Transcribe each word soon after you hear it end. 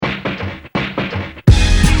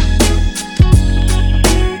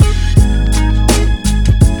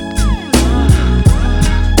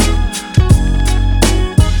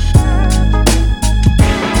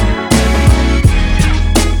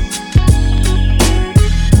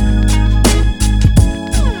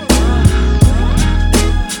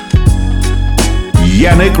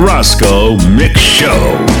Yannick Roscoe Mix Show.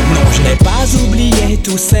 Non, je n'ai pas oublié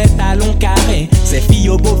tous ces talons carrés, ces filles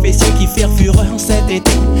aux beaux fessiers qui firent fureur cet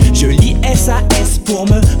été. Je lis SAS pour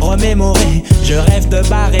me remémorer. Je rêve de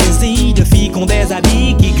barésie, de filles qui ont des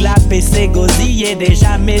habits qui clapent et s'égosillent. Et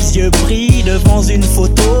déjà mes yeux brillent devant une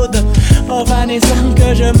photo de Vanessa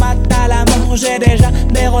que je mate à la mort. J'ai déjà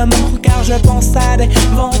des remords car je pense à des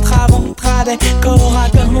ventres à ventre, à des corps à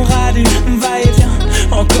corps, à du va-et-vient.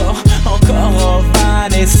 Encore, oh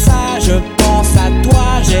Vanessa, je pense à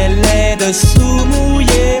toi. J'ai les dessous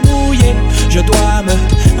mouillés. Je dois me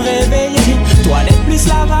réveiller. Toilette plus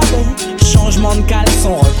lavabo, changement de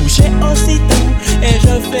caleçon, recouché aussitôt. Et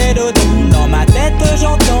je fais dodo, dans ma tête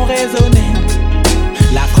j'entends résonner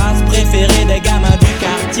la phrase préférée des gamins du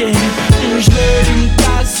quartier. Je veux une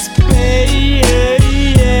tasse payée,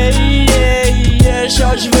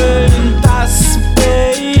 je veux une tasse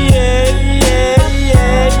payée.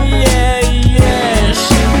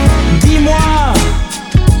 Dis-moi,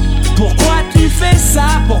 pourquoi tu fais ça?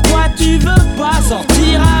 Pourquoi tu veux pas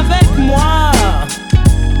sortir avec moi,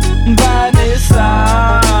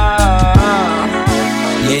 Vanessa?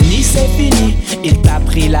 Lenny c'est fini, il t'a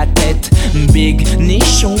pris la tête. Big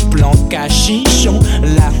nichon, plan cachichon.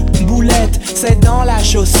 La boulette, c'est dans la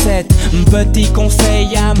chaussette. Petit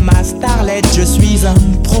conseil à ma starlette, je suis un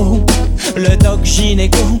pro. Le doc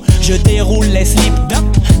gynéco, je déroule les slips d'un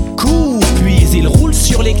coup. Puis il roule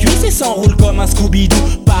sur les cuisses et s'enroule comme un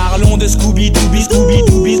Scooby-Doo. Parlons de Scooby-Doo,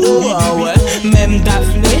 Scooby-Doo. Ah ouais. Même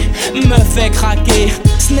Daphné me fait craquer.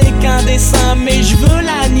 Ce n'est qu'un dessin mais je veux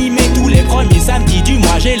l'animer. Tous les premiers samedis du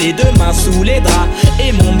mois, j'ai les deux mains sous les draps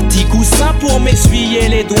et mon petit coussin pour m'essuyer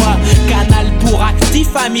les doigts. Canal pour actif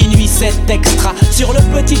à minuit 7 extra. Sur le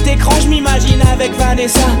petit écran je m'imagine avec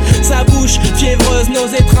Vanessa. Sa bouche fiévreuse, nos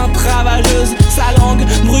étreintes ravageuses. Sa langue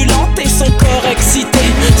brûlante et son corps excité.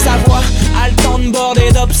 Sa voix haletante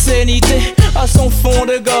bordée d'obscénité. À son fond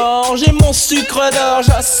de gorge et mon sucre d'orge.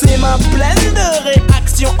 À ses mains pleines de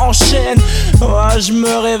réactions en chaîne. Oh, je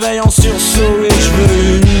me réveille en sursaut et je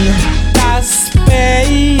veux une tasse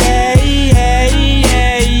payée.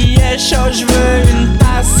 Je veux une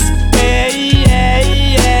tasse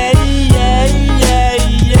payée.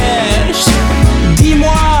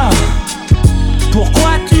 Dis-moi,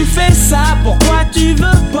 pourquoi tu fais ça? Pourquoi tu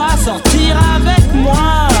veux pas sortir avec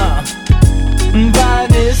moi,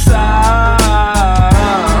 Vanessa?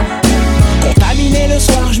 Contaminé le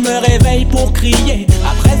soir, je me réveille pour crier.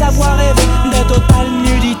 Après avoir rêvé de totale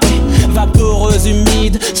nudité, vaporeuse,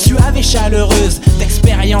 humide, suave et chaleureuse,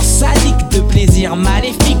 d'expérience sadique, de plaisir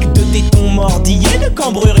maléfique, de tétons mordillés, de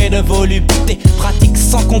cambrure et de volupté, pratique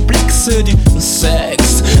sans complexe du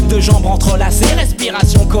sexe, de jambes entrelacées,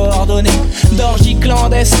 respiration coordonnée, d'orgie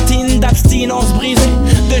clandestine, d'abstinence brisée,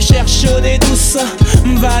 de chair chaude et douce.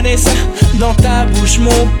 Vanessa, dans ta bouche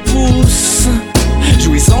mon pouce.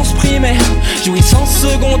 Jouissance primaire, jouissance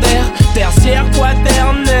secondaire, tertiaire,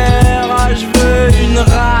 quaternaire. Ah, je veux une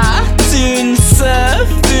rate, une seuf,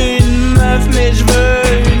 une meuf, mais je veux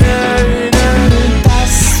une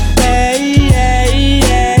tasse payée.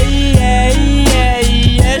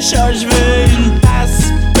 Je veux une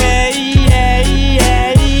tasse payée.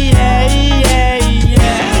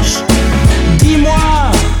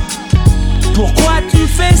 Dis-moi, pourquoi tu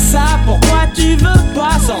fais ça? Pourquoi tu veux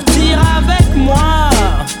pas sortir avec moi,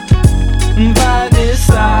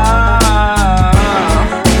 Vanessa?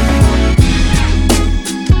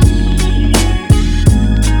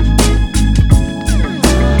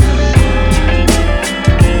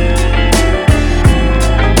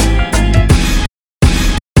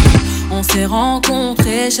 On s'est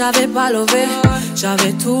rencontrés, j'avais pas levé.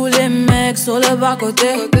 J'avais tous les mecs sur le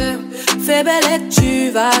bas-côté. Fais belle et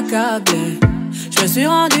tu vas câbler. Je me suis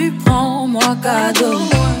rendu, prends-moi cadeau.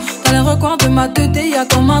 Dans les recoins de ma tête, y'a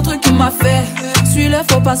comme un truc qui m'a fait. Suis-le,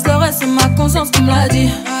 faut pas se leurrer, c'est ma conscience qui me l'a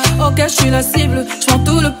dit. Ok, je suis la cible, je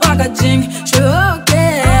tout le packaging. Je suis ok.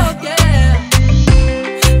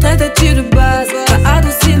 Traite-tu de base, t'as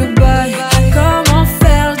adouci le bail. Comment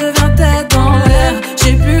faire, je deviens tête en l'air.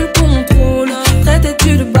 J'ai plus le contrôle,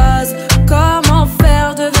 traite-tu de base. Comment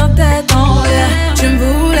faire, je deviens tête en l'air. Tu me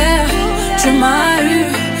voulais, tu m'as eu.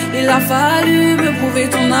 Il a fallu me prouver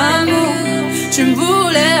ton amour. Tu me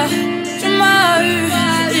voulais, tu m'as eu.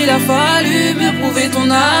 Il a fallu me prouver ton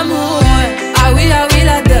amour. Ah oui, la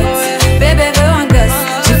dot. Bébé veut un gosse.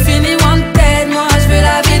 J'ai fini wanted, moi je veux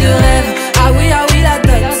la vie de rêve. Ah oui, la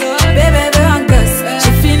dot. Bébé veut un gosse.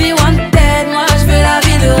 J'ai fini wanted, moi je veux la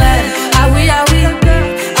vie de rêve. Ah oui, ah oui.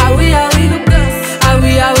 Ah oui, ah oui. Ah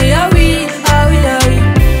oui, ah oui, ah oui. Ah oui, ah oui.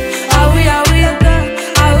 Ah oui, ah oui.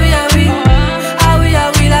 Ah oui, ah oui. Ah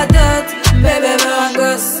oui, la dot. Bébé veut un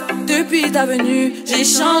gosse. Depuis ta venue, j'ai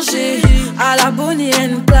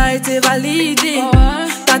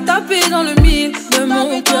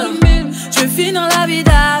vie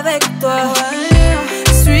avec toi.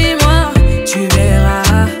 Suis-moi, tu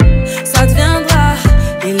verras, ça deviendra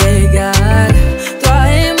illégal. Toi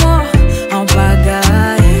et moi en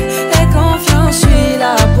pagaille, et confiance, je suis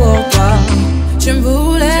là pour toi. Tu me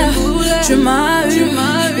voulais, tu m'as eu,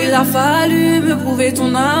 il a fallu me prouver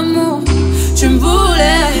ton amour. Tu me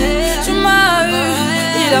voulais, tu m'as eu,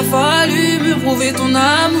 il a fallu me prouver ton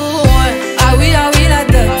amour. Ah oui, la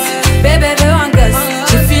dot, bébé veut un gosse.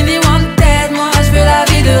 J'ai fini wanted, moi je veux la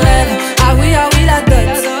vie de rêve. Ah oui, la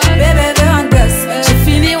dot, bébé veut un gosse. J'ai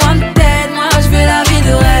fini wanted, moi je veux la vie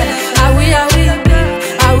de rêve. Ah oui, ah oui, ah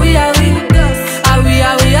oui, ah oui, ah oui,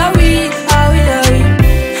 ah oui, ah oui, ah oui,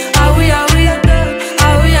 ah oui, ah oui, ah oui,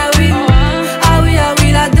 ah oui, ah oui, ah oui, ah oui,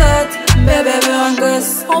 la dot, bébé veut un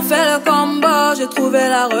gosse. On fait le combo, j'ai trouvé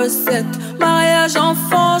la recette. Mariage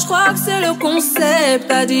enfant, je crois que c'est le concept.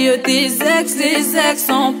 Adieu tes ex, les ex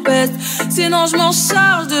en peste. Sinon je m'en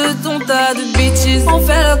charge de ton tas de bitches. On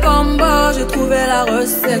fait le combo, j'ai trouvé la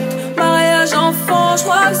recette. Mariage enfant, je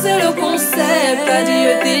crois que c'est le concept.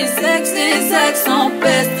 Adieu tes ex, les ex en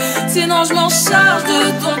peste. Sinon je m'en charge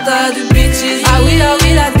de ton tas de bitches. Ah oui,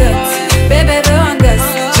 la dot, bébé veut un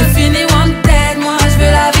gosse. J'ai fini wanted, moi je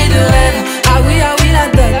veux la vie de rêve. Ah oui, la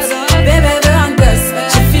dot, bébé veut un gosse.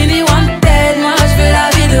 J'ai fini wanted, moi je veux la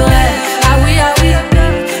vie de rêve. Ah oui, ah oui,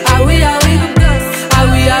 ah oui, ah oui, ah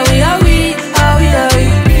oui, ah oui, ah oui, ah oui, ah oui,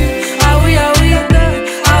 ah oui, ah oui, ah oui,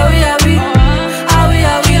 ah oui, ah oui,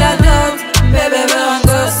 ah oui, la dot, bébé veut un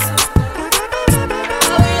gosse.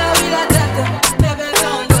 Ah oui, la dot, bébé veut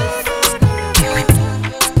un gosse.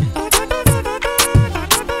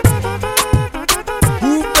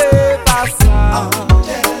 Poupée pas ça.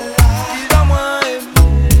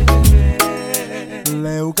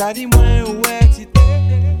 Le ou ka di mwen ou excité,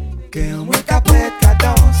 que mwen ka pèt ka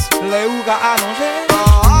danse. Le ou ka allongé,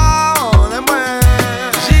 le mwen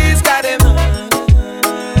jusqu'à demain.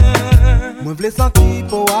 Mwen vle senti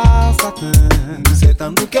pou a satin. C'est un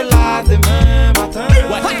nous que là demain matin.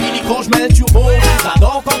 Ouais, fini quand je mets le turbo.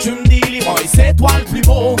 J'adore quand tu me dis libre et c'est toi le plus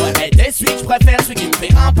beau. Et des suites, je préfère celui qui me fait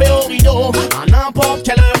grimper au rideau. À n'importe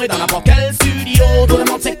quelle heure et dans n'importe quel studio. Tout le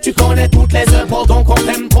monde sait que tu connais toutes les œuvres, donc on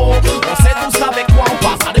t'aime trop. On sait tous avec toi, on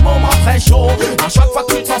passe à des moments très chauds. À chaque fois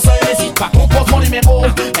que tu te sens seul, n'hésite pas, compose mon numéro.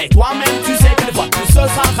 Et toi-même, tu sais que les fois plus ce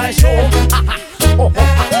sera très chaud.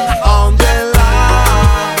 Angela,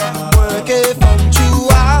 moi qui femme tu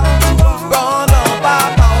as, pendant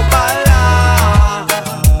papa ou pas là.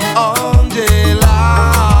 Angela,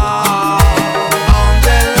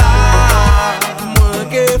 moi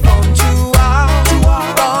qui femme tu as,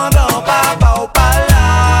 pendant papa ou pas là.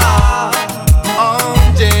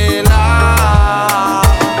 Angela,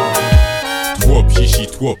 trop chichi,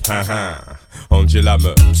 trop hein. Angela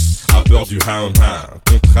meurt, a peur du hound.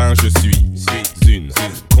 Contraint, je suis une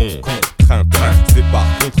contrainte. C'est par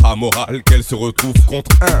contrat moral qu'elle se retrouve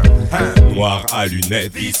contre un noir à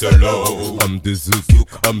lunettes, dit solo. Homme de zouk,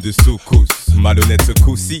 homme de soukous. Malhonnête ce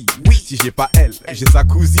coup-ci, oui, si j'ai pas elle, j'ai sa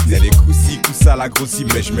cousine. Elle est coussi, coussa la grossie,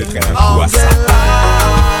 mais je mettrai un coup à ça.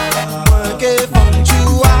 moi qui femme tu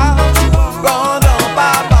as, pendant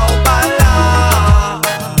papa ou pas là.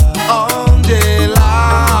 Angela,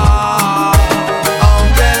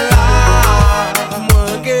 moi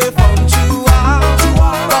qui femme tu as,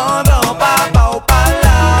 pendant papa ou pas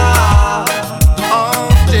là.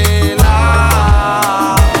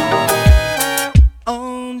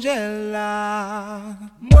 Angela,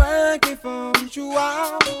 moi qui femme tu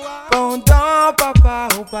as, pendant papa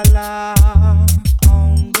ou pas là.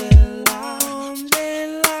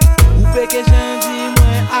 Ou fait que j'en dis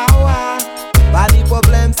moi awa, pas de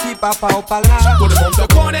problème si papa ou pas là. Tout le monde te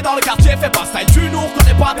connaît dans le quartier, fais pas style, tu nous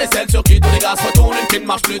reconnais pas des selles sur qui tous les gars se retournent, une qui ne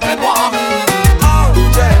marche plus très droit.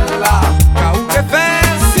 Angela, ka ou que fait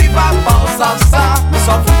si papa ou savent ça, nous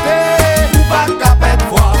s'en foutait, ou pas qu'à pète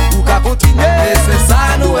voix, ou qu'à continuer, et c'est ça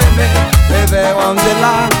nous aimer, bébé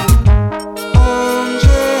Angela.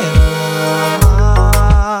 Angela,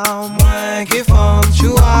 moi qui font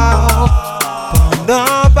choix,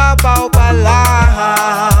 pendant papa ou pas là.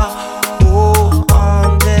 Oh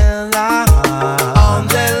Angela,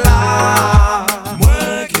 Angela, moi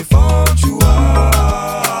qui font choix.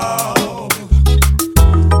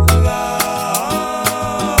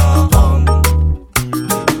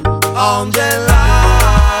 Angela,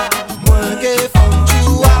 moi qui font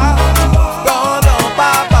choix, pendant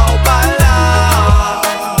papa ou pas là.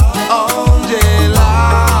 Angela,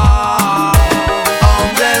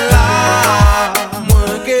 Angela, moi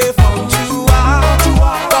qui font choix,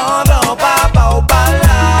 pendant papa ou pas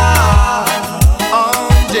là.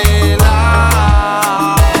 Angela,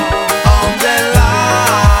 Angela,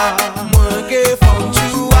 moi qui font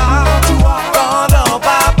choix, pendant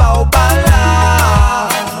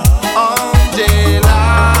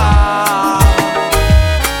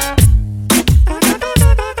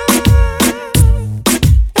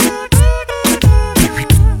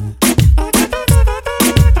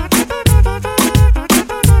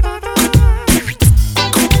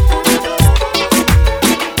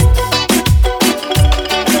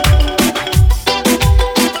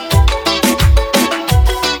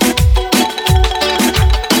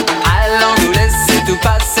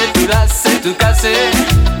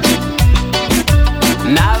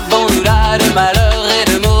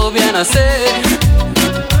coincé.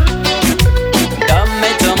 Tom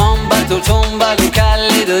et Tom en bateau tombe à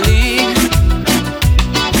Calédonie,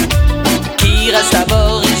 qui reste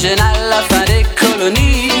aborigène à la fin des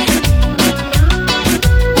colonies.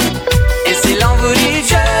 Et si l'on vous dit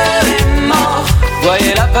Dieu est mort,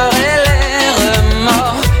 voyez la peur et les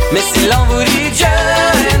remords. Mais si l'on vous dit Dieu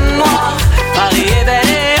est noir, Marie est belle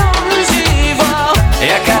et ange ivoire.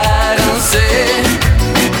 Y'a qu'à danser,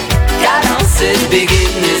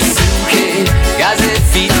 begin et souquer, gaz et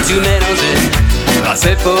filles tout mélanger,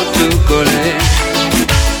 passer pour tout coller.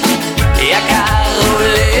 Y'a qu'à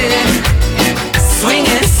rouler,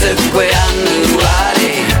 swinger, secouer, à nous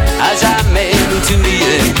aller, à jamais nous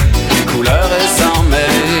oublier, couleur sans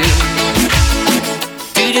mêler.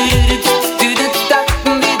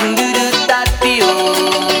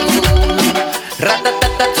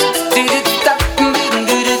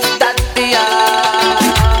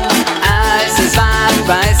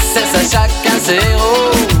 Chacun ses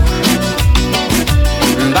héros,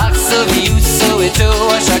 Varsovie ou Soweto,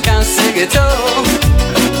 à chacun ses ghettos.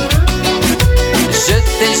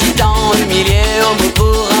 Jeter gitan, humilié, homo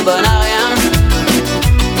pour un bon à rien.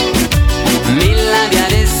 1000 indiens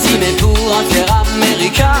décimés pour un fier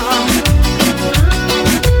américain.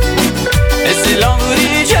 Et si l'on vous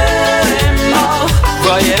dit Dieu est mort,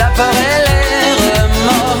 voyez la peur et les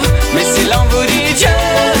remords. Mais si l'on vous dit Dieu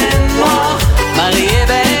est noir, Marie est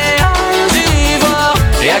belle.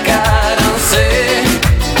 Y'a qu'à danser,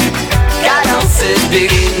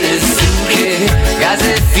 begin et souquer, gaz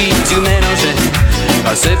et filles tout mélanger,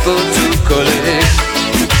 passer pour tout coller.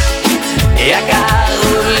 Y'a qu'à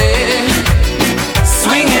rouler,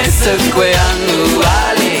 swinger, secouer, à nous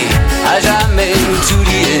aller, à jamais nous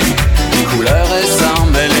oublier, couleur et sans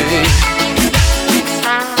mêler.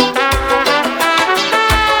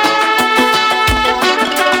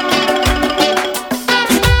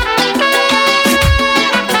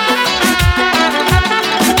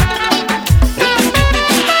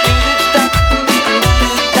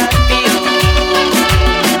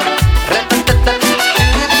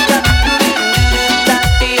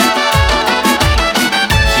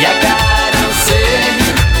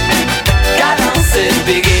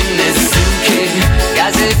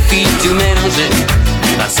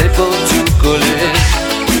 Passer pour tout coller.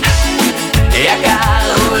 Y'a qu'à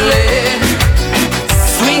rouler,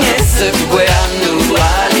 swinger, secouer, à nous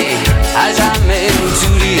aller, à jamais nous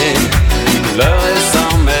oublier, couleur et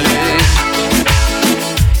sans mêler.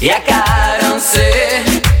 Y'a qu'à danser,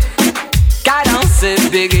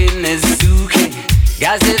 begin et souquer,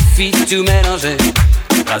 gaz et filles tout mélanger,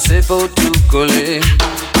 passer pour tout coller.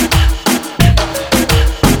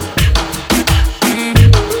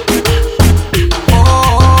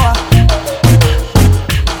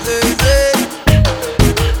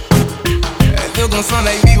 On s'en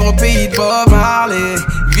aille vivre au pays de Bob Marley,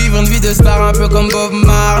 vivre une vie de star un peu comme Bob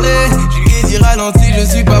Marley. Je lui ai dit ralenti, je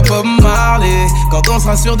suis pas Bob Marley. Quand on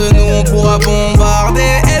sera sûr de nous, on pourra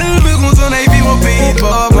bombarder. Elle veut qu'on s'en aille vivre au pays de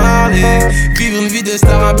Bob Marley, vivre une vie de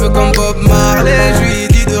star un peu comme Bob Marley. Je lui ai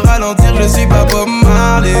dit de ralentir, je suis pas Bob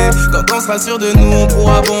Marley. Quand on sera sûr de nous, on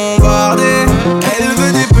pourra bombarder. Elle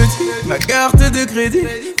veut des petits, ma carte de crédit,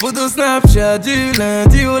 photo Snapchat du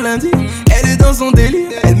lundi au lundi. Elle est dans son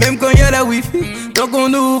délire, elle m'aime quand y a la wifi. Tant qu'on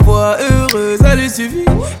nous voit heureux, ça lui suffit.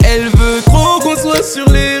 Elle veut trop qu'on soit sur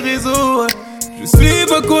les réseaux. Je suis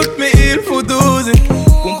pas contre mais il faut doser.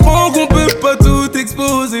 Comprends qu'on peut pas tout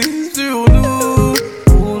exposer sur nous,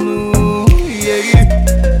 pour nous, yeah.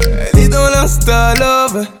 Elle est dans l'insta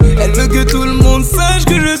love, elle veut que tout le monde sache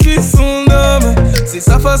que je suis son homme. C'est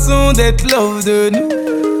sa façon d'être love de nous.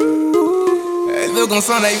 Elle veut qu'on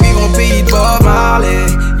s'en aille vivre au pays de Bob Marley,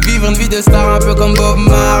 vivre une vie de star un peu comme Bob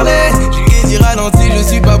Marley. Je lui ai dit ralenti, je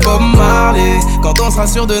suis pas Bob Marley. Quand on sera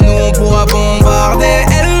sûr de nous, on pourra bombarder.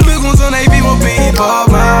 Elle veut qu'on s'en aille vivre au pays de Bob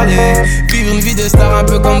Marley, vivre une vie de star un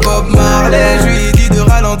peu comme Bob Marley. Je lui ai dit de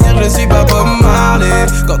ralentir, je suis pas Bob Marley.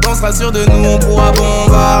 Quand on sera sûr de nous, on pourra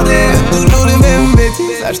bombarder. Toujours les mêmes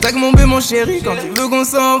bêtises, hashtag mon bé mon chéri. Quand tu veux qu'on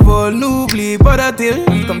s'envole, n'oublie pas d'atterrir.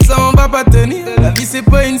 Comme ça on va pas tenir, la vie c'est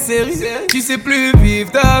pas une série. Tu sais plus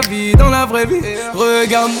vivre ta vie dans la vraie vie.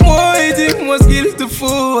 Regarde-moi et dis-moi ce qu'il te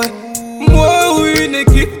faut. Moi ou une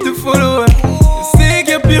équipe de follow. Je sais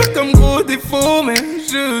qu'il y a pire comme gros défaut, mais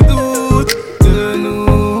je doute de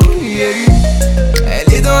nous, yeah.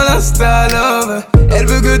 Elle est dans l'insta love, elle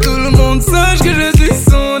veut que tout le monde sache que je suis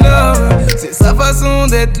son homme. C'est sa façon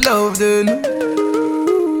d'être love de nous.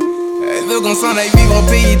 Elle veut qu'on s'en aille vivre au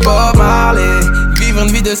pays de Bob Marley, vivre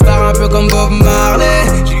une vie de star un peu comme Bob Marley.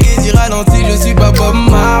 Je lui ai dit ralenti, je suis pas Bob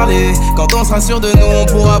Marley. Quand on sera sûr de nous, on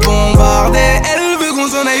pourra bombarder. Elle veut qu'on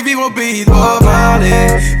s'en s'en aille vivre au pays de Bob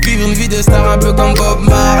Marley. Vivre une vie de star un peu comme Bob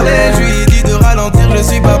Marley. Je lui ai dit de ralentir, je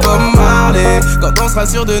suis pas Bob Marley. Quand on sera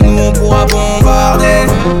sûr de nous, on pourra bombarder.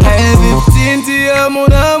 Hey Victime, tu es mon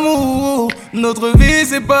amour. Notre vie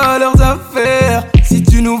c'est pas leurs affaires. Si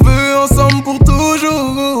tu nous veux ensemble pour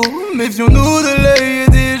toujours, méfions-nous de l'œil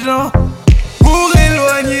des gens. Pour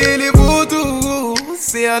éloigner les vautours,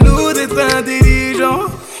 c'est à nous d'être intelligents.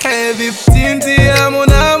 Hey Victime, tu es mon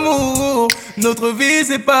amour. Notre vie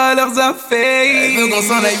c'est pas leurs affaires. Elle veut qu'on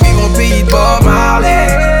s'en aille vivre au pays de Bob Marley.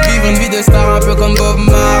 Vivre une vie de star un peu comme Bob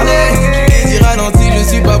Marley. Je lui ai dit ralenti, je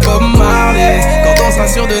suis pas Bob Marley. Quand on sera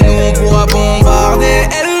sûr de nous, on pourra bombarder.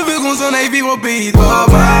 Elle veut qu'on s'en aille vivre au pays de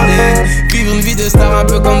Bob Marley. Vivre une vie de star un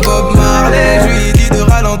peu comme Bob Marley. Je lui ai dit de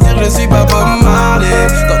ralentir, je suis pas Bob Marley.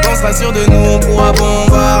 Quand on sera sûr de nous, on pourra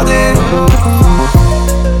bombarder.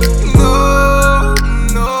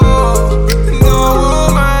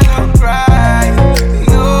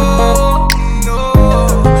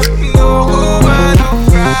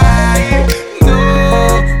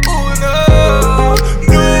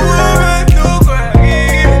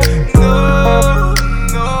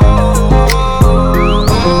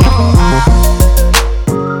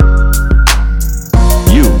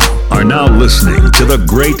 Listening to the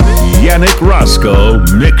great Yannick Roscoe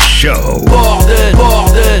Mix Show. Bordel,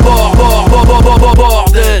 bordel,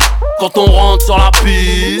 bordel. Quand on rentre sur la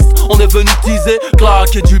piste, on est venu teaser,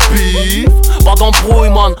 claquer du pif. Pas d'embrouille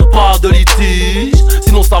man, pas de litige.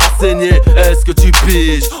 Sinon ça va saigner, est-ce que tu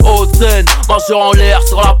piges? Haute scène, majeur en l'air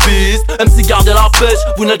sur la piste. MC gardez la pêche,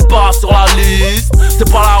 vous n'êtes pas sur la liste.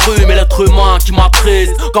 C'est pas la rue mais l'être humain qui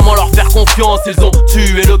m'attriste. Comment leur faire confiance, ils ont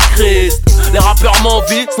tué le Christ. Les rappeurs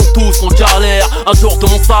m'envient, sont tous en galère. Un jour de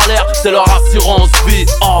mon salaire, c'est leur assurance vie.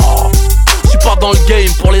 Oh, j'suis pas dans le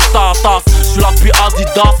game pour les tatas. J'suis là depuis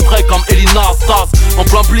Adidas, frais comme Elina Stas. En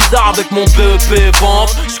plein blizzard avec mon BEP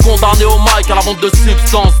vente. J'suis condamné au mic à la vente de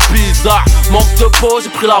substances bizarres. Manque de peau, j'ai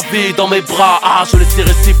pris la vie dans mes bras. Ah, je l'ai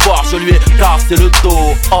serré si fort, je lui ai cassé le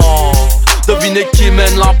dos. Oh, devinez qui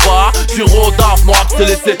mène là-bas. J'suis rodaf, mon rap s'est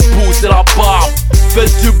laissé pousser la barbe.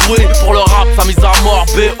 Faites du bruit pour le rap, sa mise à mort.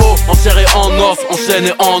 BO, en chair et en os,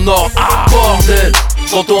 enchaîné en or. Ah, bordel,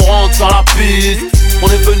 quand on rentre sur la piste, on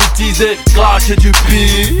est venu teaser, claquer du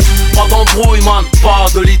pif. Pas d'embrouille man, pas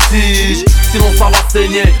de litige. Sinon ça va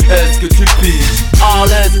saigner, est-ce que tu piges? À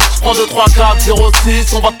l'aise, j'prends 2, 3, 4, 0,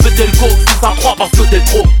 6. On va te péter le coq si ça croit parce que t'es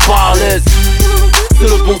trop balèze. C'est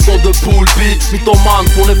le bon son de Poulpi. Mythomane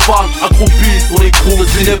pour les fans, accroupis sur les groues.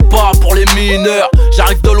 Ce n'est pas pour les mineurs.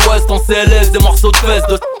 J'arrive de l'ouest en CLS, des morceaux de fesses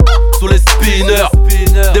de sous les spinners.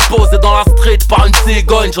 Déposé dans la street par une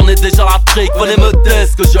cigogne. J'en ai déjà la trick, venez me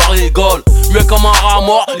test que je rigole. Muet comme un rat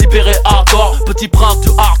mort, libéré à tort. Petit prince du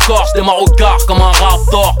hardcore, j'démarre au quart comme un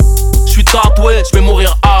raptor. J'suis tatoué, j'vais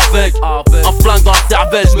mourir avec. Un flingue dans la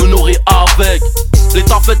cervelle, j'me nourris avec.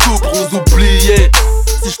 L'État fait tout pour nous oublier.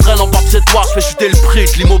 Si je traîne en bas de chez toi, je fais chuter le prix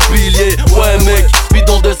de l'immobilier. Ouais mec,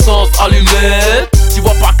 bidon d'essence allumé. Tu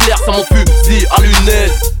vois pas clair, c'est mon fusil à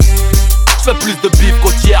lunettes. Je fais plus de bif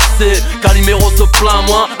qu'au tiercé. Calimero se plaint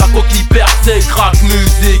moins, la coquille percée. Crack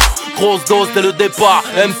musique, grosse dose dès le départ.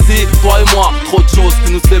 MC, toi et moi, trop de choses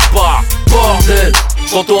qui nous séparent. Bordel,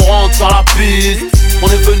 quand on rentre sur la piste, on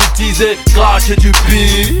est venu teaser, claquer du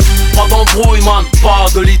pif. Pas d'embrouille man, pas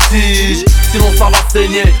de litige. Sinon ça va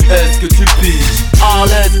saigner, est-ce que tu piges? À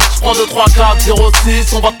l'aise, j'prends 2, 3, 4, 0,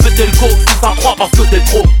 6. On va te péter le coq si ça croit parce que t'es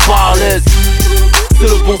trop balèze. C'est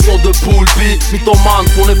le bon son de Poulpi. Mythomane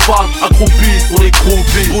pour les fans, accroupis sur les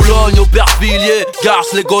groupies. Boulogne, Aubervilliers,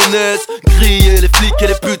 Garches, les gonnesses. Grillés, les flics et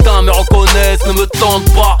les putains me reconnaissent. Ne me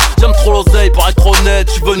tente pas, j'aime trop l'oseille pour être honnête.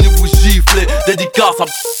 J'suis venu vous gifler, dédicace à...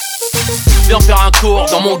 Viens faire un tour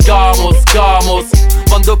dans mon gamos, gamos.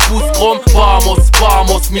 22 pouces chrome, vamos,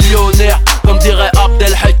 vamos. Millionnaire, comme dirait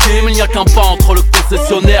Abdel Hakim. Il n'y a qu'un pas entre le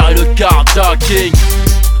concessionnaire et le carjacking.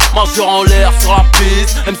 Majeur en l'air sur la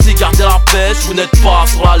piste. MC gardez la pêche, vous n'êtes pas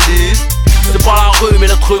sur la liste. C'est pas la rue mais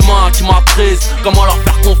l'être humain qui m'attriste. Comment leur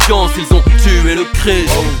faire confiance, ils ont tué le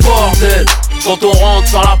Christ. Bordel, quand on rentre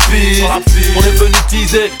sur la piste, on est venu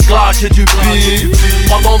teaser, claquer du pif.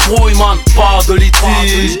 Pas d'embrouille man, pas de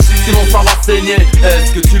litige. Sinon ça va saigner,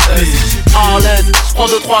 est-ce que tu piges? À l'aise, j'prends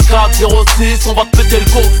 2, 3, 4, 0, 6. On va te péter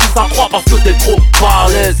le coq si ça croit parce que t'es trop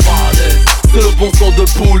balèze. C'est le bon son de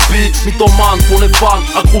Poulpi. Mythomane pour les fans,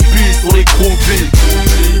 accroupis sur les groupies.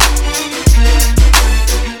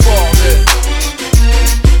 Bordel,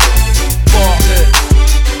 bordel.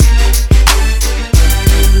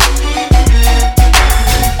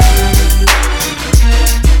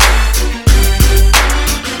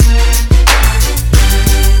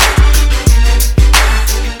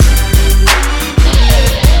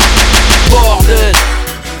 Bordel,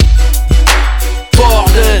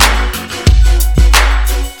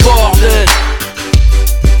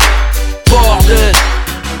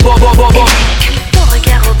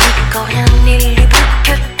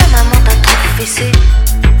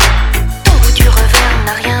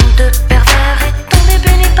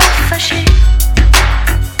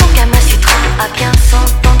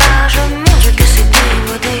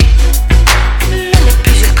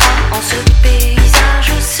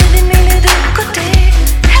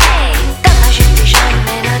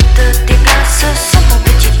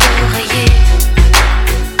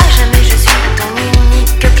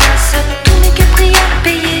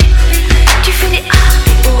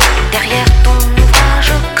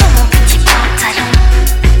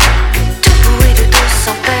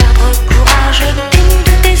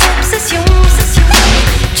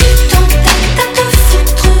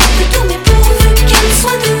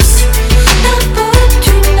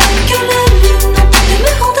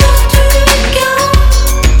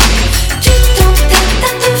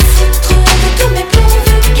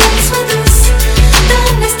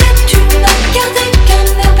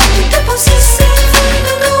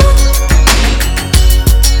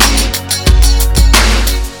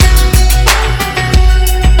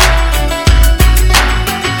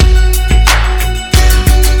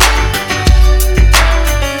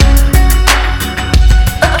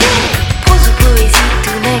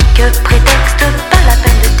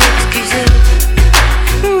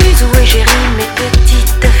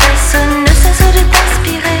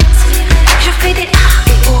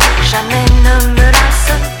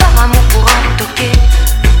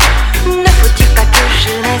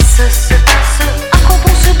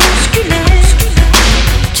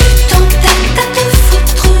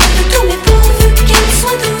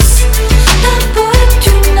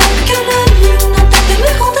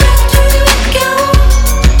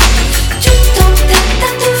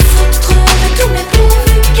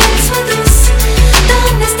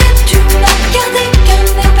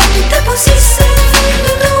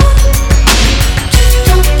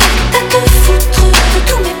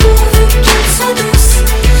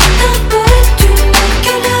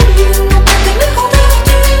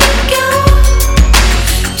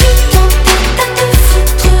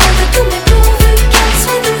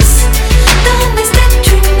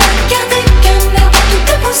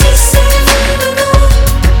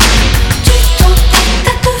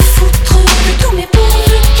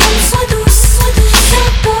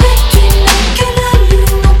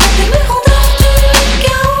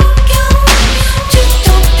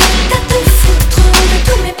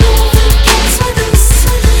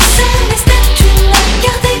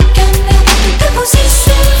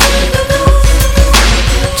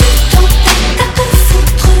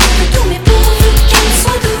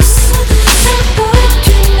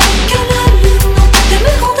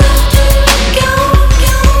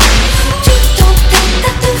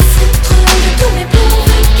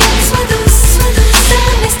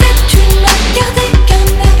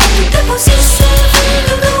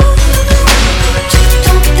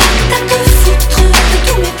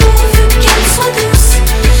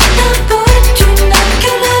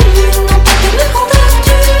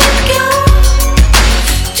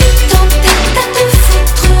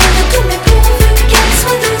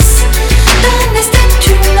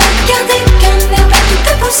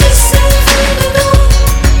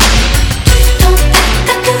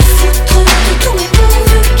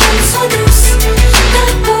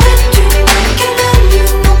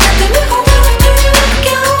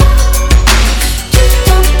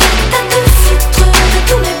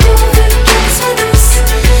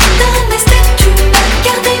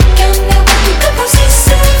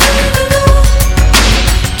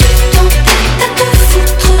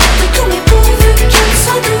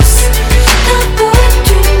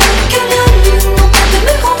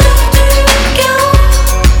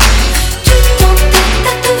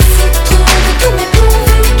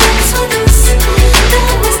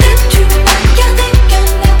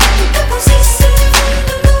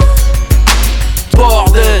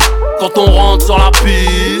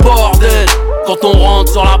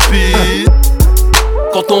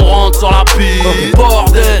 speed.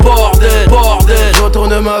 Bordel, je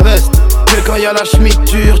retourne ma veste. Mais quand y'a la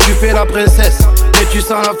schmiture, tu fais la princesse. Mais tu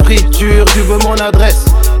sens la friture, tu veux mon adresse.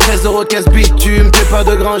 13 € caisse bitume, fais pas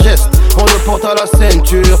de grands gestes. On le porte à la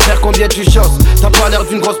ceinture, faire combien tu chosses. T'as pas l'air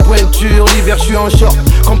d'une grosse pointure, l'hiver je suis en short.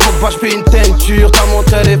 Comme Pogba je fais une teinture, ta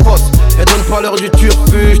montre elle est fausse. Elle donne pas l'heure du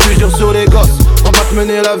turfu, je te jure sur les gosses. On va te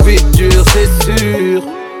mener la vie dure, c'est sûr.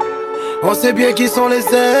 On sait bien qui sont les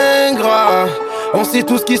ingrats. On sait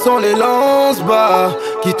tous qui sont les lance-bas,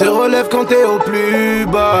 qui te relèvent quand t'es au plus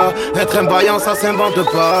bas. Être un vaillant ça s'invente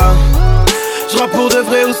pas. J'rappe pour de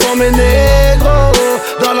vrai, où sont mes négros?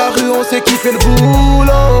 Dans la rue on sait qui fait le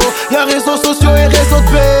boulot. Y'a réseaux sociaux et réseaux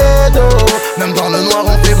de bédos. Même dans le noir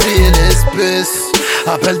on fait briller l'espèce.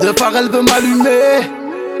 Appel de phare, elle veut m'allumer.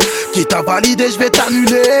 Qui t'a validé, j'vais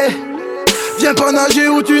t'annuler. Viens pas nager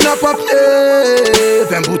où tu n'as pas pied.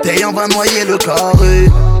 20 bouteilles, on va noyer le carré.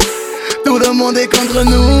 Tout le monde est contre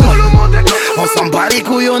nous. On s'en bat les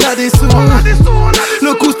couilles, on a des sous.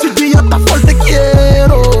 Le coup tu dis y'a ta folle te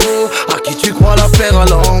quiero. À qui tu crois la faire à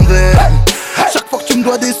l'envers? Chaque fois que tu me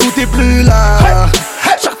dois des sous t'es plus là.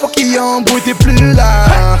 Chaque fois qu'il y a un bruit t'es plus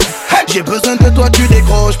là. J'ai besoin de toi tu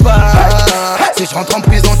décroches pas. Si je rentre en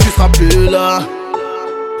prison tu seras plus là.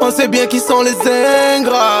 On sait bien qui sont les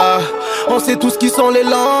ingrats. On sait tous qui sont les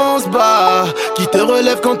lance-bas, qui te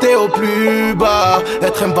relèvent quand t'es au plus bas.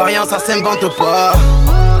 Être un vaillant ça s'invente pas.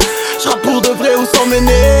 J'rappe pour de vrai, où sont mes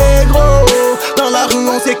négros? Dans la rue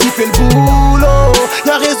on sait qui fait le boulot.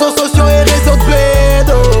 Y'a réseaux sociaux et réseaux de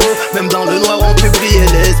bédos. Même dans le noir on fait briller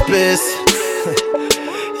l'espèce.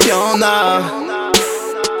 Y'en a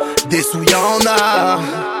des sous, y'en a.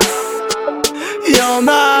 Y'en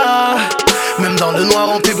a. Même dans le noir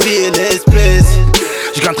on fait briller l'espèce.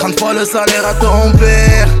 Je gagne 30 fois le salaire à ton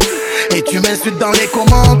père. Et tu m'insultes dans les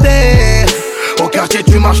commentaires. Au quartier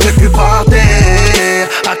tu marches le cul par terre.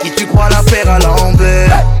 À qui tu crois la faire à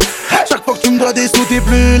l'envers? Chaque fois que tu me dois des sous t'es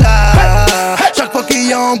plus là. Chaque fois qu'il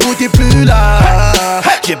y a un bout t'es plus là.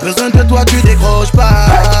 J'ai besoin de toi tu décroches pas.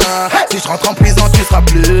 Si je rentre en prison tu seras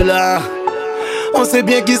plus là. On sait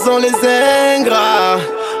bien qui sont les ingrats.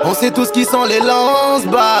 On sait tous qui sont les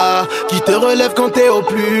lance-bas, qui te relèvent quand t'es au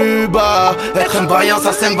plus bas. Être un vaillant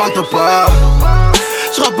ça s'invente pas.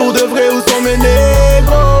 J'rappe pour de vrai, où sont mes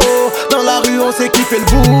négros? Dans la rue on sait qui fait le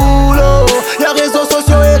boulot. Y'a réseaux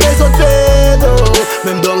sociaux et réseaux de pédos.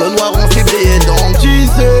 Même dans le noir on fait briller. Donc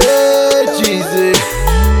teaser.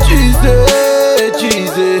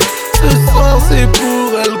 Ce soir c'est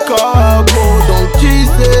pour El Capo. Donc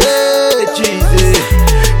teaser.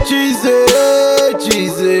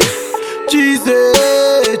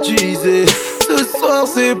 Ce soir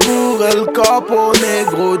c'est pour El Capo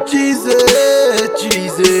négro. Teaser.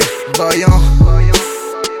 Vaillant.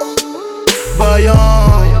 Voyou.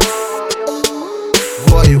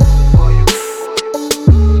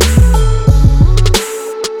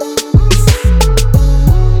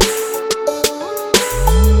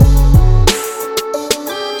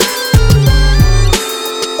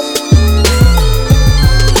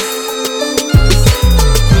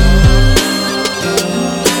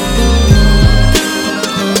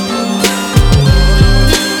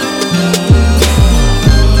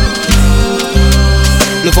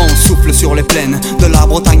 Le vent souffle sur les plaines de la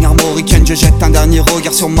Bretagne armoricaine. Je jette un dernier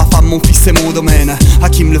regard sur ma femme, mon fils et mon domaine.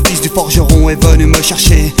 Hakim, le fils du forgeron, est venu me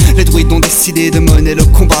chercher. Les druides ont décidé de mener le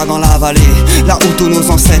combat dans la vallée, là où tous nos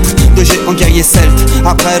ancêtres, de géants guerriers celtes,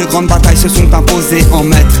 après de grandes batailles se sont imposés en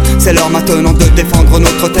maîtres. C'est l'heure maintenant de défendre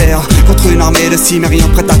notre terre contre une armée de cimériens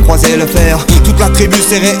prête à croiser le fer. Toute la tribu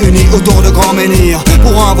s'est réunie autour de grands menhirs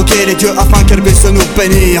pour invoquer les dieux afin qu'elle puisse nous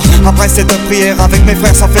bénir. Après cette prière avec mes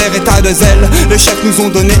frères sans faire état de zèle, les chefs nous ont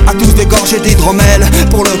donné à tous des gorgées d'hydromel.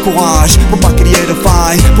 Pour le courage, pour pas qu'il y ait de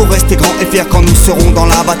faille, pour rester grand et fier quand nous serons dans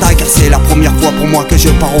la bataille. Car c'est la première fois pour moi que je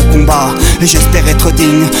pars au combat, et j'espère être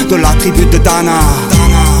digne de la tribu de Dana.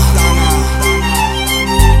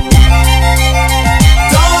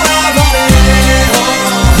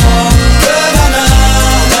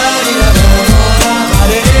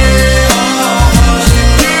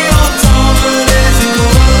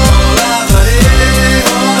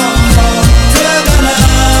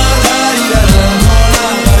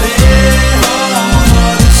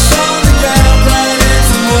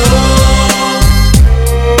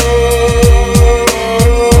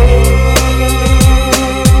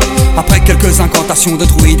 incantations de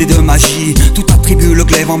druides et de magie. Tout attribue le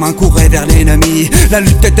glaive en main courait vers l'ennemi. La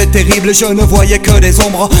lutte était terrible, je ne voyais que des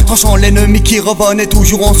ombres, tranchant l'ennemi qui revenait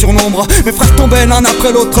toujours en surnombre. Mes frères tombaient l'un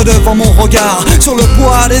après l'autre devant mon regard, sur le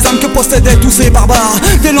poids des âmes que possédaient tous ces barbares.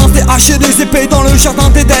 Des lances, des haches et des épées dans le jardin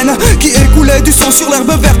d'Éden, qui écoulait du sang sur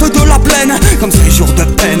l'herbe verte de la plaine. Comme ces jours de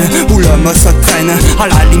peine où l'homme se traîne à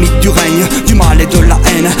la limite du règne, du mal et de la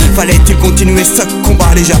haine. Fallait-il continuer ce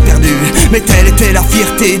combat déjà perdu? Mais telle était la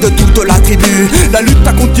fierté de toute la tribu. La lutte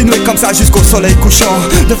a continué comme ça jusqu'au soleil couchant.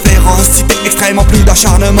 De férocité extrême en plus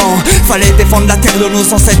d'acharnement, fallait défendre la terre de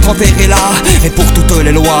nos ancêtres enterrés là. Et pour toutes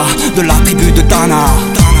les lois de la tribu de Dana.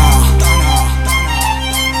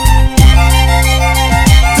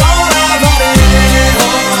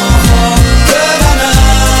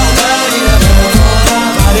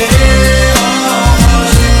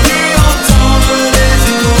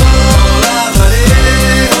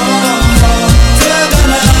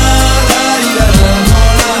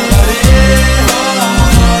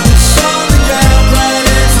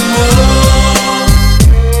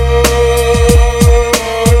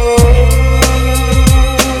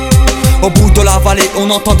 Au bout de la vallée,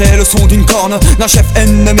 on entendait le son d'une corne, d'un chef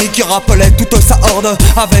ennemi qui rappelait toute sa horde.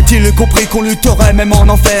 Avait-il compris qu'on lutterait même en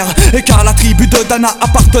enfer, et qu'à la tribu de Dana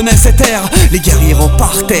appartenait ces terres? Les guerriers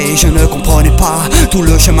repartaient, je ne comprenais pas tout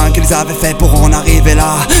le chemin qu'ils avaient fait pour en arriver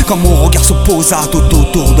là. Quand mon regard se posa tout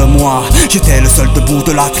autour de moi, j'étais le seul debout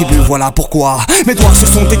de la tribu, voilà pourquoi mes doigts se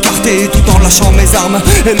sont écartés tout en lâchant mes armes,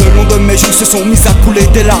 et le long de mes joues se sont mis à couler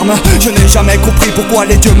des larmes. Je n'ai jamais compris pourquoi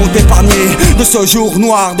les dieux m'ont épargné de ce jour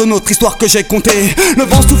noir de notre histoire que j'ai compté. Le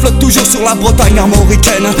vent souffle toujours sur la Bretagne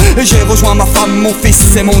armoricaine, et j'ai rejoint ma femme, mon fils,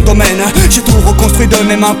 c'est mon domaine. J'ai tout reconstruit de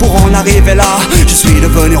mes mains pour en arriver là. Je suis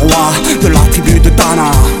devenu roi de la tribu de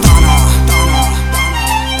Dana.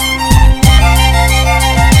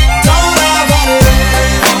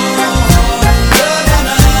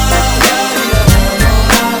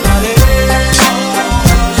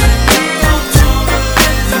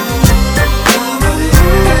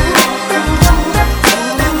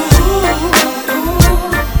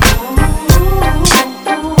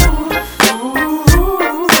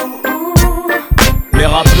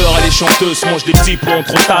 Chanteuse mange des petits ponts,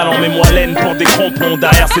 trop talent, mets-moi laine pour des crampons.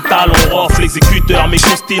 Derrière ces talons, off l'exécuteur, mes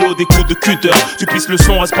coups stylo, des coups de cutter. Tu pisses le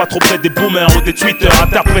son, reste pas trop près des boomers ou des tweeters.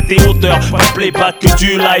 Interprété auteur, pas de playback que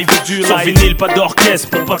du live. Sans vinyle, pas d'orchestre,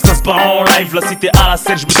 pour pas que ça se part en live. La cité à la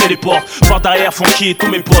scène, je me téléporte. Par derrière, funky et tous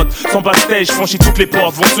mes potes. Sans backstage, franchis toutes les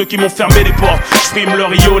portes. Vont ceux qui m'ont fermé les portes. J'prime le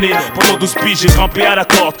rayonner. Pendant 12 piges, j'ai grimpé à la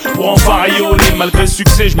corde pour enfin rayonner. Malgré le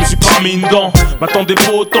succès, je me suis pas mis une dent. M'attendez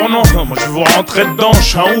pas au tournant, moi je vais vous rentrer dedans.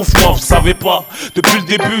 J'suis un ouf, moi, vous savez pas. Depuis le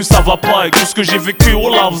début, ça va pas. Et tout ce que j'ai vécu, oh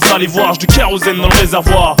là, vous allez voir. J'du kérosène dans le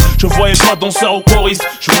réservoir. Je voyais pas danseur ou choriste.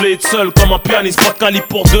 Je voulais être seul comme un pianiste. Pas de calibre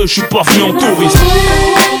pour deux, je suis pas venu en touriste.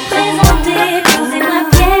 Représenter, poser ma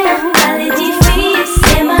pierre à l'édifice.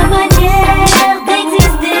 C'est ma manière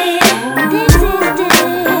d'exister.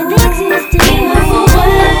 Il me faut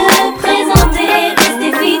représenter,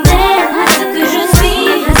 rester fidèle à ce que je suis.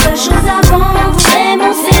 La seule chose à vendre, c'est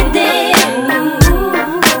mon CD.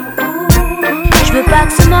 Je veux pas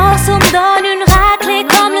que ce morceau me donne une raclée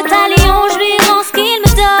comme le talion. Je lui rends ce qu'il me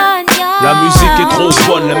donne. La musique est trop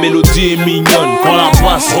bonne, la mélodie est mignonne. Quand la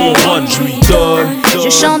basse ronronne, je lui donne. Je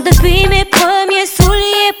chante depuis mes premiers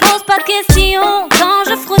souliers. Pose pas de questions quand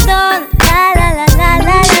je fredonne. La la la la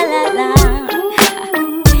la la la la.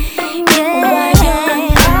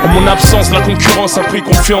 En mon absence, la concurrence a pris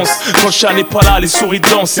confiance. Quand le chat n'est pas là, les souris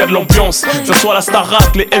dansent, y'a de l'ambiance. Que ce soit la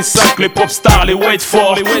Starac, les L5, les Popstars, les Wait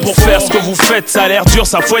For. Pour faire ce que vous faites, ça a l'air dur,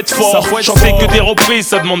 ça faut être fort. Chanter que des reprises,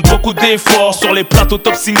 ça demande beaucoup d'efforts. Sur les plateaux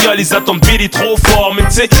top single, ils attendent Billy trop fort. Mais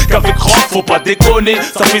tu sais qu'avec rock, faut pas déconner.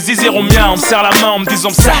 Ça fait zizir au mien, on me serre la main en me disant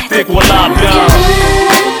ça, t'es quoi là, bien.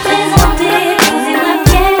 Représenter, poser ma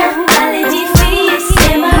pierre à l'édifice.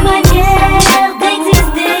 C'est ma manière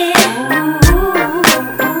d'exister.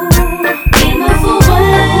 Il me faut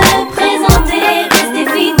représenter, rester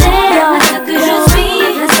fidèle à ce que je suis.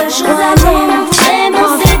 La seule chose à vendre, c'est mon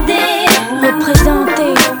CD.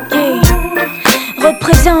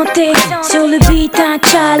 Représenter, sur le beat un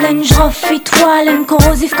challenge. Rough it wall,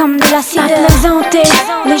 corrosif comme de l'acide. À plaisanter,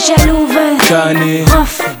 les jaloux veulent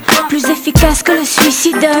rough, plus efficace que le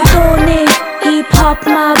suicide. Donner Hip-hop,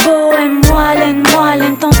 ma bohème,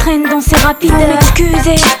 moellenne t'entraîne dans ces rapides.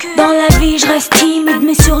 M'excuser, dans la vie je reste timide,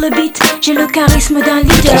 mais sur le beat, j'ai le charisme d'un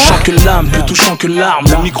leader. Plus tranchant que l'âme, plus touchant que l'arme.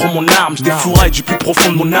 Le micro mon arme, je défouraille du plus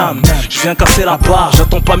profond de mon âme. Je viens casser la barre,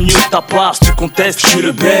 j'attends pas mieux de ta part. Si tu contestes, je suis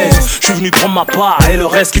le best. Je suis venu prendre ma part et le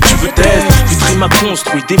reste que tu veux test. Vitry m'a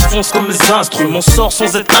construit, défonce comme mes instruits. Mon sort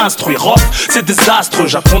sans être instruit, rock c'est désastreux.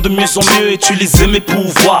 J'apprends de mieux en mieux, utiliser mes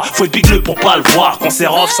pouvoirs. Faut être big pour pas le voir, quand c'est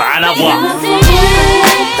rough ça a rien à voir.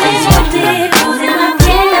 Présenter, poser ma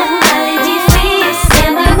pierre à l'édifice,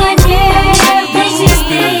 c'est ma manière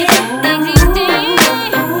d'exister.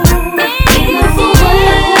 Il me faut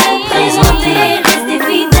représenter, rester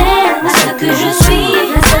fidèle à ce que je suis.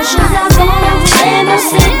 La seule chose à vendre, c'est mon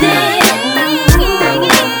CD. Il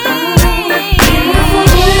me faut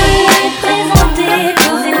représenter,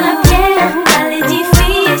 poser ma pierre à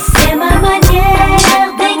l'édifice, c'est ma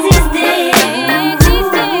manière d'exister.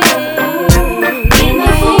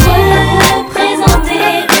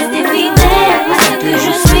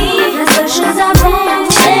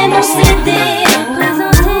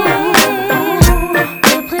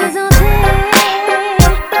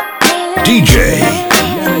 DJ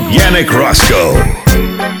Yannick Roscoe.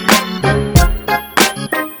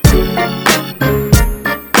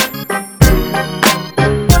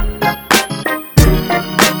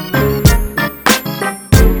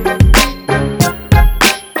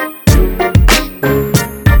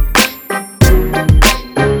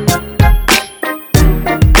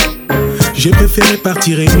 J'ai préféré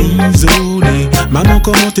partir et m'isoler. Maman,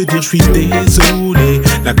 comment te dire, je suis désolé.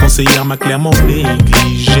 La conseillère m'a clairement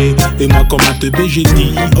négligé. Et moi, comme un teubé, j'ai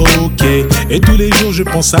dit ok. Et tous les jours, je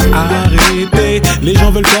pense à arrêter. Les gens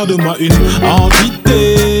veulent faire de moi une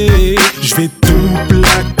entité. Je vais tout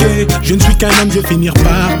plaquer. Je ne suis qu'un homme, je vais finir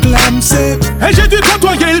par clamser. Et j'ai dû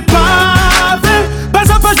côtoyer le pavé.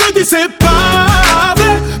 Pas à pas, je dis c'est pavé.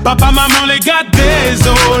 Papa, maman, les gars,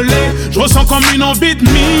 désolé. Je ressens comme une envie de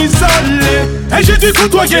m'isoler. Et j'ai dû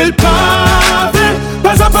côtoyer le pavé.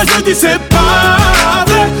 Pas à pas, je dis c'est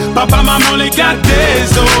pavé. Papa, maman, les gars,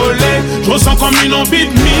 désolé. Je ressens comme une envie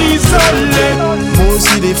de m'isoler. Moi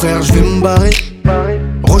aussi des frères, je vais me barrer.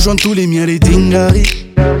 Rejoindre tous les miens, les dingaris.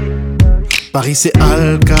 Paris c'est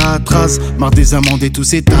Alcatraz, marre des amendes et tous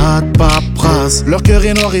ces tas de paperasses. Leur cœur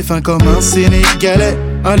est noir et fin comme un Sénégalais.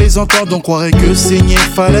 À les entendre on croirait que saigner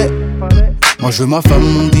fallait. Moi je veux ma femme,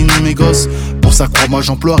 mon dîner, mes gosses. Pour ça crois-moi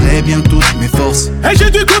j'emploierai bien toutes mes forces. Et j'ai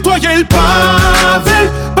dû côtoyer le pavé.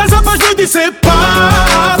 Pas à pas je dis c'est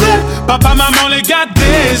pavé. Papa, maman, les gars,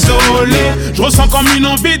 désolé. Je ressens comme une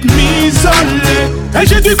envie de m'isoler. Et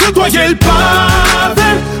j'ai dû côtoyer le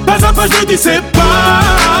pavé. Pas à pas je dis c'est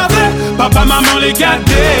pavé. Papa, maman, les gars,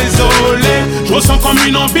 désolé. Je ressens comme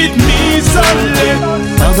une envie de m'isoler.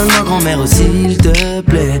 Pardonne ma grand-mère s'il te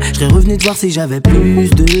plaît. Je serais revenu te voir si j'avais plus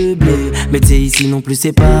de blé. Mais t'sais ici non plus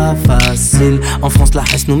c'est pas facile. En France la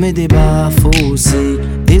haine nous met des baffes aussi.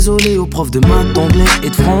 Désolé aux profs de maths, d'anglais et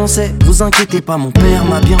de français. Vous inquiétez pas, mon père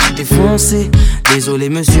m'a bien défoncé. Désolé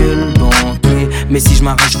monsieur le banquier, mais si je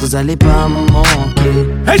m'arrache vous allez pas me manquer.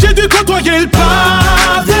 Et j'ai dû côtoyer le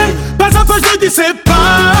pavé. Pas à pas je dis c'est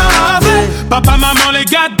pavé. Papa, maman, les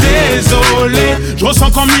gars, désolé. Je ressens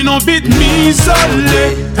comme une envie de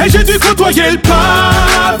m'isoler. Et j'ai dû côtoyer le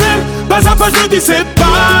pavé. Pas à pas je dis c'est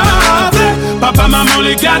pavé. Papa, maman,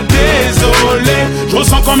 les gars, désolé. Je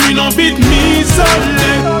ressens comme une envie de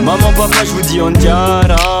m'isoler. Maman, papa, je vous dis on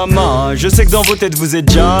diarama. Je sais que dans vos têtes vous êtes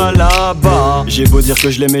déjà là-bas. J'ai beau dire que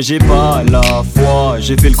je l'aimais, j'ai pas la foi.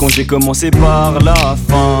 J'ai fait le con, j'ai commencé par la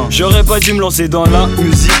fin. J'aurais pas dû me lancer dans la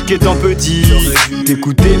musique étant petit.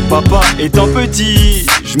 T'écouter papa étant petit.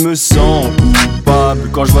 Je me sens coupable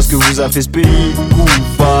quand je vois ce que vous a fait ce pays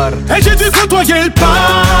coupable. Et j'ai dû côtoyer le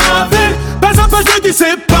pavé. Pas à pas je dis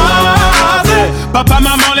c'est pavé. Papa,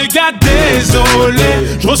 maman, les gars,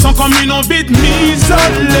 désolé. Je ressens comme une envie de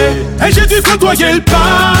m'isoler. Et j'ai dû côtoyer le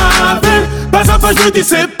pavé. Pas à pas je dis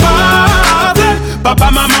c'est pavé.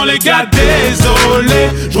 Papa, maman, les gars, désolé.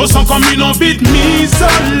 Je ressens comme une envie de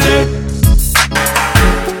m'isoler.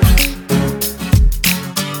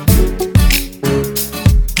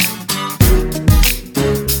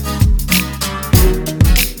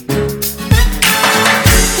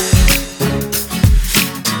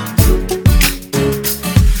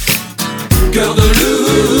 Cœur de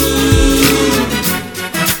loup.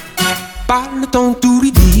 Pas le temps de tout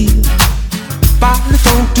lui dire, pas le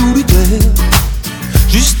temps de tout lui dire.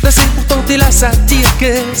 Juste assez pour tenter la satire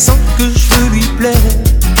qu'elle sent que je veux lui plaire.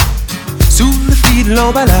 Sous le fil de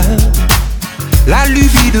l'emballage, la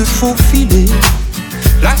lubie de faufiler,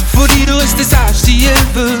 la folie de rester sage si elle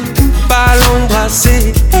veut ou pas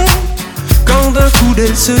l'embrasser. Quand d'un coup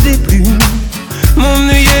d'elle se déplume, Mon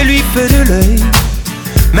œillet lui fait de l'œil.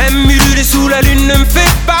 Même ululer sous la lune ne me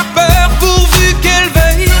fait pas peur pourvu qu'elle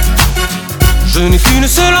veille. Je n'ai qu'une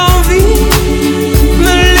seule envie,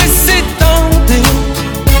 me laisser tenter.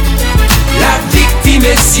 La victime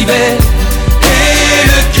est si belle et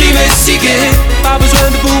le crime est si gai. Pas besoin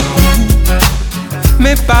de beaucoup,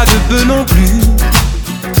 mais pas de peu non plus.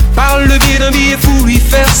 Par le biais d'un billet fou, lui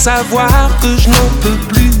faire savoir que je n'en peux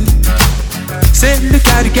plus. C'est le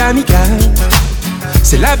cas du kamikaze,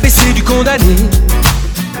 c'est l'ABC du condamné.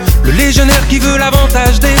 Le légionnaire qui veut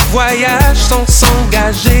l'avantage des voyages sans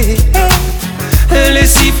s'engager. Les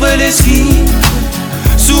cifres et les skis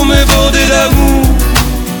sous mes bordées d'amour.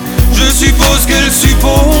 Je suppose qu'elle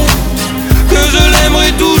suppose que je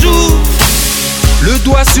l'aimerai toujours. Le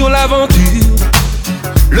doigt sur l'aventure,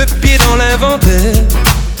 le pied dans l'inventaire.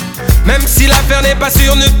 Même si l'affaire n'est pas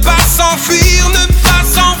sûre, ne pas s'enfuir, ne pas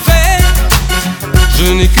s'en faire.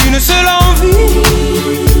 Je n'ai qu'une seule envie,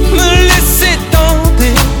 me laisser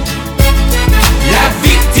tenter. La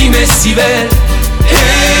victime est si belle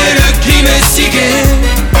et le crime est si gai.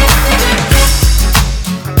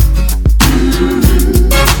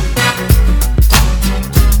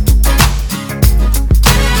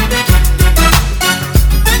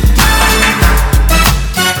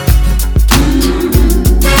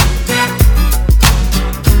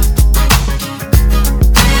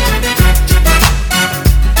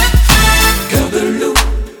 Cœur de loup,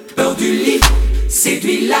 peur du lit,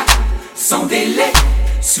 séduis-la sans délai.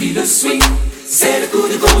 Suis le swing, c'est le coup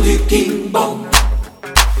de gong du King Bong.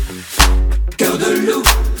 Cœur de loup,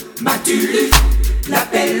 m'as-tu lu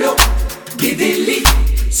l'appel au Guédéli?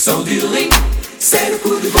 Sors du ring, c'est le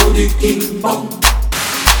coup de gong du King Bong.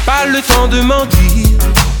 Pas le temps de mentir,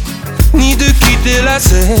 ni de quitter la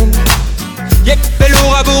scène. Yep, elle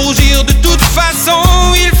aura beau rougir, de toute façon,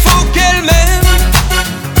 il faut qu'elle m'aime.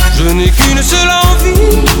 Je n'ai qu'une seule envie,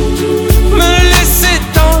 me laisser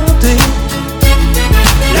tenter.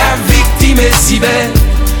 La victime est si belle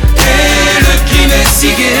et le crime est si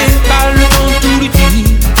gai. Pas le temps de tout lui dire,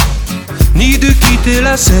 ni de quitter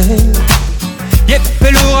la scène. Yep,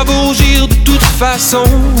 elle aura beau rougir, de toute façon,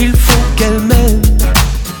 il faut qu'elle m'aime.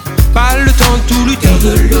 Pas le temps de tout lui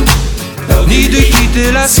dire, ni de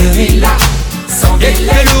quitter la scène. Yep,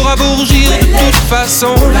 elle aura beau rougir, de toute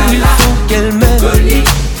façon, il faut qu'elle m'aime.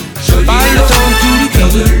 Pas le temps de tout lui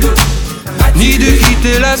dire, ni de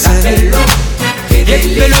quitter la scène. Yep,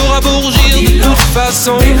 elle aura beau rougir, de toute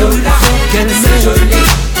façon, il faut qu'elle m'aime.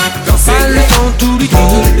 Pas le temps de tout lui dire,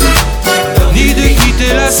 ni de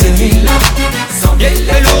quitter la scène. Yep,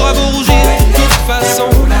 elle aura beau rougir, de toute façon,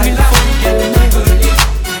 il faut qu'elle m'aime.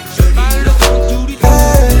 Pas le temps de tout lui dire.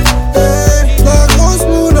 La grosse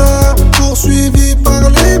moula, poursuivie par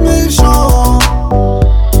les méchants.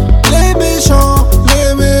 Les méchants,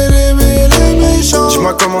 les méchants.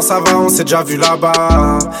 Dis-moi comment ça va, on s'est déjà vu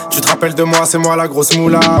là-bas. Tu te rappelles de moi, c'est moi la grosse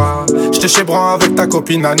moula. J'étais chez Bran avec ta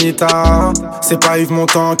copine Anita. C'est pas Yves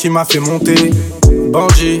Montand qui m'a fait monter.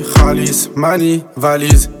 Bandit, Khalis, Mani,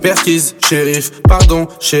 valise, Perquise, shérif, pardon,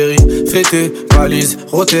 chérie, fêté, valise,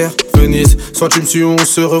 Rotter, Venise. Soit tu me suis ou on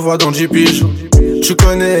se revoit dans 10 piges. Tu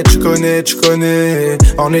connais,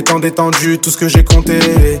 en étant détendu, tout ce que j'ai compté.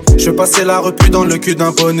 Je passais la repu dans le cul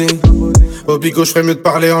d'un poney. Au bigot, je ferais mieux de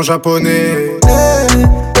parler en japonais.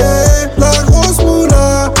 La grosse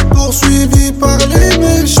moula, poursuivie par les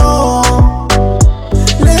méchants.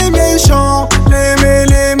 Les méchants, les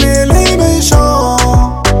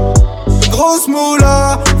méchants. Grosse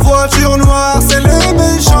moula, voiture noire, c'est les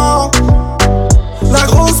méchants. La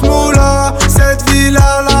grosse moula, cette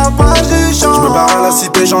ville-là, la page des champs. Je me barre à la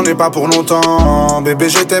cité, j'en ai pas pour longtemps. Bébé,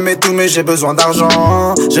 je t'aimais tout, mais j'ai besoin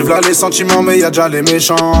d'argent. J'ai v'là les sentiments, mais y'a déjà les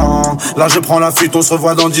méchants. Là, je prends la fuite, on se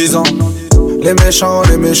revoit dans 10 ans. Les méchants,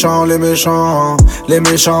 les méchants, les méchants. Les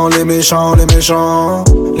méchants, les méchants, les méchants.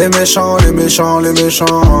 Les méchants, les méchants, les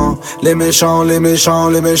méchants. Les méchants, les méchants,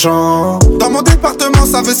 les méchants. Dans mon département,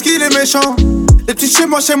 ça veut skier les méchants. Les petits chez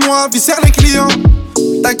moi, viscèrent les clients.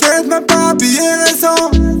 T'inquiète même pas, billet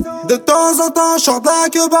récent. De temps en temps, short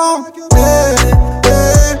d'acquebant.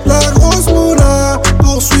 La grosse moula,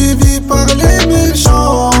 poursuivie par les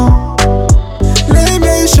méchants. Les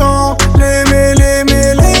méchants, les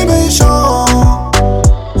méchants.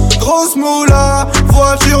 Grosse moula,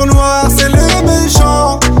 voiture noire, c'est les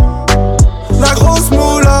méchants. La grosse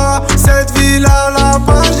moula, cette ville-là, la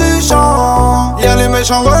page des champs. Y'a les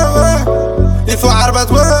méchants, ouais, il faut arbat,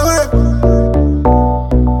 ouais.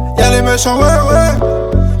 Y'a les méchants, ouais,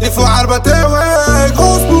 il faut arbater, ouais.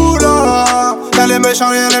 Grosse moula, y'a les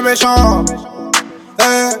méchants,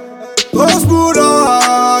 Grosse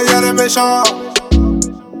moula, y'a les méchants.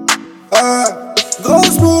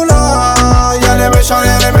 grosse moula. Y'a les méchants,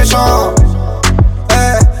 y'a les méchants.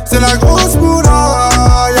 Eh, c'est la grosse moula.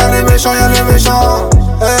 Y'a les méchants, y'a les méchants.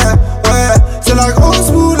 Eh, ouais, c'est la grosse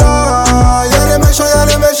moula. Y'a les méchants, y'a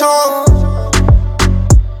les méchants.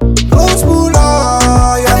 Grosse moula.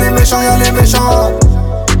 Y'a les méchants, y'a les méchants.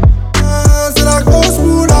 Eh, c'est la grosse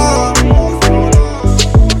moula.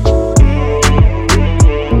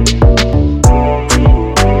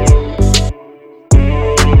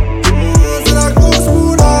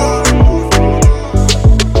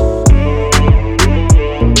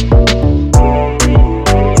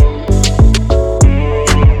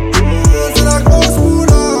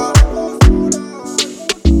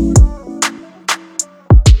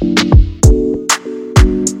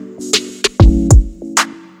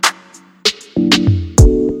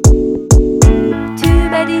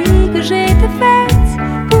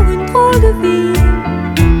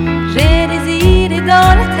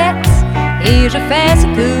 Et je fais ce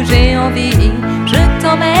que j'ai envie. Je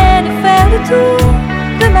t'emmène faire le tour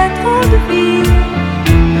de ma drôle de vie.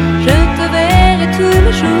 Je te verrai tous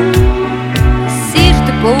les jours. Si je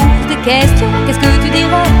te pose des questions, qu'est-ce que tu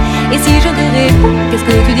diras? Et si je te réponds, qu'est-ce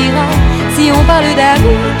que tu diras? Si on parle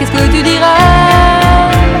d'amour, qu'est-ce que tu diras?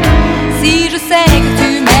 Si je sais que tu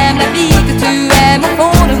m'aimes, la vie que tu aimes au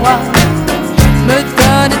fond de moi me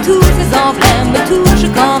donne tous ces emblèmes, me touche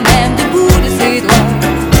quand même du bout de ses doigts.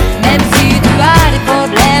 Même si tu as des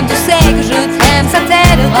problèmes, tu sais que je t'aime, ça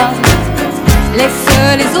t'aidera. Laisse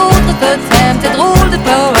les autres te t'aiment, tes drôles de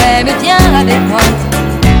poèmes, et viens avec moi.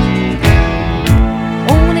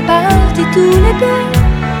 On est partis tous les deux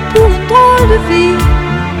pour une drôle de vie.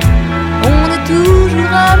 On est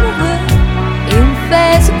toujours amoureux et on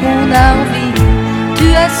fait ce qu'on a envie. Tu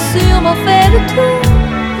as sûrement fait le tour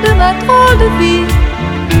de ma drôle de vie.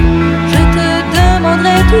 Je te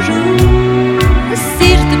demanderai toujours. Si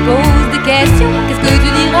je te pose des questions, qu'est-ce que tu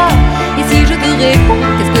diras? Et si je te réponds,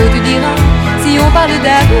 qu'est-ce que tu diras? Si on parle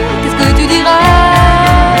d'amour, qu'est-ce que tu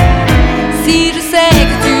diras? Si je sais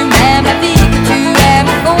que tu m'aimes, la vie que tu aimes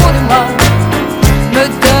au fond de moi me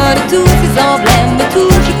donne tous ces emblèmes, me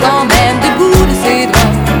touche quand même du bout de ses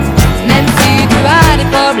doigts. Même si tu as des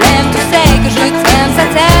problèmes, tu sais que je t'aime, ça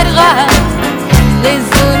t'aidera. Les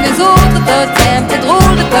autres te t'aiment, tes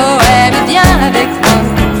drôles de poèmes, viens avec moi.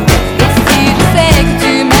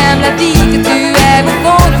 La vie que tu aimes au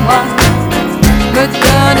fond de moi me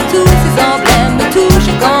donne tous ces emblèmes, me touche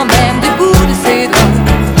quand même du bout de ses doigts.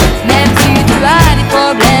 Même si tu as des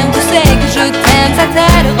problèmes, tu sais que je t'aime, ça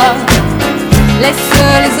t'aidera. Laisse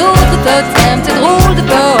les autres te t'aiment, tes drôles de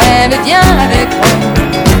poèmes, et viens avec moi.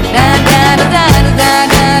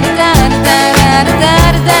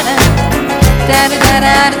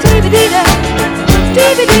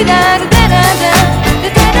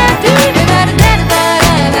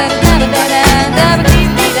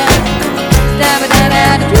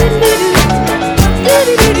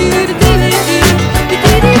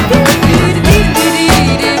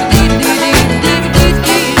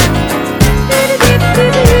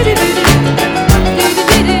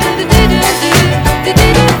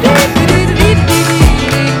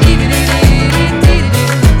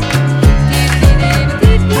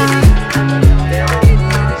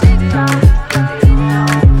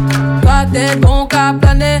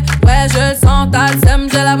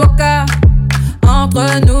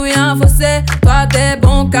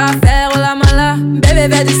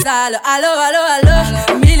 Allo, allo, allo,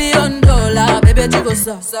 $1,000,000, bébé tu veux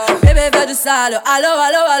ça. Bébé veut du sale, allo,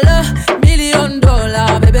 allo, allo,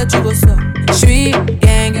 $1,000,000, bébé tu veux ça. J'suis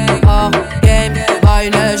gang, hors game, boy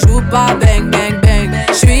ne joue pas bang, bang, bang.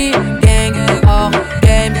 J'suis gang, hors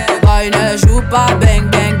game, boy ne joue pas bang,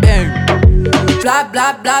 bang, bang. Bla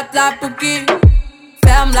bla bla bla pouki,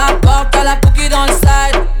 ferme la porte à la pouki dans le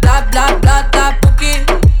side. Bla bla bla bla pouki,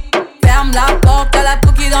 ferme la porte à la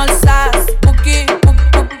pouki dans le side. Pouki,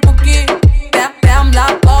 pouki, ferme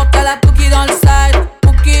la porte à la pouki dans le side.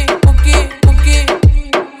 Pouki, pouki, pouki,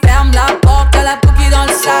 ferme la porte à la pouki dans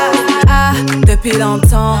le side. Ah, depuis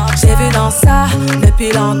longtemps, j'ai vu dans ça.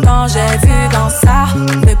 Depuis longtemps, j'ai vu dans ça.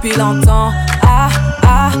 Depuis longtemps, ah,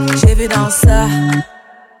 ah, j'ai vu dans ça.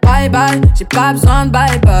 Bye bye, j'ai pas besoin de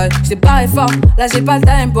bye bye. J't'ai barré fort, là j'ai pas le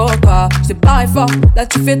time pour toi. J't'ai barré fort, là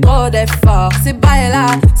tu fais trop d'efforts. C'est bye là,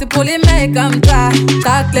 c'est pour les mecs comme toi.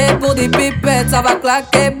 Ta clé pour des pipettes, ça va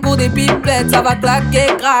claquer. Pour des pipettes, ça va claquer,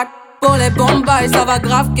 crack. Pour les bombes, ça va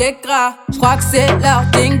grave qu'écra. J'crois que c'est leur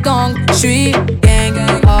ding dong. J'suis gang,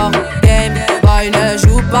 hors game, boy ne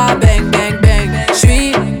joue pas bang bang bang.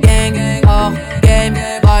 J'suis gang, hors game,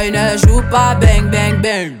 boy ne joue pas bang bang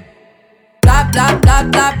bang. Bla bla bla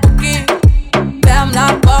bla pouki, ferme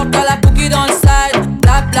la porte à la pouki dans le side.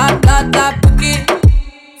 Bla bla bla bla pouki,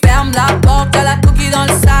 ferme la porte, y'a la cookie dans le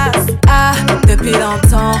sas. Ah, depuis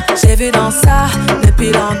longtemps, j'ai vu dans ça.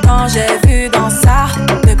 Depuis longtemps, j'ai vu dans ça.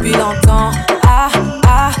 Depuis longtemps,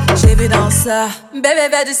 ah, j'ai vu dans ça. Bébé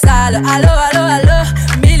veut du sale, allo, allo, allo.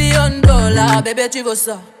 $1,000,000, bébé tu veux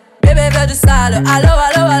ça. Bébé veut du sale, allo,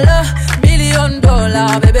 allo, allo.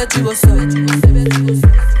 $1,000,000, bébé tu veux ça.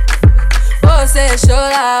 Oh c'est chaud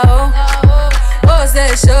là, oh. Oh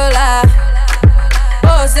c'est chaud là.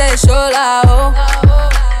 Oh c'est chaud là, oh.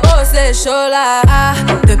 Oh c'est chaud là. Ah,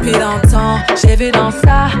 depuis longtemps, j'ai vu dans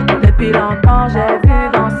ça. Depuis longtemps, j'ai vu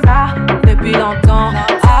dans ça. Depuis longtemps,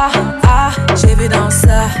 ah, j'ai vu dans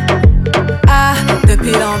ça. Ah,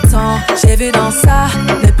 depuis longtemps, j'ai vu dans ça.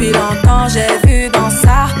 Depuis longtemps, j'ai vu dans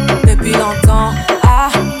ça. Depuis longtemps, ah,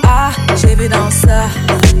 j'ai vu dans ça.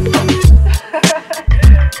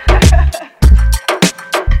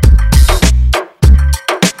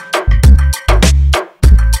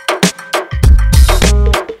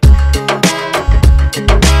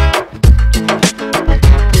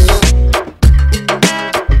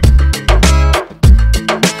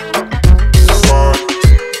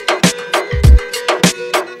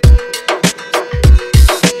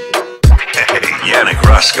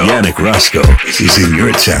 Yannick Roscoe is in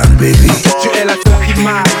your town, baby. Tu es la seule qui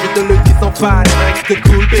m'aille, je te le dis sans faille. Reste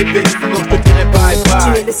cool, bébé, sinon je te dirai bye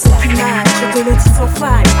bye. Tu es le seul qui m'aille, je te le dis sans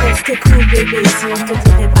faille. Reste cool, bébé, sinon je te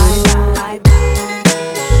dirai bye bye.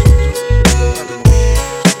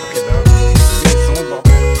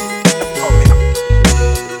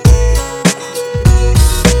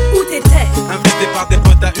 Où t'étais? Invité par des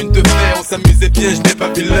potes à une de fer, on s'amusait bien, je n'ai pas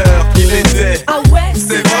vu l'heure qu'il était. Ah ouais?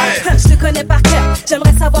 C'est vrai. Je te connais par cœur,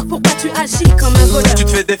 j'aimerais savoir pourquoi tu agis comme un voleur. Tu te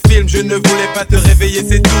fais des films, je ne voulais pas te réveiller,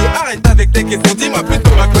 c'est tout. Arrête avec tes questions, dis-moi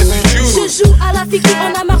plutôt à quoi tu joues. Je joue à la fille qui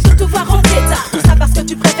en a marre de te voir en état. Tout ça parce que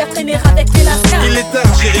tu préfères traîner avec tes lascars. Il est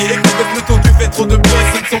tard chérie, écoute le ton, tu fais trop de bruit.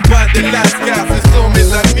 Ce ne sont pas des lascars, ce sont mes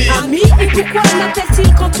amis. Amis, et pourquoi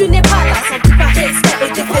m'appelle-t-il quand tu n'es pas là? Sans-tu pas respect et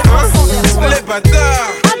déférence envers toi? Les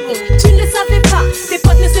bâtards. Ah bon, tu ne le savais pas. Tes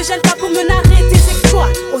potes ne se gênent pas pour me narrer tes exploits.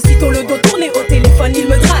 Aussitôt le dos tourné au téléphone, il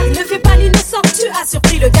me drague. Ne fais pas l'innocent, tu as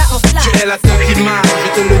surpris le gars en flash. Tu es la seule qui m'aille, je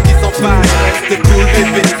te le dis sans faille. Reste cool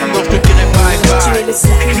bébé, sinon je te dirai bye bye. Tu es le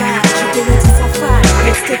seul qui m'aille, je te le dis sans faille.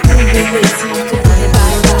 Reste cool bébé, sinon je te dirai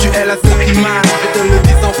bye bye. Tu es la seule qui m'aille, je te le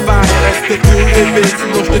dis sans faille. Reste cool bébé,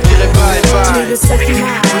 sinon je te dirai bye bye. Tu es le seul qui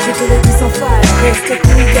m'aille, je te le dis sans faille. Reste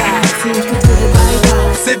cool gars, sinon je te dirai bye bye.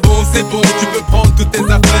 C'est bon, tu peux prendre toutes tes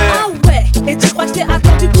affaires. Ah ouais, et tu crois que t'es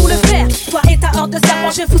attendu pour le faire? Toi et ta horde de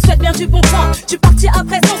serpents, je vous souhaite bien du bon temps. Tu partis à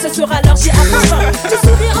présent, ce sera l'heure, j'y attends. Tu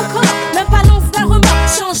souris encore, même pas lance la remarque.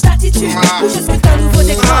 Change d'attitude, ou je suis un nouveau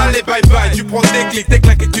décor. Allez bye bye, tu prends tes clics, tes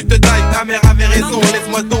claques et tu te tailles. Ta mère avait raison,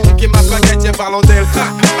 laisse-moi donc et ma baguette, tiens parlant d'elle.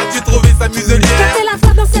 As-tu trouvé sa muselière? Quelle est la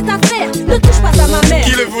foi dans cette affaire? Ne touche pas à ma mère.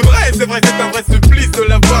 Qui le voudrait? C'est vrai, c'est un vrai supplice de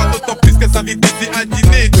la voir. D'autant plus que ça vit ici à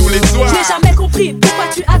dîner tous les soirs. Je n'ai jamais compris pourquoi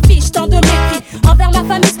tu affiches tant de mépris envers ma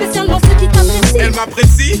famille, spécialement ceux qui t'apprécient. Elle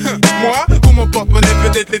m'apprécie? Moi? Ou mon porte-monnaie?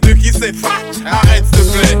 Peut-être les deux, qui sait? Arrête s'il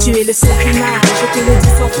te plaît. Tu es le seul qui m'aille, je te le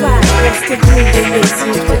dis sans faille. Reste cool bébé,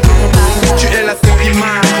 sinon je te dirai bye bye. Tu es la seule qui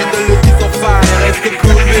m'aille, je te le dis sans faille. Reste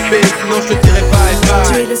cool bébé, sinon je te dirai bye bye.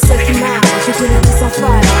 Tu es le seul qui m'aille, je te le dis sans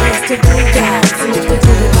faille. Reste cool gars, sinon je te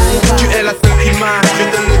dirai bye bye. Tu es la seule qui m'aille, je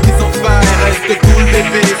te le dis sans faille. Reste cool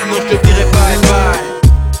bébé, sinon je te dirai bye bye.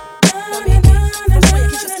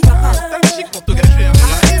 Pour te gâcher, hein.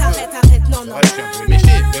 Arrête, non. Ouais, je suis un peu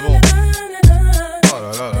méché, mais bon. Oh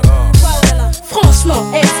là là là là.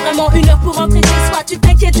 Franchement, est-ce vraiment une heure pour rentrer chez soi? Tu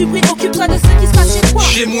t'inquiètes du bruit, occupe-toi de ce qui se passe chez toi.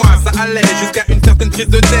 Chez moi, ça allait jusqu'à une certaine prise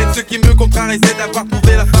de tête. Ce qui me contrarie, c'est d'avoir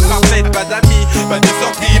trouvé la femme parfaite. Pas d'amis, pas de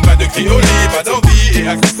sortie, pas de cri au lit, pas d'envie. Et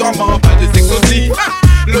accessoirement, pas de sexe aussi.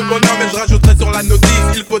 Le bonheur, mais je rajouterai sur la notice.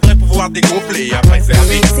 Il faudrait pouvoir dégonfler après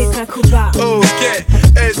service. C'est un coup bas. Ok,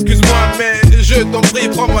 excuse-moi, mais je t'en prie,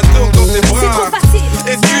 prends-moi donc dans tes bras. C'est trop facile.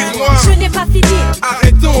 Excuse-moi, je n'ai pas fini.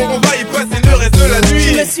 Arrêtons, on va y passer le reste de la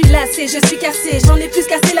nuit. Je me suis lassé, je suis cassé. J'en ai plus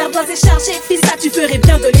cassé, l'ardoise est chargée. Fils, ça tu ferais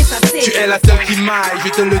bien de l'effacer. Tu es la seule qui m'aille, je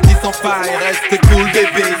te le dis sans faille. Reste cool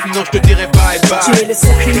bébé, sinon je te dirai bye bye. Tu es le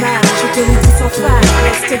seul qui m'aille, je te le dis sans faille.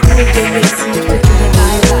 Reste cool bébé, sinon je te dirai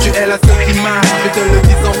bye bye. Tu es la seule qui m'aille, je te le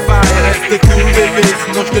dis sans faille. Reste cool bébé,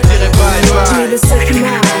 sinon je te dirai bye bye. Tu es le seul qui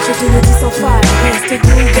m'aille, je te le dis sans faille. Reste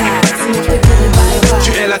cool gars, sinon je te dirai bye bye.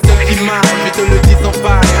 Tu es la seule qui m'aille, je te le dis sans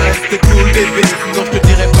faille. Reste cool bébé, sinon je te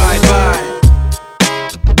dirai bye bye.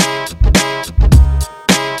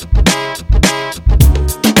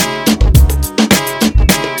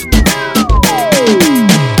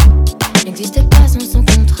 N'existe pas sans son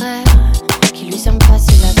contraire, qui lui semble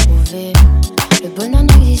facile à trouver. Le bonheur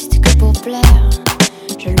n'existe que pour plaire,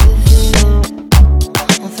 je le veux.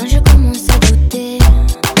 Enfin je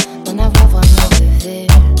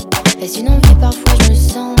mais parfois je me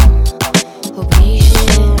sens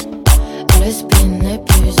obligée. Le spin n'est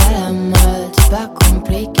plus à la mode, c'est pas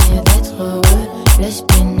compliqué d'être heureux. Le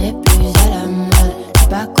spin n'est plus à la mode, c'est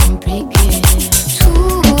pas compliqué.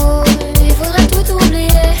 Tout, il faudrait tout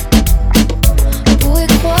oublier. Pour y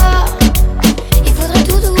croire, il faudrait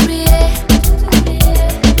tout oublier.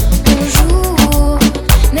 On joue,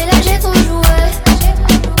 mais là j'ai trop joué.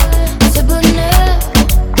 Ce bonheur,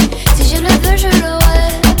 si je le veux, je l'aurai.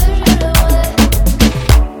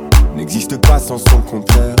 N'existe pas sans son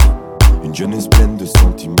contraire, une jeunesse pleine de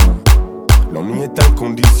sentiments. L'ennui est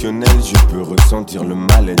inconditionnel, je peux ressentir le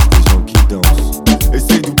mal-être des gens qui dansent.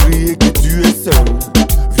 Essaye d'oublier que tu es seul,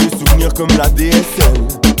 vieux souvenirs comme la DSL.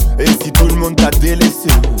 Et si tout le monde t'a délaissé,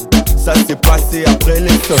 ça s'est passé après les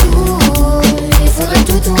sols. Il faudrait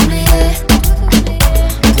tout oublier.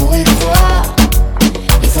 Pour y croire,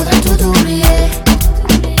 il faudrait tout oublier.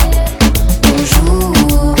 On joue,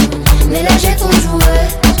 mais là j'ai trop joué.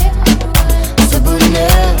 Ce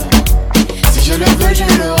bonheur, si je le veux, je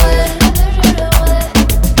l'aurai.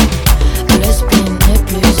 Le spin n'est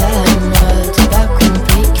plus à la mode, c'est pas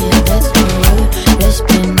compliqué d'être heureux. Le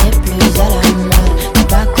spin n'est plus à la mode, c'est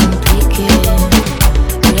pas compliqué.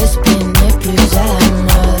 Le spin n'est plus à la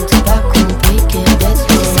mode, c'est pas compliqué d'être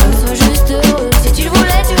heureux. Sois juste heureux, si tu le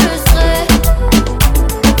voulais tu le serais.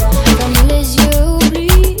 Ferme les yeux,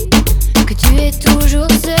 oublie que tu es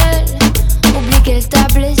toujours seul. Oublie qu'elle t'a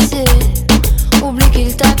blessé, oublie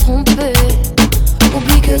qu'il t'a trompé,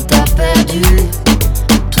 oublie que t'as perdu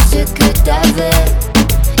tout ce que t'avais.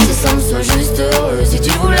 C'est simple, sois juste heureux, si tu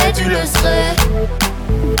le voulais tu le serais.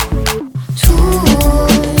 Tout,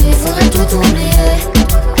 il faudrait tout oublier.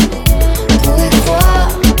 Pour y croire,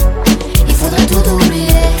 il faudrait tout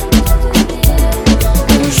oublier.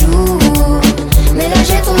 On joue, mais là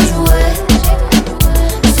j'ai trop joué.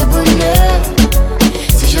 Ce bonheur,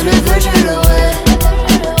 si je le veux, je l'aurai.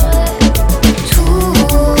 Tout,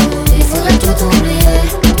 il faudrait tout oublier.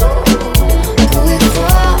 Pour y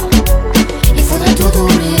croire, il faudrait tout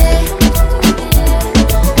oublier.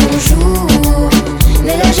 On joue,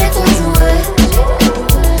 mais là j'ai trop joué.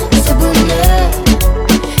 Ce bonheur,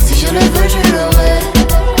 si je le veux, je l'aurai.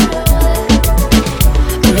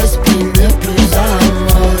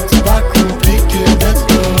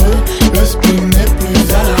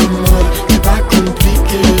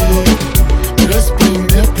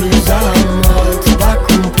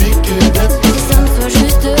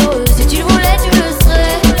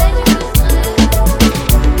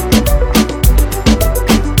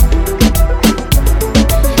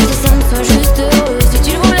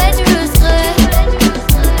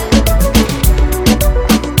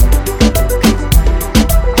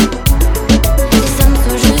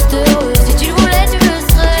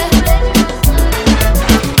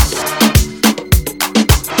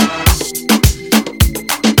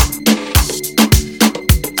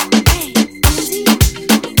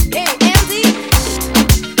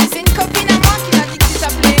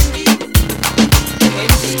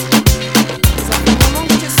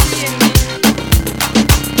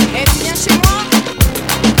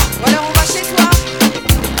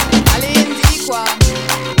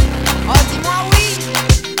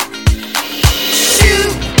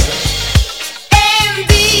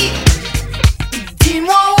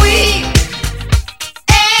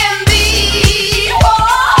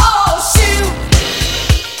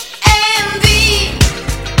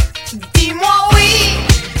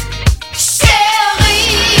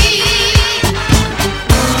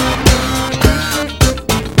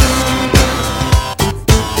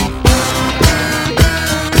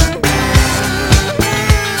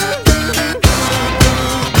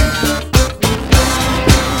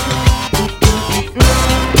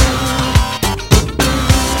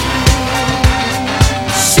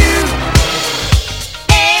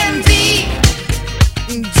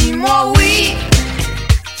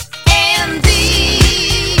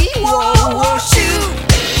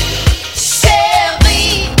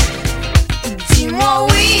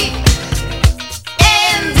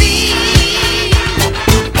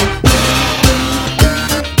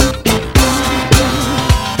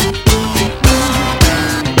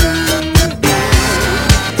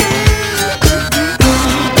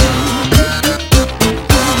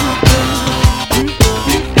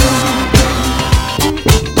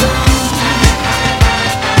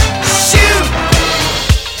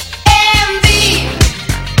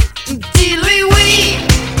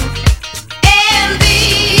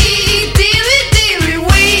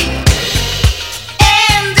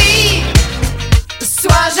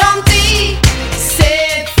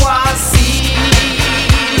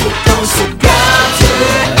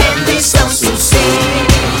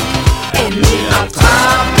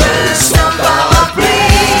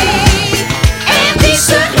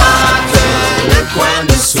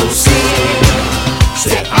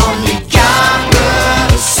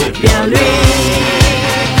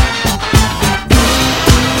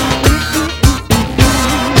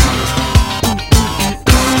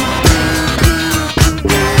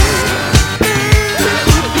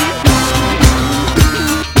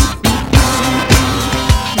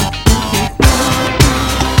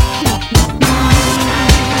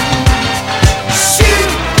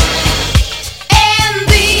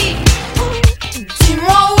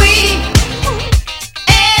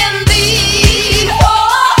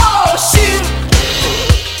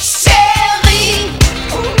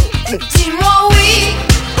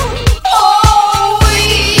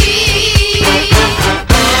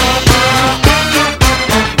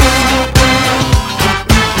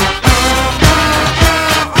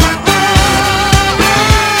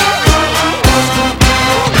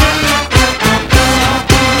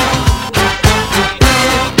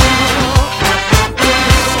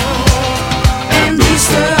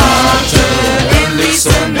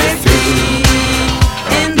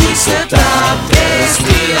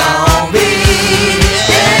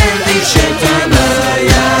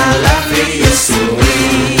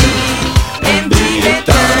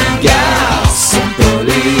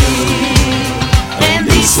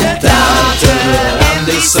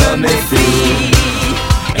 méfie.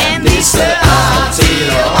 Andy se hâte, il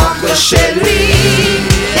rentre chez lui.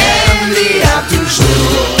 Andy a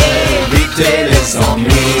toujours évité les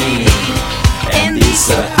ennuis. Andy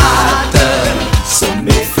se hâte, se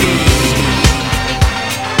méfie.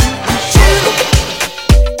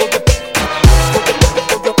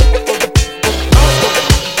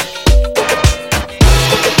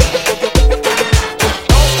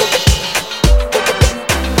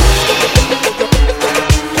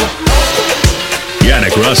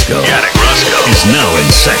 Yannick Rusko is now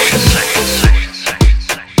in session.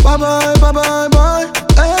 Bye bye, bye bye, bye.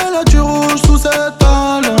 Elle a du rouge sous ses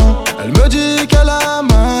talons. Elle me dit qu'elle a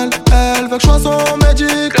mal. Elle veut que je sois son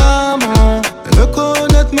médicament. Elle veut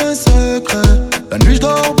connaître mes secrets. La nuit je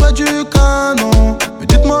dors près du canon. Mais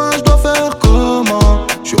dites-moi je dois faire comment.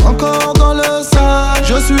 Je suis encore dans le sale.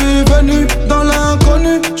 Je suis venu dans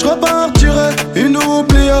l'inconnu. Je repartirai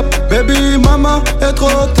inoubliable. Baby mama est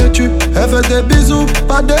trop têtue. Elle fait des bisous,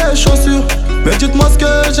 pas des chaussures. Mais dites-moi ce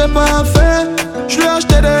que j'ai pas fait. Je lui ai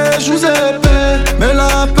acheté des joues épais. Mais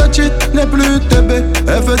la petite n'est plus TB.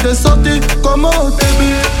 Elle fait des sorties comme au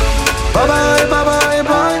début. Bye bye, bye bye,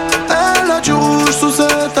 bye. Elle a du rouge sous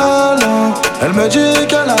ses talons. Elle me dit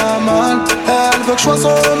qu'elle a mal. Elle veut que je sois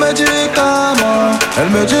son médicament. Elle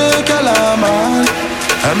me dit qu'elle a mal.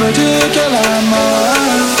 Elle me dit qu'elle a mal.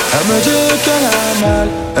 Elle me dit qu'elle a mal.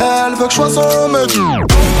 Elle veut que je sois son médicament.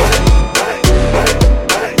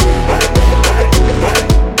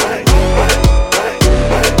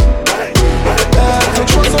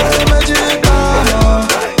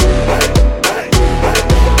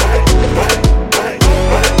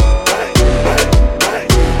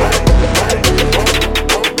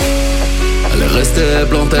 Rester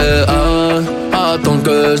planté à attendre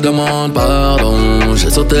que je demande pardon. J'ai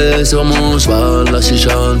sauté sur mon cheval, la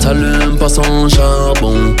chicha ne s'allume pas son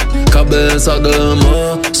charbon. Cabeza de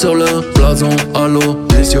mort sur le blason à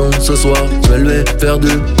l'audition. Ce soir je vais lui faire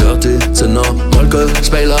du dirty. C'est normal que je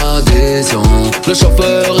paye l'addition. Le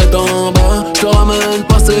chauffeur est en bas, je te ramène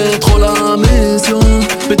pas, c'est trop la mission.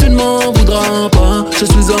 Mais tu ne m'en voudras pas, je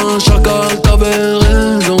suis un chacal, t'avais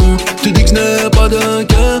raison. Tu dis que je n'ai pas de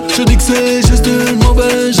cœur, je dis que c'est juste une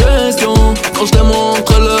mauvaise gestion. Quand je t'ai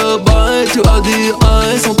montré le bail, tu as dit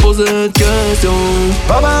aïe sans poser de questions.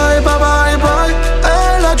 Bye bye, bye bye, bye.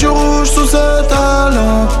 Elle a du rouge sous ses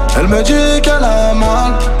talons. Elle me dit qu'elle a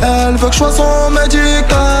mal. Elle veut que je sois son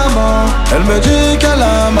médicament. Elle me dit qu'elle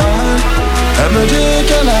a mal. Elle me dit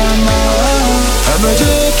qu'elle a mal. Elle me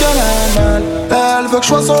dit qu'elle a mal. Elle veut que je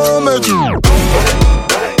sois son médicament.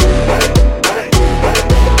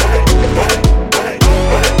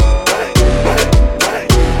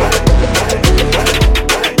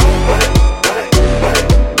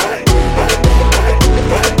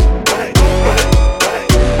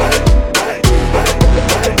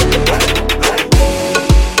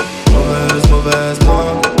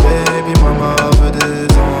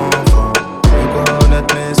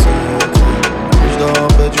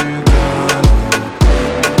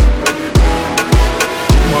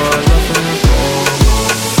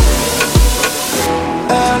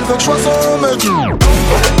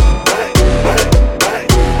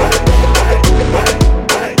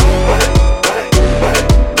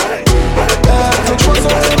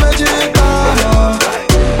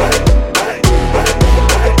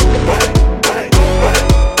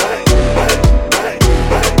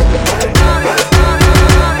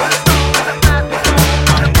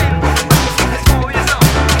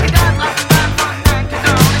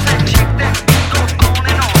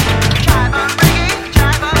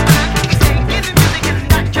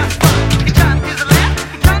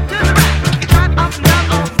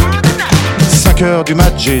 Du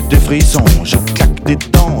match, j'ai des frissons, je claque des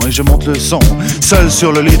dents et je monte le son. Seul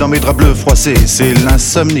sur le lit dans mes draps bleus froissés, c'est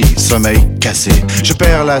l'insomnie, sommeil cassé. Je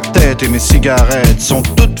perds la tête et mes cigarettes sont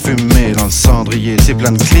toutes fumées dans le cendrier. C'est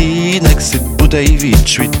plein de Kleenex et de bouteilles vides,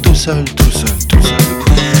 je suis tout seul, tout seul, tout seul.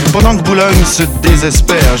 Pendant que Boulogne se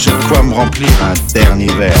désespère, j'ai de quoi me remplir un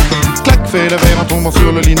dernier verre. Clac, fais le verre en tombant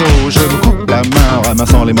sur le lino. Je me coupe la main en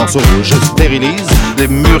ramassant les morceaux. Je stérilise les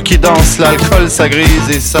murs qui dansent, l'alcool ça grise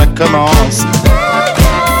et ça commence.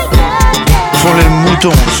 Font les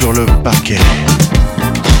moutons sur le parquet.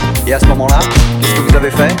 Et à ce moment-là, qu'est-ce que vous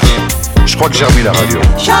avez fait? Je crois que j'ai remis la radio.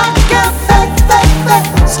 Chacun fait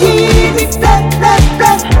ce qui lui plaît.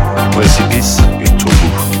 Précipice et tout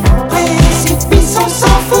bout. Précipice, on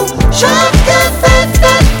s'en fout. Chacun fait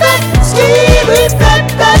ce qui lui plaît.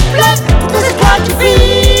 Toutes les étoiles qui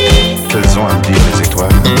brillent. Qu'elles ont à me dire les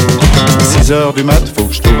étoiles. 6h du mat, faut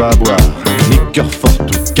que je trouve à boire. Liqueur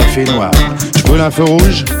forte ou café fait noir. Je brûle un feu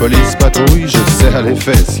rouge, police patrouille, je serre les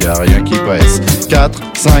fesses, y a rien qui presse. 4,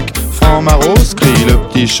 5 francs maros, crie le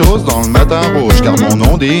petit chose dans le matin rouge, car mon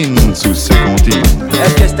nom dîne sous ce comptine.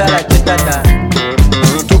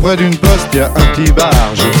 Tout près d'une poste, y a un petit bar,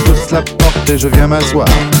 je pousse la porte et je viens m'asseoir.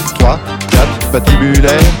 3, 4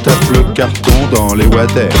 patibulaires, tape le carton dans les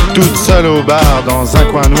water. Toute seule au bar, dans un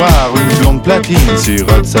coin noir, une blonde platine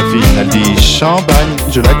sirote sa fine. Elle dit champagne,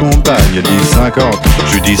 je l'accompagne, elle dit 50,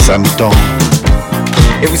 je lui dis ça me tend.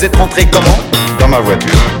 Et vous êtes rentré comment? Dans ma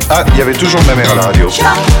voiture. Ah, il y avait toujours ma mère à la radio.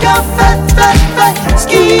 Chacun fait, ce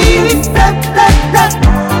qui lui plaît.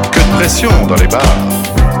 Que de pression dans les bars.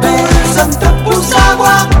 Personne te pousse à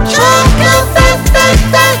voir. Chacun fait,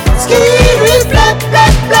 ce qui lui plaît.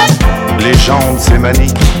 Les jambes, c'est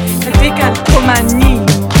manie. Décalcomanie.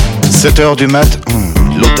 7h du mat,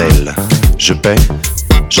 l'hôtel. Je paie,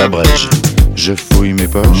 j'abrège, je fouille mes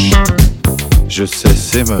poches. Je sais,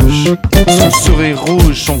 c'est moche. Son sourire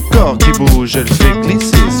rouge, son corps qui bouge, elle fait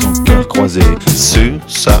glisser son cœur croisé sur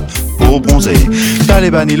sa peau bronzée. T'as les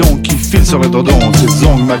bas nylons qui filent sur le tendon, ses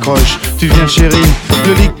ongles m'accrochent. Tu viens chérie,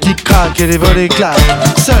 le lit qui craque et les volets claquent.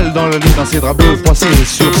 Seule dans le lit, dans ses draps bleus froissés,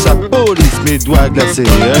 sur sa peau lisse, mes doigts glacés.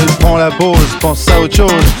 Elle prend la pause, pense à autre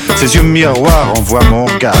chose. Ses yeux miroirs envoient mon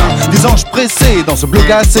regard. Des anges pressés dans ce bleu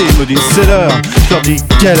glacé me disent c'est l'heure. Je leur dis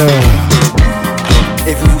quelle heure.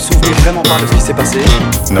 Et vous vous souvenez vraiment pas de ce qui s'est passé?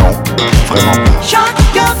 Non, vraiment pas.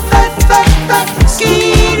 Chacun fait, ce qui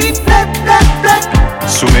lui plaît.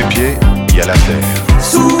 Sous mes pieds, il y a la terre.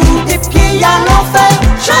 Sous tes pieds, y a l'enfer.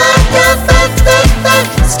 Chacun fait,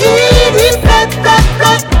 ce qui lui plaît.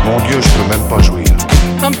 Mon Dieu, je peux même pas jouir.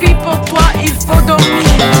 Tant pis pour toi, il faut dormir.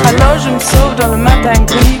 Alors je me sauve dans le matin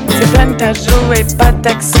gris. C'est peine à jouer, pas de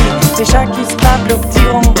taxi. Des chats qui se tapent le petit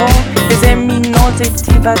ronron. Des éminents, des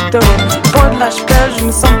petits bateaux. Pour de la chevelle, je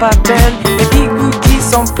me sens pas belle. Les bigoudis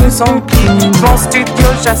sont plus emplis. Mon studio,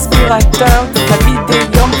 j'aspirateur. La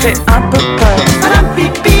vidéo me fait un peu peur. Madame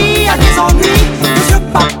Pipi a des ennuis. Monsieur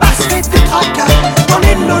Papa se fait des tracas. Dans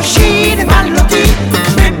les logis, les mal lotis.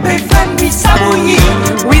 Bébé fait nuit, ça bouillit.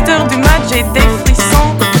 8h du mat, j'ai des frissons.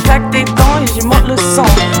 Je claque des dents et j'y monte le son.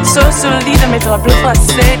 Sur ce lit de mes draps bleus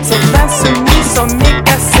froissés. Ces 20 semis sont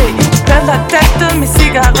mécassés. Je perds la tête, mes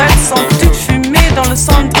cigarettes sont toutes fumées dans le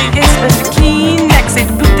cendrier. Espèce de Kleenex et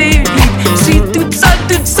de bouteilles vides. Je suis toute seule.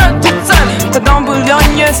 Pas dans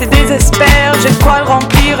Boulogne, c'est désespère. J'ai de quoi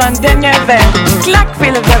remplir un dernier verre. Clac,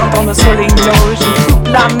 fais le verre en tombant sur les noix. Je coupe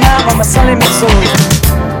la mer en massant les morceaux.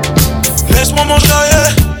 Laisse-moi manger,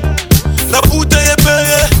 la bouteille est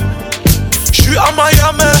payée. J'suis à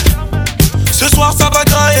Miami, ce soir ça va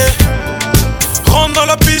grailler. Rentre dans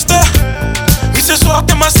la piste, oui ce soir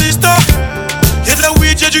t'es ma sister. Y'a de la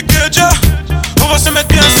weed, y'a du kedja. On va se mettre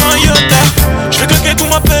bien sans iota. J'vais claquer tout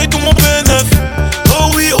ma paye, tout mon bénéf. Oh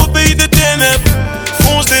oui, au pays des ténèbres.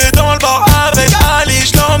 Fonce-les dans le bar avec Ali,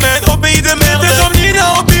 j't'emmène au pays des merdes. T'es omni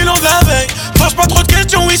là au bilan de la veille. Pose pas trop de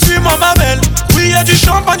questions, oui suis-moi ma belle. Oui y'a du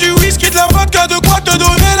champagne, du whisky, de la vodka, de quoi te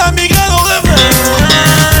donner la migraine au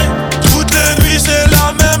réveil. Toutes les nuits c'est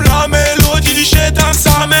la mélodie du chétan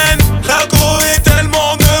s'amène. La go est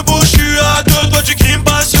tellement nebo, j'suis à deux doigts du crime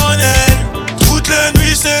passionnel. Toutes les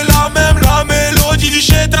nuits c'est la mélodie du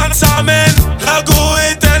chétan s'amène. La go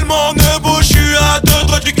est tellement nebo, j'suis à deux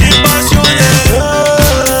doigts du crime passionnel.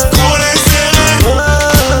 Collé serré,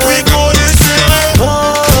 oui collé serré.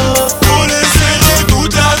 Collé serré,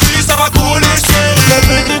 toute la nuit ça va coller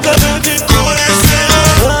serré. La petite, collé serré,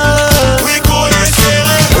 oui collé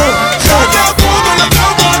serré. Chacun prend dans la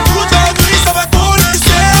caméra, toute la nuit ça va coller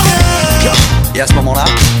serré. Et à ce moment-là,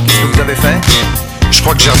 qu'est-ce que vous avez fait? Je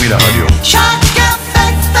crois que j'ai remis la radio. Chacun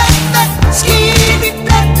fait, ce qui lui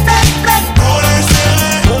plaît. Collé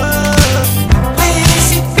serré,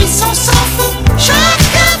 Précipice, on s'en fout.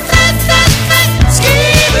 Chacun fait, ce qui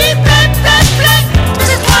lui plaît.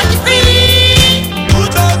 C'est toi qui prie.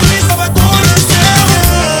 toute la nuit ça va coller serré.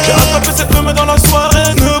 J'ai attrapé cette meuf dans la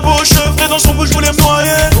soirée. Nebo chevré dans son bouche, je voulais me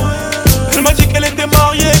noyer. Elle m'a dit qu'elle était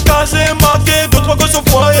mariée, casée, marquée, 2-3 gosses au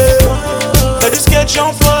foyer. T'as du sketch, j'ai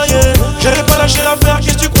envoyé. J'allais pas lâcher l'affaire,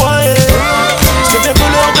 qu'est-ce que tu croyais? C'est des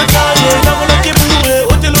voleurs de cahiers, la volette qui est bourrée.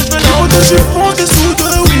 Au télo, j'fais la route, j'y fonce des sous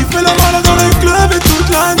de oui. Fais la malade dans le club et toute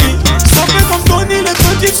la nuit. Ça fait comme Tony, les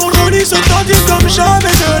petites sont jolies, se tendissent comme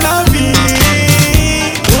jamais de la vie.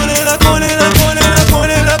 Coller la petite.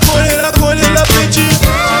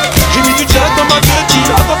 J'ai mis du jack dans ma petite,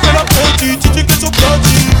 attrapé la petite, tu que son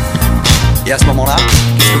petit. Et à ce moment-là,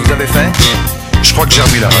 qu'est-ce que vous avez fait? Je crois que j'ai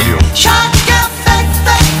remis la radio. Chacun fait,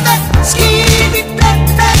 ce qui lui plaît.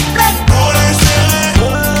 Collé serré,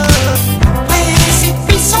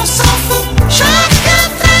 Précipice, on s'en fout. Chacun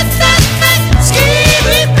fait, ce qui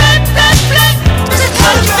lui plaît.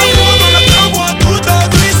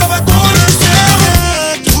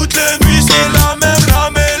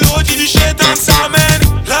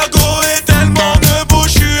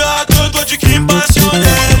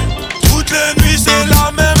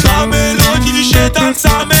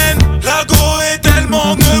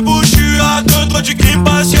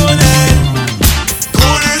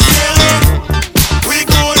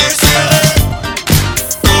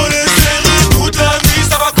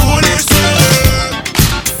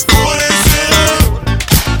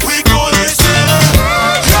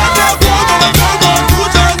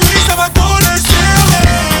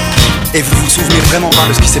 Et vous vous souvenez vraiment pas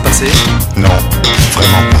de ce qui s'est passé? Non,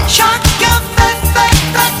 vraiment pas. Chacun fait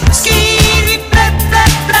ce qui lui plaît.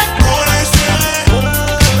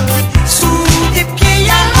 Sous tes pieds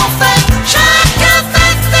y'a l'enfer. Chacun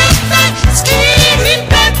fait ce qui lui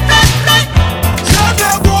plaît. Y'a de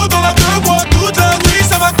la boue dans la deux bois, toute la nuit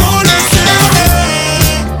ça va coller serré.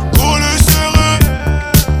 Coller serré,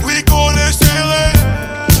 oui coller serré.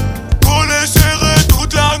 Coller serré,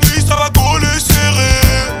 toute la nuit ça va coller serré.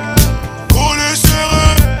 Coller serré,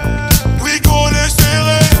 oui coller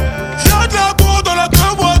serré. Y'a de la boue dans la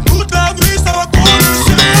deux bois, toute la nuit ça va coller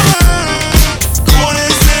serré.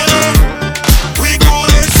 Coller serré, oui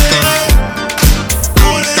coller serré.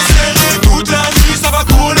 Coller serré, toute la nuit ça va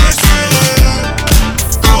coller serré.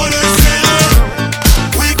 Coller serré,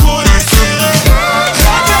 oui coller serré.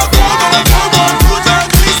 Y'a de la boue dans la deux bois, toute la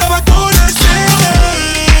nuit ça va coller serré.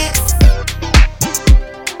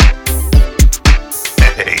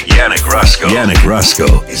 Hey, Yannick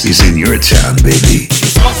Roscoe is in your town, baby.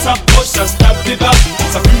 Quand ça s'approche, ça se tape des barres,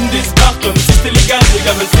 ça fume des spars comme si c'était légal. Les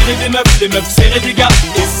gars veulent serrer des meufs, les meufs serrer des gars.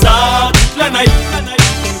 Et ça, toute la night.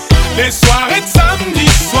 Les soirées de samedi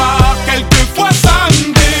soir, quelquefois ça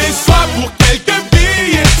me déçoit. Pour quelques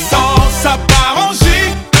billets de sang, ça part en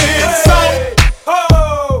gilet de sang.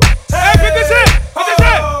 Hey PDG,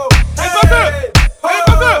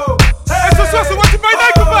 ce soir c'est What You Buy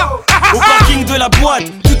Night ou pas? Au parking de la boîte,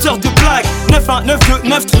 toutes sortes de plaques 9-1, 9-2,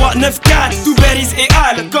 9-3, 9-4 Tout berries et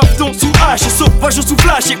Al, Copton sous H Sauvage sous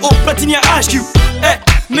flash et au platinier HQ.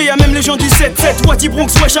 Mais y'a même les gens du 7-7 Wati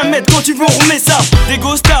Bronx, wesh Ahmed, quand tu veux on remet ça. Des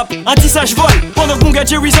ghost tap, un tissage vol. Pendant que mon gars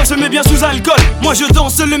Jerry se met bien sous alcool. Moi je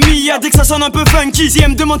danse le Mia dès que ça sonne un peu funky. Si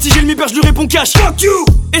elle me demande si j'ai le mi-père, je lui réponds cash. Fuck you.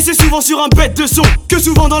 Et c'est souvent sur un bête de son que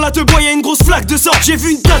souvent dans la te-bois y'a une grosse flaque de sang. J'ai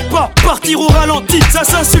vu une date pas partir au ralenti. Ça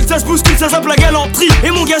s'insulte, ça se bouscule, ça zappe la galanterie.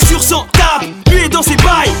 Et mon gars sur 100 tape, lui est dans ses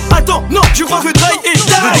bails. Attends, non, je crois que Dry est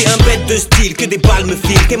die. T'es un bête de style, que des balles me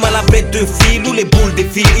filent. T'es mal à bête de fil ou les boules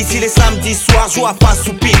défilent. Ici les samedis soirs, joue à face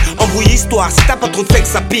ou pile. Embrouille histoire, si t'as pas trop de fait que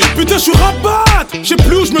ça pile. Putain, je suis rabat, je sais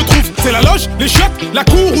plus où je me trouve. C'est la loge, les chiottes, la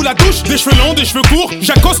cour ou la douche. Des cheveux longs, des cheveux courts.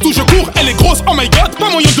 J'accoste ou je cours. Elle est grosse, oh my god, pas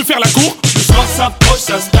moyen de faire la cour. Le soir s'approche,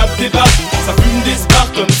 ça se tape des barres, ça fume des spars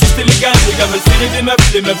comme si c'était légal. Les gars veulent serrer des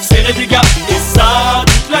meufs, les meufs serrer des gars. Et ça,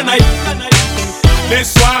 toute la night. Les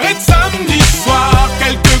soirées de samedi soir,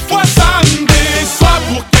 quelquefois ça me déçoit.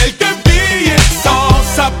 Pour quelques billets de sang,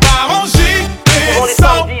 ça part en gilet. Pendant les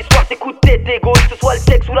samedis soirs, t'écoutes tes gauche, que ce soit le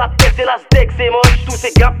sexe ou la tête, c'est la steak, c'est moche. Tous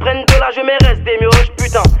ces gars prennent de l'âge, mais restent des mioches,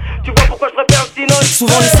 putain. Tu vois pourquoi je préfère le cinoche.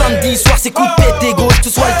 Souvent les samedis soirs, c'est coup de tête gauche, que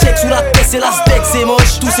ce soit le sexe ou la tête, c'est la steak, c'est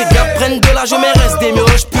moche. Tous ces gars prennent de l'âge, mais restent des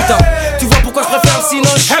mioches, putain. Tu vois pourquoi je préfère le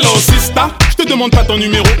cinoche. Hello sista, je te demande pas ton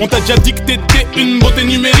numéro. On t'a déjà dit que t'étais une beauté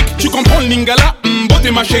numérique. Tu comprends le lingala,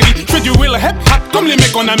 beauté ma chérie. Je fais du will hip hop comme les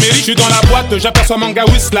mecs en Amérique. Je suis dans la boîte, j'aperçois mon gars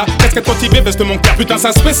Whistla. Casquette motivée, veste mon cœur, putain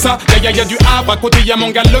ça se fait ça. Y'a du Havre, à côté y'a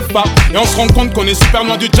mon gars le Fa. Et on se rend compte qu'on est super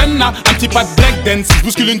loin du Jenna. Un petit pas de breakdance, je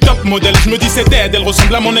bouscule une top modèle. Je me dis c'est dead, elle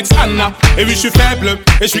ressemble à mon ex Anna. Et oui je suis faible,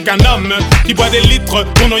 et je suis qu'un homme qui boit des litres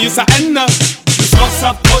pour noyer sa haine. Le soir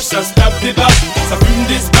s'approche, ça se tape des barres, ça fume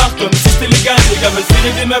des spars comme si c'était légal. Les gars veulent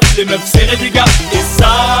serrer des meufs, les meufs serrer des gars. Et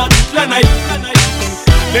ça, toute la night.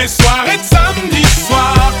 Les soirées de samedi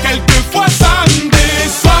soir, quelquefois ça me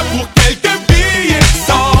déçoit. Pour quelques billets de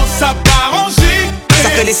sang, ça part en gilet. Ça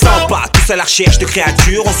fait les 100 pas, tous à la recherche de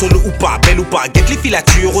créatures. En solo ou pas, belle ou pas, guette les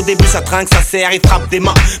filatures. Au début ça trinque, ça serre, il frappe des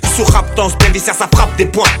mains. Puis sur rap, danse, bien viscère, ça frappe des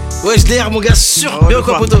points. Ouais, je l'air mon gars, sûr. Bien ou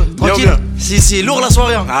quoi, poto? Tranquille. Si, lourd la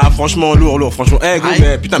soirée. Hein. Ah, franchement, lourd, franchement. Eh, gros,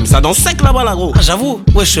 mais putain, mais ça danse sec là-bas, là, gros. Ah, j'avoue,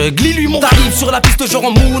 wesh, Glee lui mon. T'arrives sur la piste genre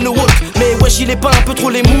en moonwalk. Mais wesh, il est pas un peu trop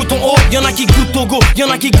les moutons. Oh, y'en a qui goûtent au go, y'en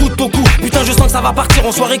a qui goûtent au cou. Putain, je sens que ça va partir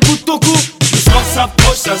en soirée coup au cou. Le soir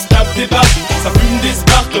s'approche, ça se tape des barres, ça fume des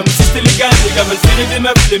spars comme si c'était légal. Les gars veulent serrer des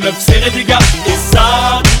meufs, les meufs serrer des gars. Et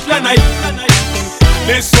ça, toute la night.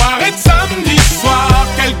 Les soirées de samedi soir,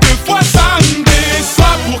 quelquefois ça me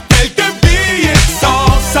déçoit. Pour quelques billets de sang,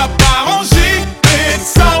 ça part en gilet de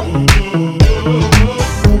sang.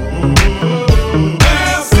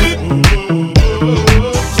 Merci,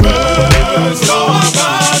 je me sens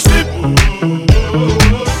invincible.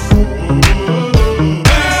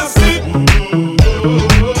 Merci,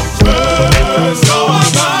 je me sens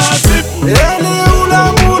invincible. Et elle est où la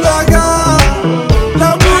moulaga?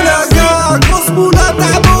 La moulaga, grosse moulade à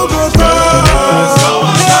Bogota.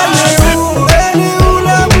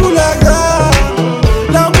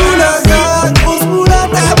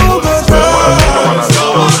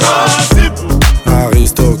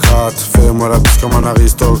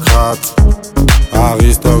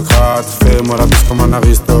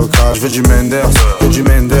 Menders, que du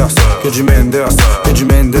Menders, que du Menders, que du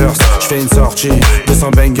Menders. J'fais une sortie, 200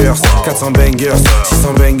 bangers, 400 bangers,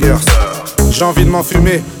 600 bangers. J'ai envie de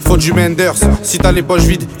m'enfumer, faut du Menders. Si t'as les poches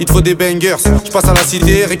vides, il te faut des bangers. J'passe à la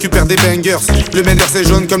cité, récupère des bangers. Le Menders est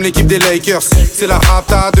jaune comme l'équipe des Lakers. C'est la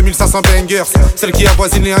Rapta, 2500 bangers. Celle qui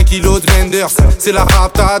avoisine les 1 kg de Menders. C'est la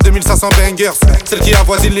Rapta, 2500 bangers. Celle qui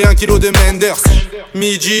avoisine les 1 kg de Menders.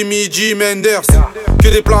 Midi, Menders. Que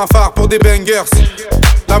des plans phares pour des bangers.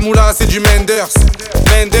 La moula c'est du Menders.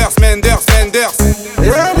 Menders. Elle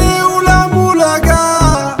est où la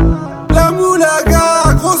moulaga? La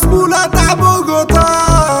moulaga, grosse moulade à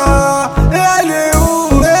Bogota. Elle est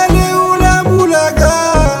où la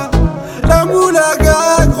moulaga? La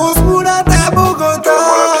moulaga, grosse moulade à Bogota.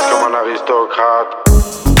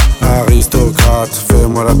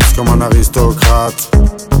 Fais-moi la bise comme un aristocrate.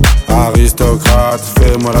 Aristocrate,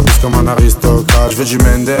 fais-moi la bise comme un aristocrate. J'veux du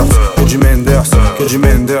Menders, que du Menders, que du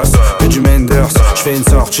Menders, que du Menders. J'fais une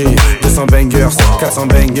sortie, 200 bangers, 400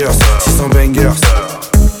 bangers, 600 bangers.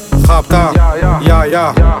 Rapta,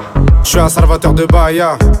 ya. J'suis un salvateur de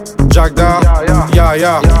Bahia. Jagda,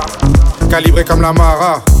 ya. Calibré comme la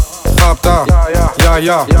Mara. Rapta,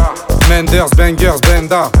 ya. Menders, bangers,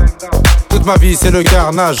 benda. Toute ma vie c'est le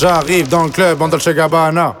carnage. J'arrive dans le club en Dolce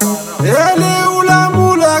Gabbana. Elle est où la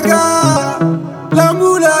moulaga? La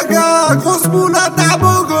moulaga, grosse moulade à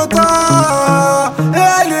Bogota.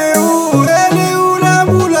 Elle est où la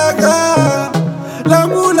moulaga? La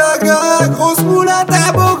moulaga, grosse moulade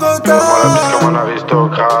à Bogota. Fais-moi la bise comme un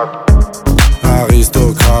aristocrate.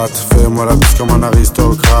 Aristocrate, fais-moi la bise comme un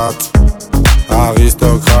aristocrate.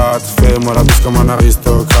 Aristocrate, fais-moi la bise comme un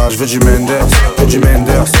aristocrate. J'veux du Menders, que du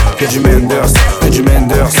Menders, que du Menders, que du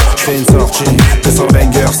Menders. J'fais une sortie, 200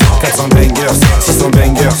 bangers, 400 bangers, 600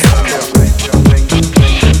 bangers.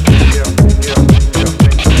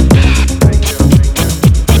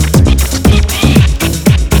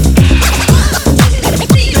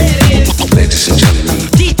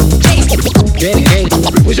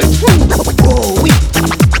 Oh oui.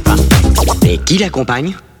 Et qui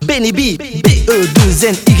l'accompagne? Benny B,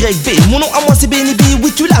 B-E-2-N-Y-B. Mon nom à moi c'est Benny B,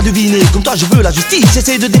 oui tu l'as deviné. Comme toi je veux la justice,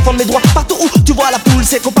 j'essaie de défendre mes droits. Partout où tu vois la poule,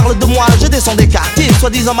 c'est qu'on parle de moi. Je descends des quartiers,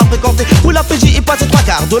 soi-disant mal fréquentés, où la PJ y passe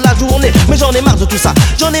 3/4 de la journée. Mais j'en ai marre de tout ça,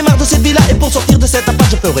 j'en ai marre de cette vie-là. Et pour sortir de cette impasse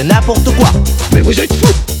je ferai n'importe quoi. Mais vous êtes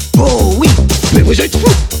fous. Oh oui. Mais vous êtes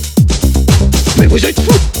fous. Mais vous êtes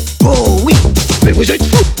fous. Oh oui. Mais vous êtes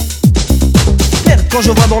fous. Quand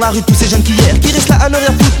je vois dans la rue tous ces jeunes qui hier, qui restent là à ne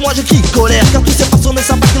rien foutre, moi je crie colère. Car tous ces passants ne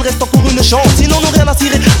savent pas qu'il reste encore une chance. Ils n'en ont rien à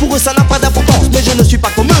cirer, pour eux ça n'a pas d'importance. Mais je ne suis pas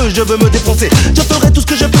comme eux, je veux me défoncer. Je ferai tout ce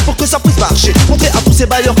que je peux pour que ça puisse marcher. Montrer à tous ces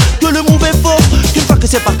bailleurs que le move est fort. Qu'une fois que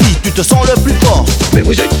c'est parti, tu te sens le plus fort. Mais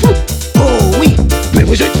vous êtes fous. Oh oui. Mais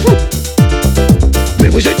vous êtes fous. Mais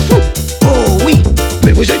vous êtes fous. Oh oui.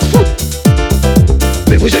 Mais vous êtes fous.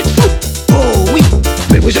 Mais vous êtes fous. Oh oui.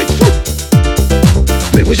 Mais vous êtes fous.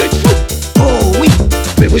 Mais vous êtes fous. Oh oui.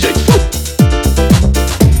 Mais vous êtes fous.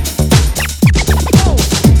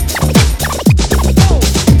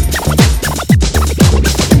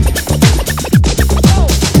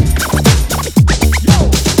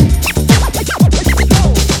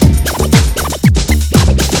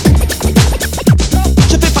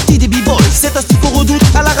 Je fais partie des b-boys, c'est un style qu'on redoute.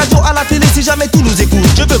 À la radio, à la télé, si jamais tout nous écoute.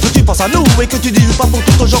 Je veux que tu penses à nous et que tu dises pas pour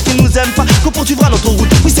tout aux gens qui nous aiment pas que poursuivra notre route.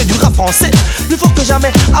 Oui, c'est du rap français, plus fort que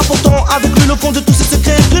jamais. Apportons avec lui le fond de tous ces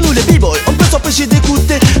secrets. Que nous les b-boys, on peut s'empêcher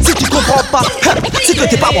d'écouter. Si tu comprends pas, c'est que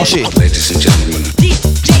t'es pas branché. Ladies and gentlemen,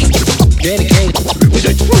 vous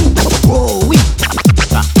êtes fous. Oh oui.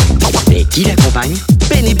 Mais qui l'accompagne?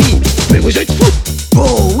 Benny B. Mais vous êtes fous.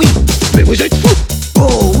 Oh oui. Mais vous êtes fous.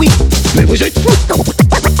 Oh oui. Mais vous êtes fous.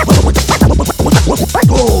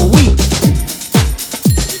 Oh oui.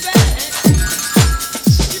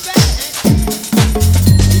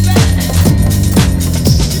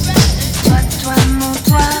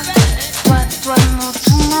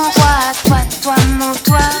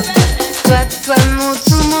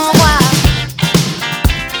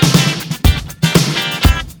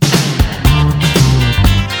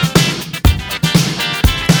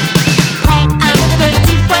 Prends un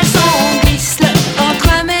petit poisson, glisse-le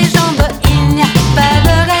entre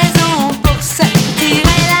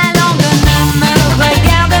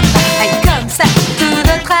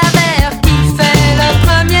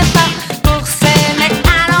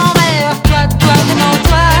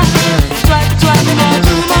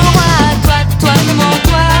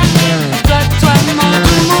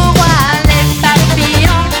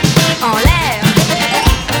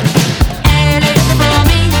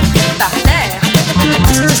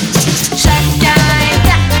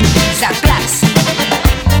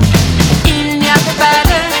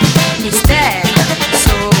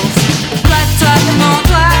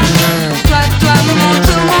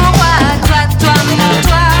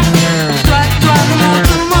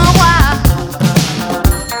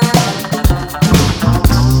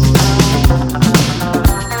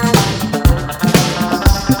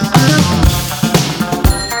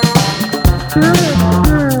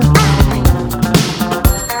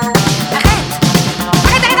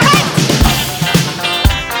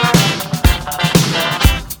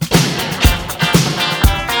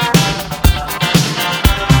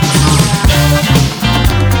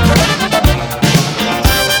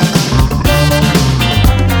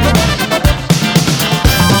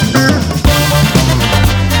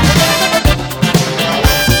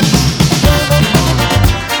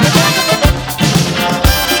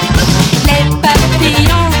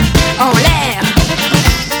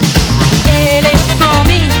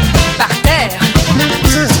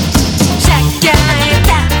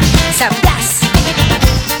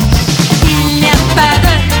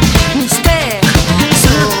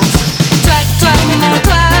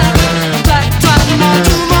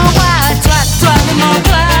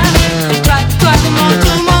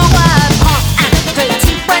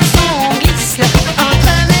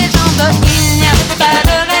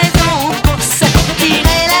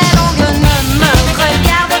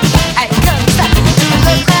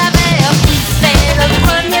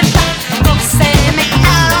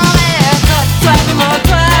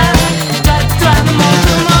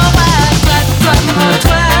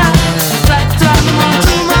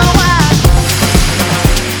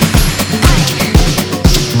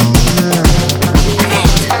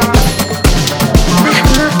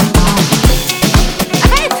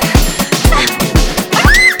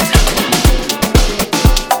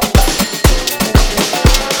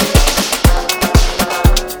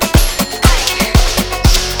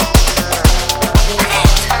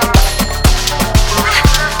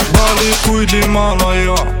les couilles de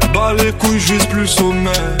l'Himalaya, bats les couilles, je vise plus sommet.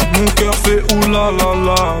 Mon cœur fait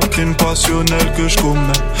oulalala, crime passionnel que je commets.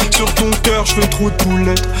 Sur ton cœur je fais trou de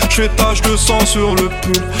poulette, je fais tache de sang sur le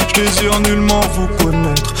pull. Je désire nullement vous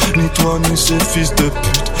connaître, ni toi ni ces fils de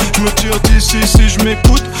pute. Je me tire d'ici si je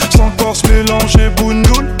m'écoute, sans corps mélanger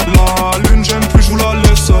bougnoule. La lune j'aime plus, je vous la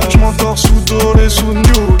laisse. Je m'endors sous doré, sous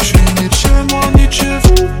nul. Je suis ni de chez moi ni de chez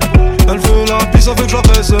vous. Elle veut la bise avec je la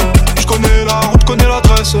baisse. Je connais la route, connais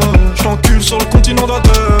l'adresse. Je t'encule sur le continent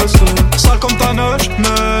d'adresse. Sale comme ta neige,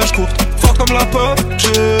 neige courte. Forte comme la peur,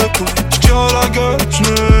 j'écoute. Je tire à la gueule, je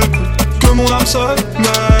n'écoute que mon âme seule,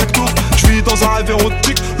 mec tourne. Je vis dans un rêve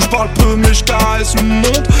érotique, je parle peu mais je caresse le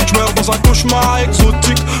monde. Je meurs dans un cauchemar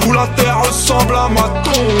exotique où la terre ressemble à ma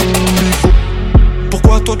tombe.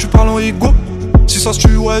 Pourquoi toi tu parles en ego? Si ça se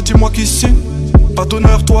tue, ouais, dis-moi qui signe. Pas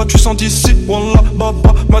d'honneur, toi tu sens d'ici. Wallah,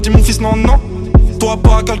 baba, m'a dit mon fils, non, non. Toi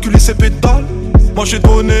pas calculer ses pétales. Moi j'ai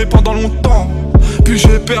donné pendant longtemps, puis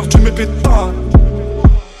j'ai perdu mes pétales.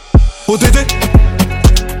 ODD,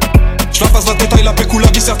 je la passe la détail, la pécou, la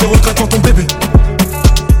vie sert tes retraites dans ton bébé.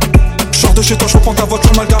 Je sors de chez toi, je reprends ta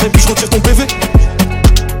voiture mal garée, puis je retire ton PV.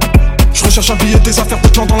 Je recherche un billet, des affaires de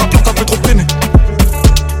plan dans la planque, un peu trop peiné.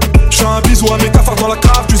 Je fais un bisou à mes cafards dans la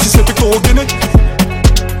cave, tu sais les pectoraux gainés.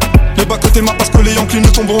 Les bas côté ma parce que les Yankees ne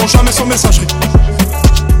tomberont jamais sur messagerie.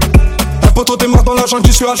 Un poteau démarre dans la jungle,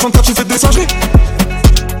 j'y suis H24, tu fais des singeries.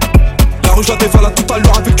 La rue je la dévale à tout à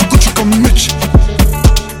l'heure avec du Gucci comme Mitch.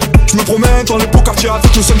 Je me promène dans les beaux quartiers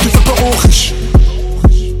avec le seul qui fait peur aux riches.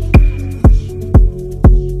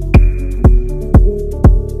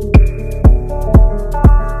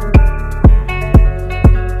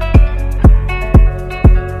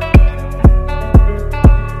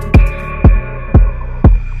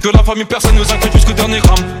 Que la famille personne nous inquiète jusqu'au dernier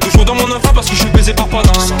gramme. Toujours dans mon enfant parce que je suis baisé par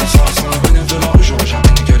Paname. Sans le bénéfice de la rue j'aurais jamais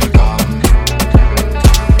niqué le gamme.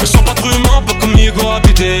 Je sens pas trop humain, pas comme Hugo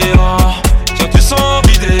habité là. Tiens tu sens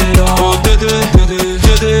vidé là. Oh DD,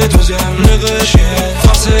 deuxième levé, chien,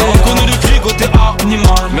 tracé. On connaît le prix côté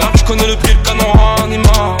animal. Merde je connais le prix, le canon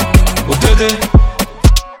animal. Oh DD.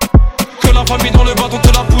 Que la famille dans le bâton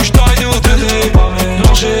te la bouche taille. Oh DD. Pas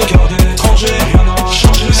mélangé, gardé, étranger, rien n'a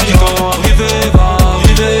changé. Ce qui doit arriver va.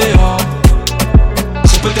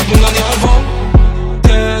 C'est peut-être mon dernier rêve,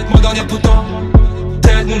 peut-être mon dernier putain,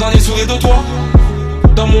 peut-être mon dernier sourire de toi.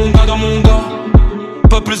 Dans mon gars,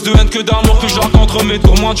 pas plus de haine que d'amour que je largue entre mes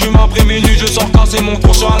tours. Moins d'humain après minuit, je sors casser mon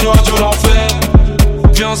tour sur un nuage de l'enfer.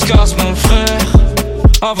 Viens se casse mon frère,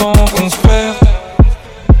 avant qu'on se perde.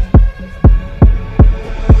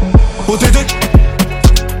 ODD,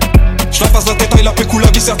 je la passe la détail, la pécou,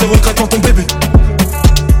 la vie sert tes retraites dans ton bébé.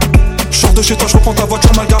 Je sors de chez toi, je reprends ta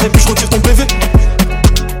voiture mal garée, puis je retire ton PV.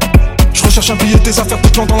 Je recherche un billet, des affaires de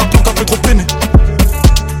plan dans la planque, un peu trop peiné.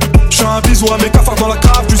 Je fais un bisou à mes cafards dans la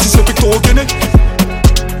cave, du 6 les pectoraux gainés.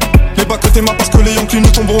 Les bas côté ma parce que les Yankees ne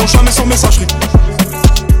tomberont jamais sans messagerie.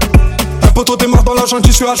 Un poteau démarre dans la jungle,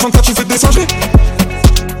 j'y suis H24, tu fais des singeries.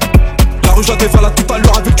 La rue je la dévale à tout à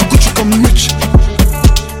l'heure avec du Gucci comme Mitch.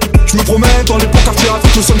 Je me promène dans les beaux quartiers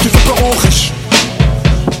avec le seul qui fait peur aux riches.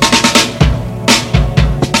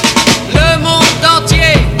 Le monde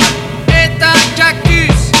entier est un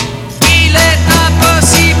cactus. Il est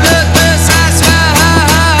impossible de s'asseoir.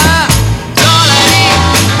 Dans la vie,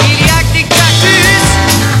 il y a que des cactus.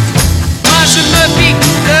 Moi je me pique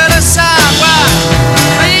de le savoir.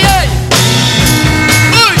 Aïe aïe.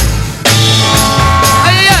 Oui.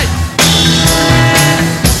 Aïe aïe.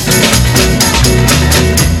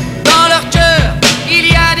 Dans leur cœur, il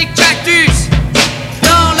y a des cactus.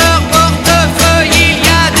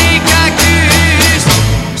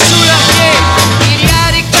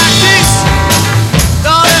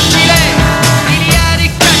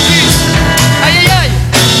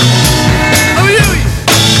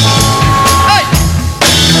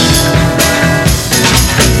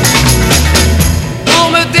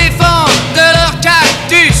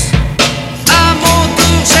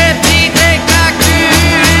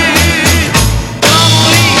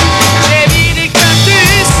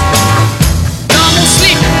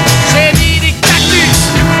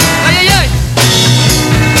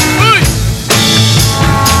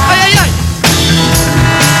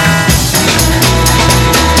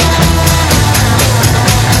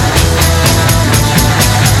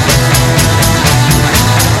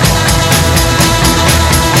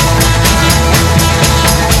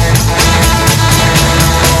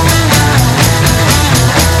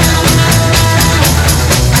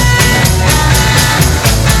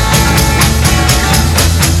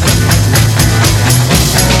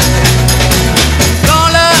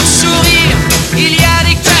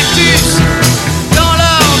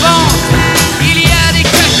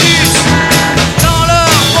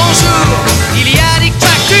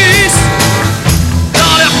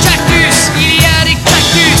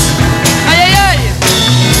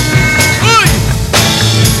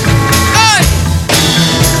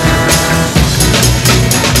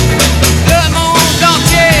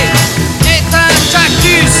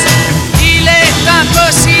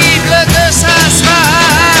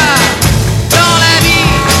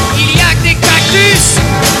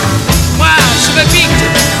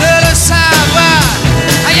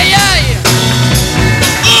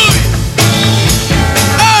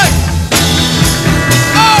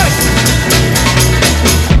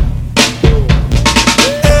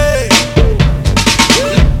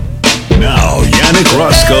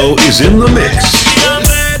 Roscoe is in the mix.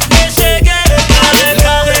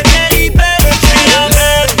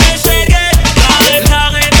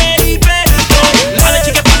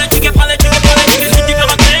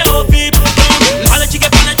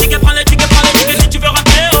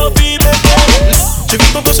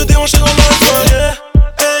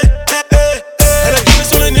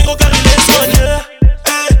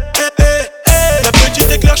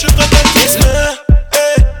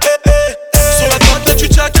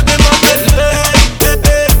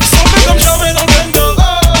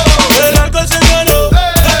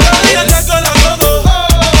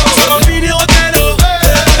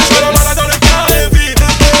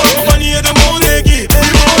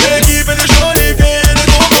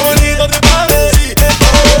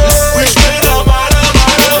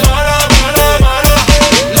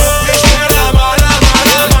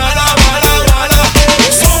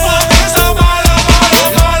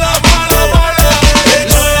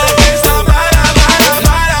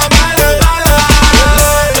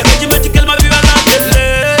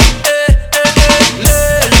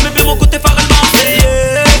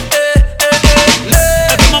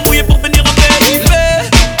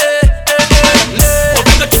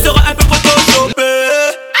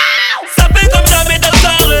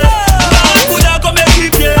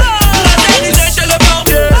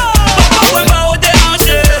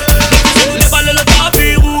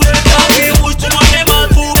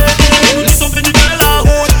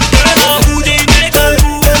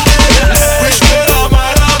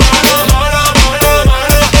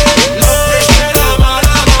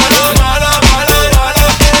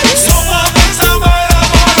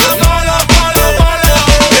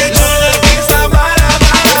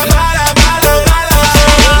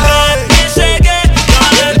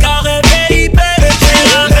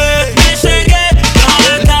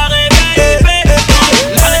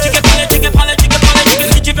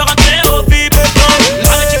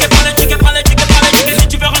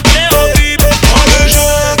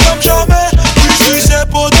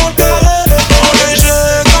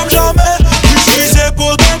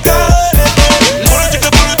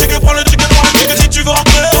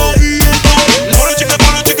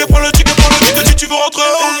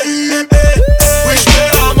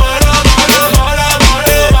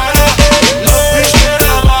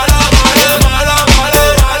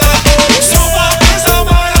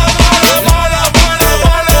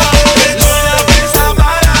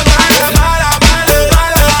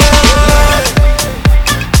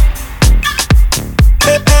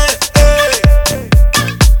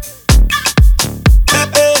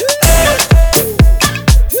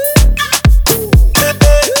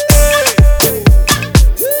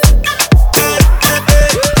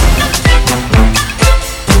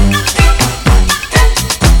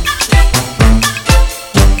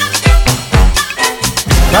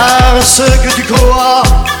 Parce que tu crois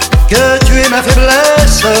que tu es ma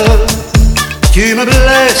faiblesse, tu me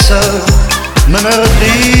blesses, me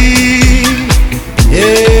meurtris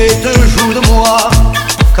et te joues de moi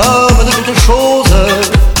comme de toutes choses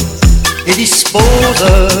et dispose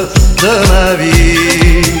de ma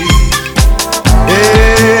vie.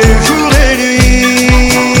 Et jour et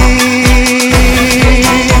nuit,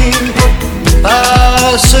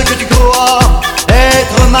 parce que tu crois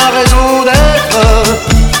être ma raison d'être,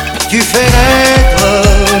 tu fais naître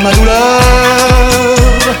ma douleur.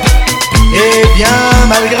 Et bien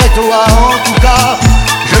malgré toi, en tout cas,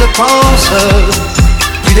 je le pense,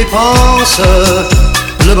 tu dépenses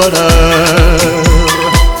le bonheur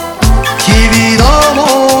qui vit dans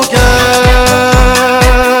mon cœur.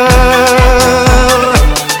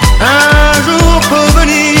 Un jour peut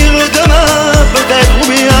venir, demain peut-être, ou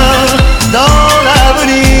bien dans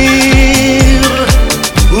l'avenir,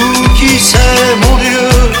 ou qui sait, mon Dieu,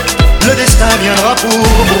 le destin viendra pour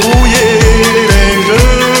brouiller les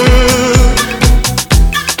jeux.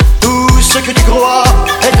 Tout ce que tu crois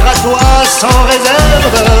être à toi sans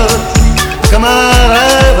réserve, comme un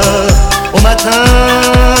rêve au matin,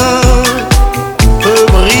 peut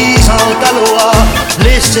brisant ta loi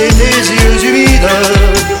laisser tes yeux humides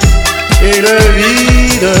et le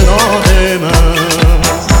vide dans tes mains.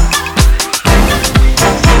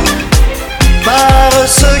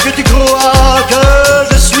 Parce que tu crois que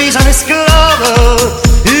je suis un esclave,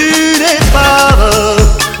 une épave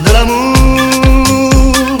de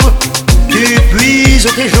l'amour, tu puises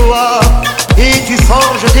tes joies et tu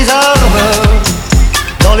forges tes armes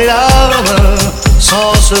dans les larmes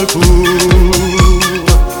sans secours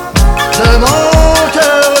de mon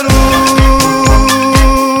cœur lourd.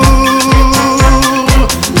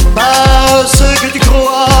 Parce que tu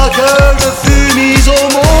crois que je fus mise au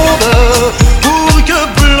monde pour que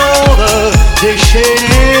blonde,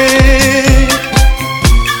 déchaînée,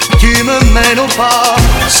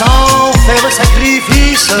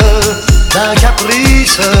 d'un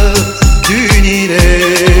caprice, d'une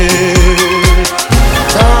idée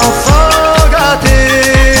d'enfant gâté.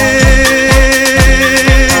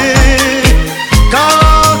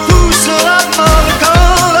 Quand tout sera mort,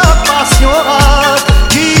 quand la passion aura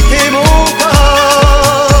quitté mon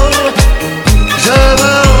corps, je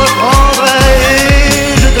me reprendrai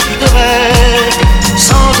et je te quitterai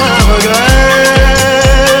sans un regret,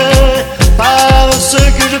 parce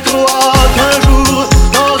que je crois qu'un jour,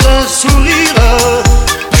 dans un sourire,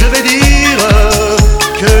 je vais dire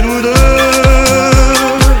que nous deux,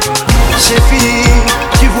 c'est fini,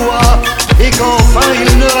 tu vois, et qu'enfin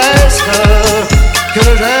il ne reste que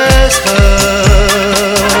le geste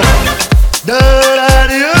de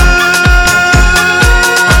l'adieu.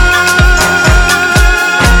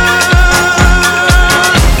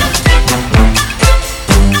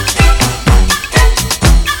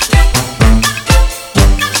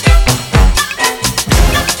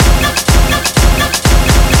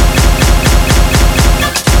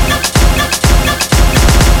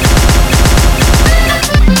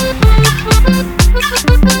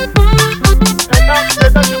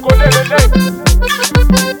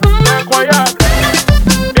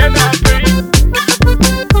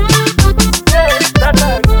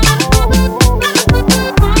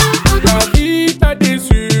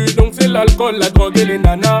 La drogue et les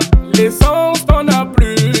nanas, l'essence t'en as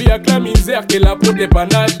plus, y'a que la misère qui est là pour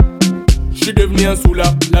dépannage. J'suis devenu un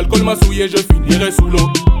soulard, l'alcool m'a souillé, je finirai sous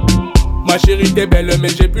l'eau. Ma chérie t'es belle mais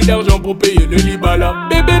j'ai plus d'argent pour payer le libala.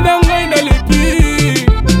 Bébé nangaï n'a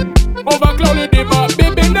l'équipe, on va clore le débat.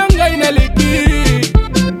 Bébé nangaï n'a l'équipe,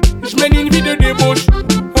 j'mène une vie de débauche.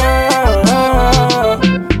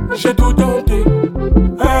 J'ai tout tenté,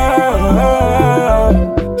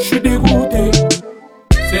 j'suis dégoûté.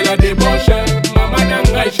 C'est la débauche, maman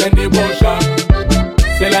nangaï, j'en débauche.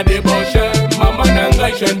 C'est la débauche, maman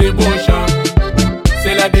nangaï, j'en débauche.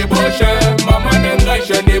 C'est la débauche, maman nangaï,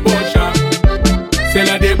 j'en débauche. C'est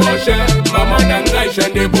la débauche, maman nangaï,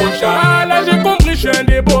 j'en débauche. Ah là j'ai compris, j'suis un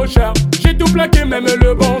débaucheur. J'ai tout plaqué, même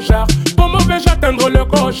le bon char. Comment vais-je atteindre le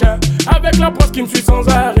coche avec la poisse qui me suit sans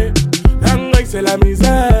arrêt? Nangaï c'est la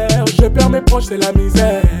misère, je perds mes proches, c'est la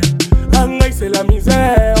misère. Nangaï c'est la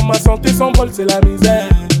misère, ma santé s'envole, c'est la misère.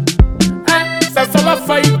 Ça sent la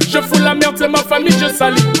faillite, je fous la merde, c'est ma famille, je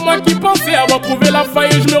salis. Moi qui pensais avoir trouvé la faille,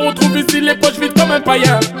 je me retrouve ici, les poches vides comme un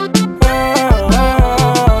païen.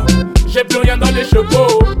 J'ai plus rien dans les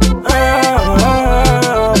chevaux,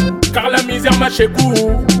 car la misère m'a chez coup.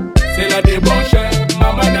 C'est la débauche,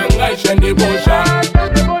 maman nangaï, j'en débauche.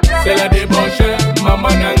 C'est la débauche, maman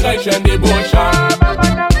nangaï, j'en débauche.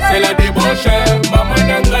 C'est la débauche, maman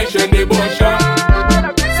nangaï, j'en débauche.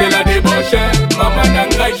 C'est la débauche, maman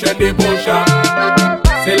nangaï, j'en débauche.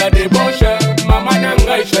 C'est la débauche, maman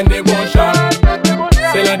nangaï, j'en débauche.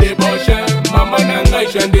 C'est la débauche, maman nangaï,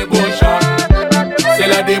 j'en débauche. C'est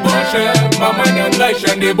la débauche, maman nangaï,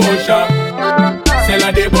 j'en débauche. C'est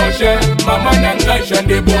la débauche, maman nangaï, j'en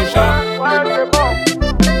débauche.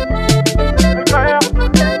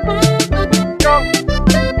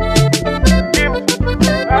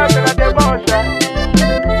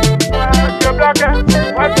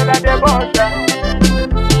 C'est la débauche.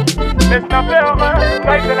 Les snappers,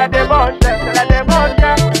 c'est la débauche, c'est la débauche.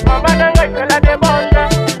 Maman nangaï, c'est la débauche.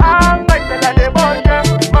 Ah, c'est la débauche.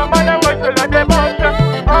 Maman nangaï, c'est la débauche.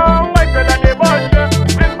 Ah, c'est la débauche.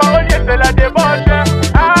 Plus parolier, c'est la débauche.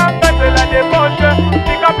 Ah, c'est la débauche.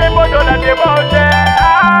 Ticapé modo, la débauche.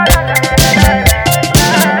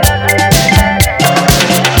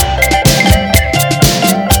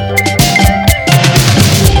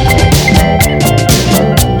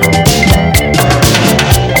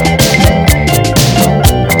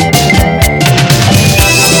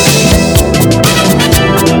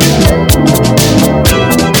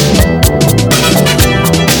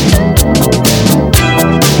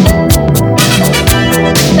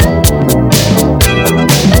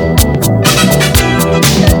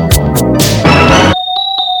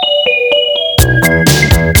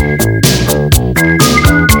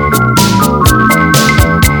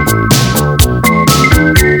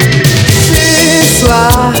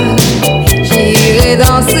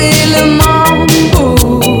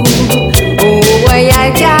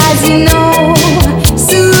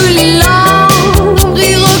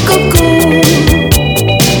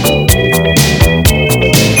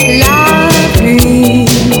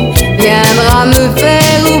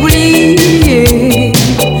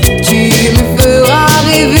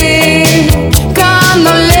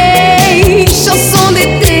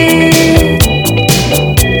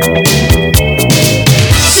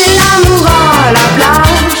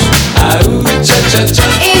 Ah,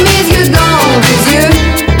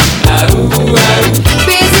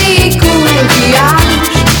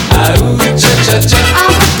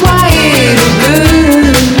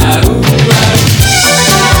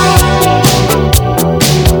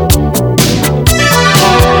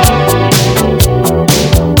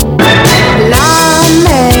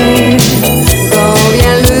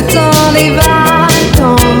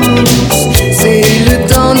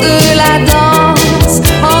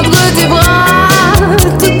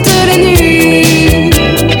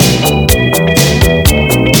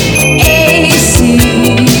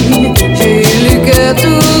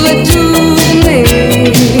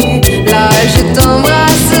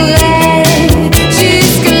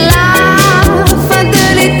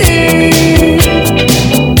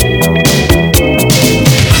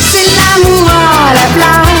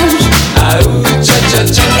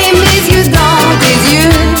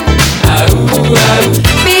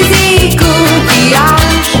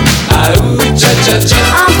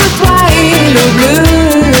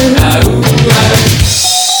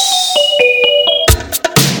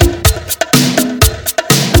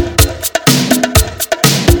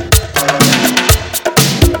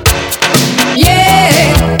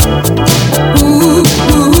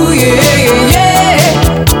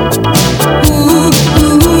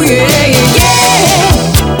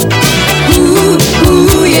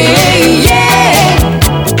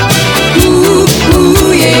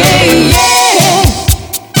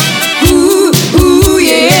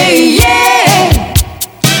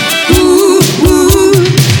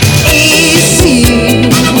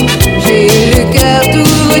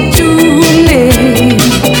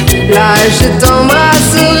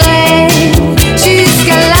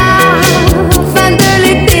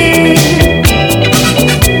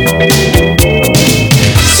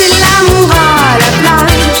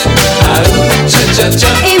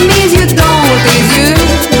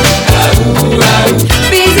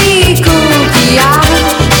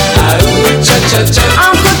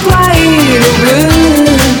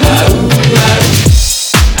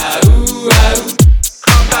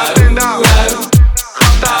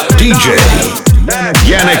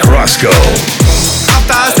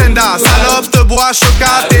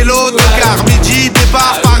 chocat et l'autocar. Midi,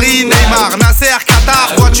 départ, Paris, Neymar, Nasser,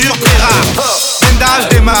 Qatar, voiture très rare. Pendage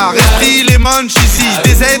démarre, esprit, lemon, cheesy,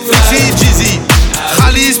 DZ, Flexi, Jeezy.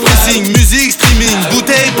 Rallye, pressing, musique, streaming,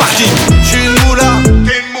 bouteille, parking. J'suis une moula,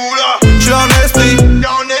 t'es une moula. J'suis en esprit, t'es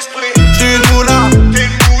en esprit. J'suis une moula, t'es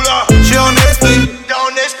une moula. J'suis en esprit, t'es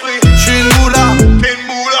en esprit. J'suis une moula, t'es une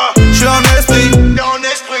moula. J'suis en esprit, t'es en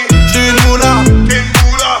esprit. J'suis une moula, t'es une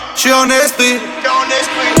moula. J'suis en esprit, t'es en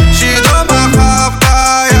esprit. J'suis dans ma rap,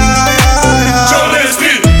 j'suis en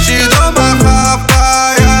esprit. J'suis dans ma rap,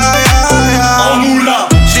 en moula.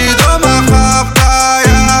 J'suis dans ma rap,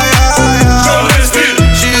 j'suis en esprit.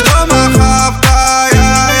 J'suis dans ma rap,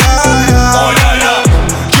 oh ya ya.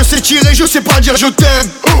 Je sais tirer, je sais pas dire je t'aime.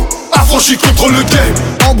 Affranchi contre le game.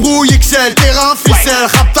 Embrouille XL, terrain, ficelle.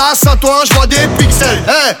 Raptas à toi, je vois des pixels.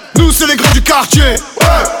 Hey, nous c'est les grands du quartier.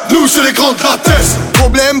 Ouais, nous c'est les grands de la tête.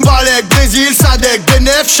 Problème, Balek, Brésil, Sadek,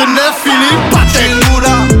 Benef, Chenef, Philippe, Patek. J'suis une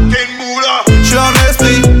moula, t'es une moula. J'suis en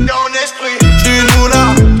esprit, t'es en esprit. J'suis une moula,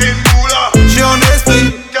 t'es une moula. J'suis en esprit,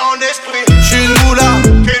 t'es en esprit. J'suis une moula,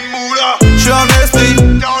 t'es une moula. J'suis en esprit,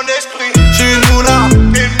 t'es en esprit. J'suis une moula,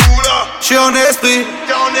 t'es une moula. J'suis en esprit,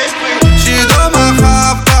 t'es en esprit. J'suis dans ma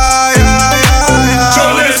rap, j'suis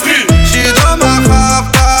en esprit. J'suis dans ma rap,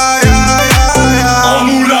 en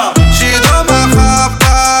moula. J'suis dans ma rap,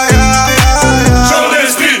 j'suis en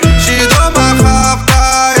esprit. J'suis dans ma rap,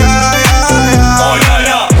 oh ya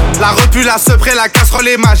ya. La repu, la sepré, la casserole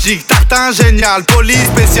est magique. Tartin génial, poli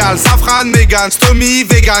spécial. Safran, mégan, stomy,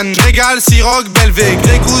 vegan. J'régale, siroc, belvé.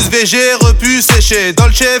 Grégousse, VG, repu, séché.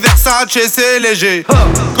 Dolce, Versace, c'est léger.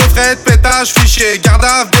 Coffrette, pétage, fichier. Garde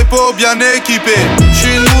à dépôt, bien équipé.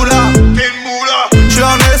 J'suis une moula, t'es une moula. J'suis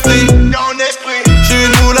en esprit, t'es en esprit. J'suis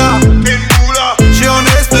une moula, t'es une moula. J'suis en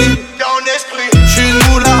esprit, t'es en esprit. J'suis une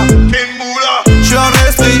moula, t'es une moula. J'suis en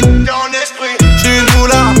esprit, t'es en esprit. J'suis une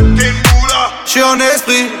moula, t'es une moula. J'suis en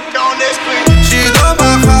esprit, t'es en esprit. J'suis dans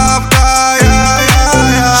ma rap,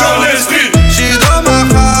 j'suis en esprit. J'suis dans ma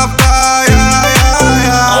rap,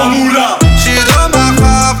 en moula. J'suis dans ma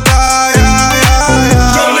rap,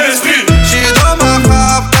 j'suis en esprit. J'suis dans ma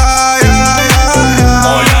rap,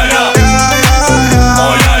 oh ya ya,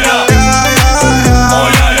 oh ya ya.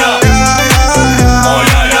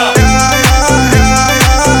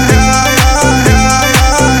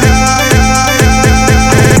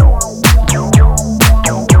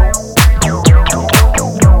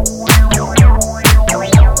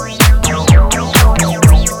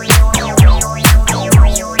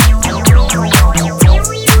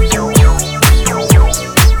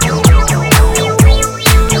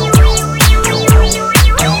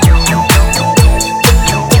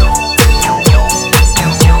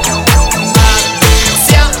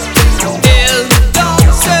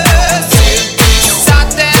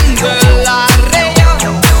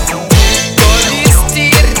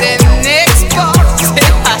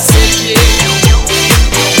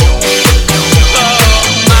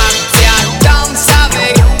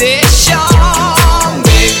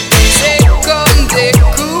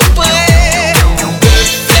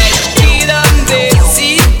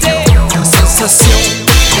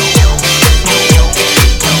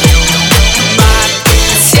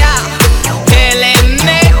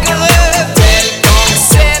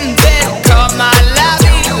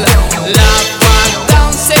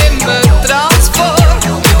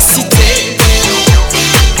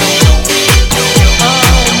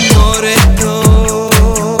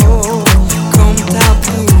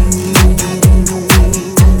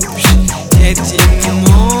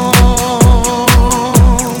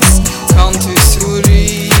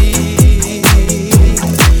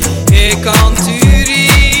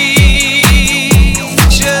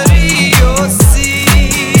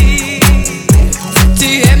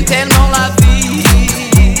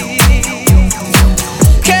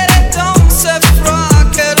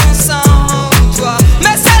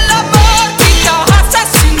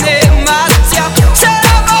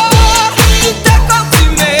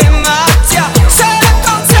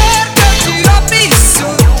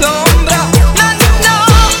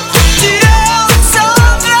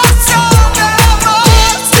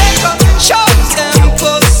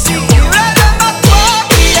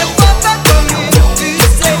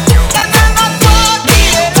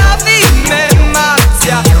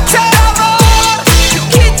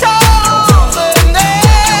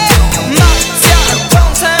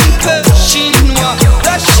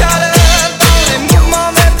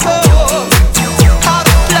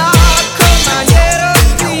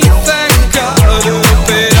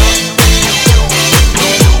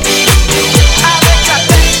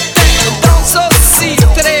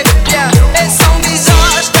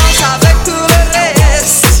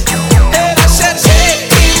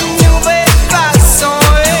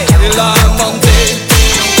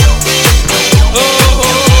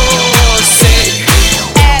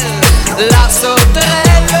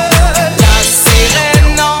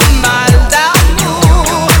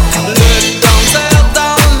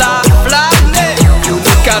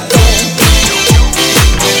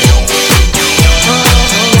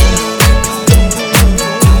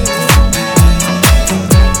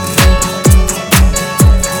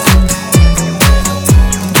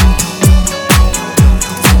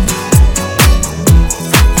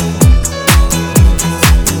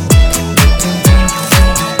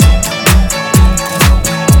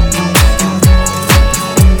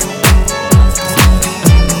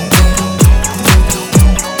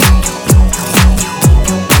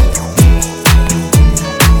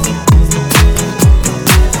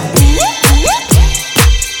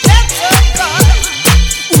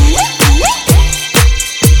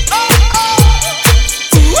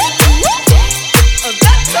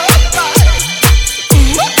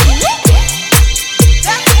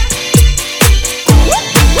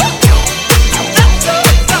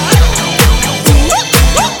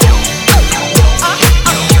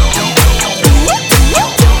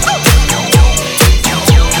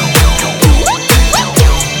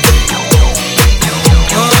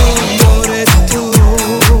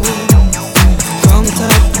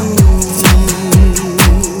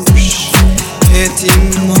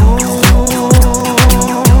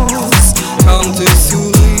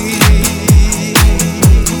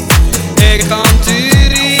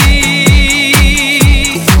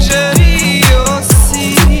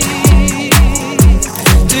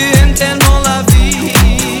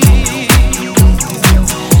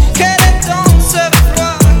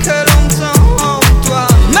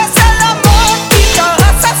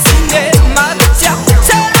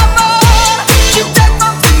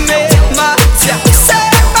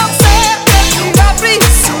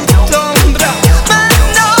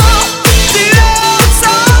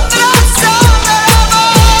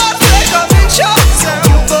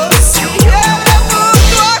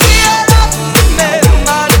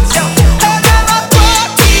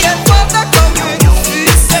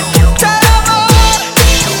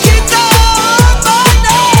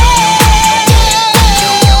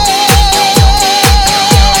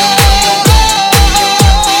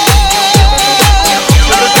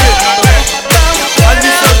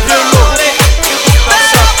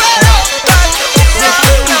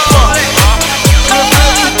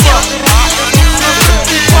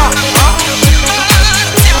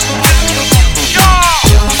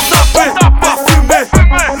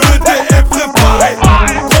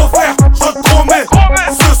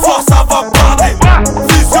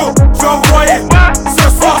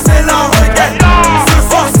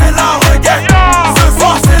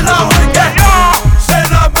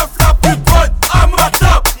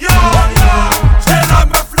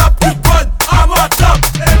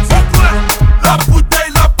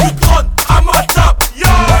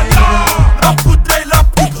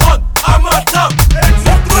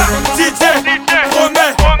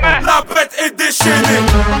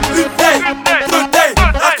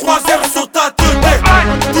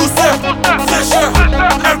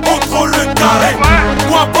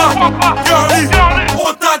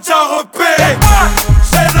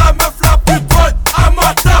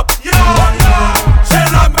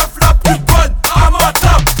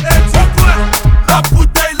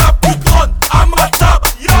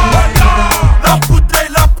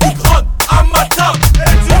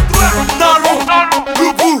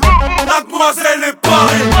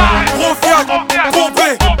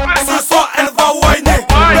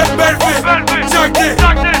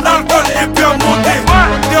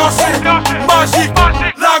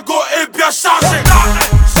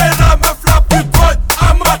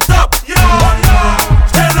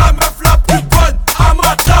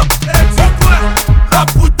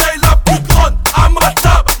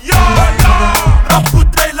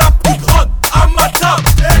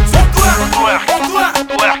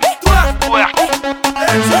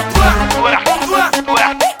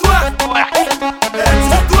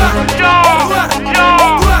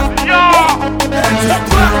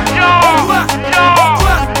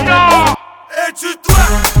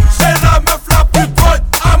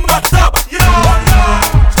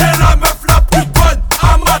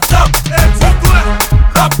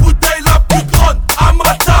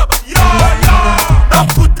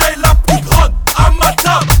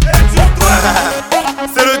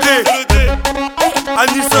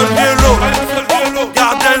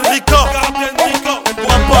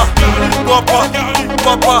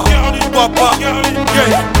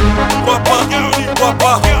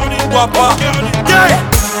 papa. Yeah.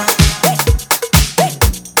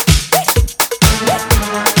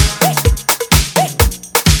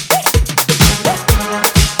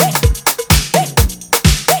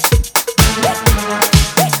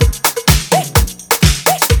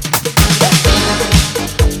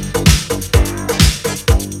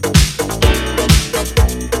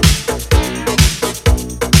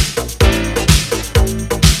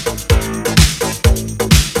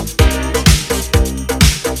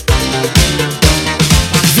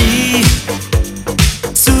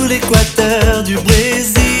 L'équateur du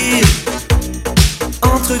Brésil,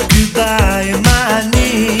 entre Cuba et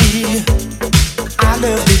Manille. À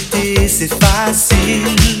l'heure d'été c'est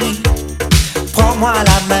facile, prends-moi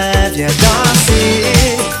la main, viens danser.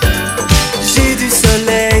 J'ai du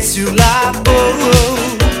soleil sur la peau,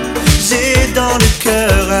 j'ai dans le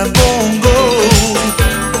cœur un bongo,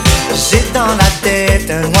 j'ai dans la tête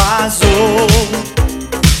un oiseau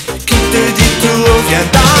qui te dit tout, viens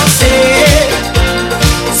danser.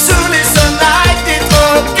 Sous les soleils des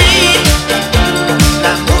tropiques,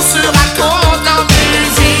 l'amour se raconte en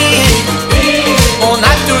musique. On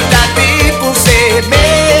a toute la vie pour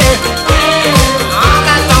s'aimer. En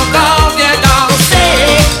attendant, viens danser.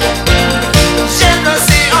 J'aime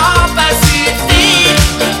l'océan Pacifique,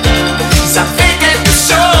 ça fait quelque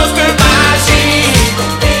chose de magique.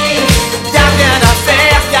 Y'a rien à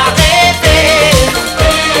faire, y'a rêver.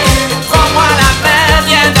 Prends-moi la main,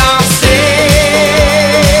 viens danser.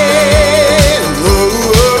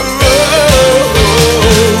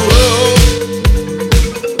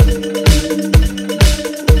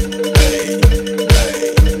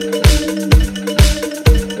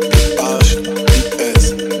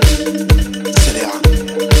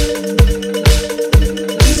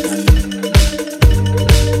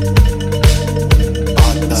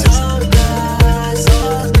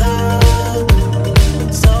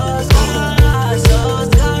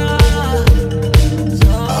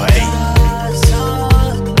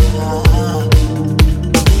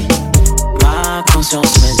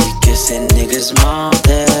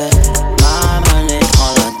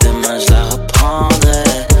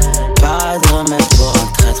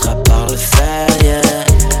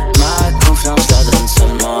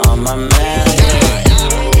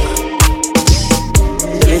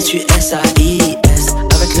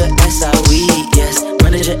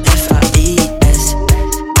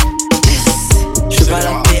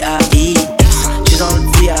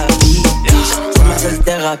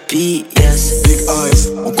 Yes. Big eyes,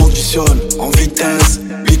 on conditionne, en vitesse.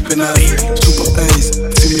 Big pénètre, super ace,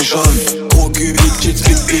 fumée jaune. Gros cul,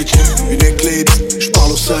 big bitch, une éclipse.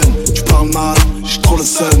 J'parle au sun, tu parles mal, j'ai trop le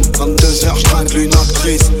sun. 22h, j'tringle une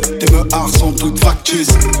actrice. Tes meurs sont toutes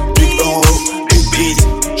factices. Big euro, big beat,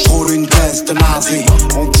 j'roule une caisse de nazi.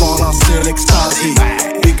 On te vend là, c'est l'extasie.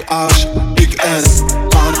 Big H, big S,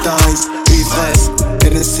 paradise, ivresse.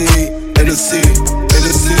 NSC, NSC,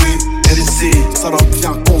 NSC. Ça doit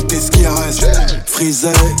bien compter ce qui reste.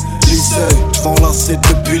 Frisé, lycée, j'vends l'asset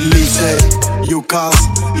depuis le lycée. You casse,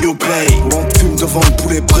 you play. On fume devant le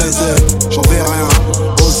poulet braisé. J'en vais rien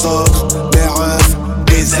aux autres, des rêves,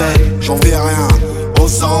 des ailes. J'en vais rien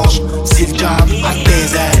aux anges, s'ils capent à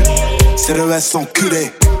tes ailes. C'est le S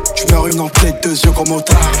enculé. J'meurs une entre les deux yeux comme au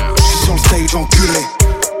train. J'suis sur le stage enculé.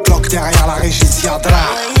 Bloc derrière la régie Siadra.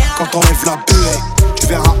 Quand on lève la buée, tu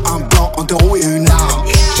verras un blanc, un deux roues et une arme.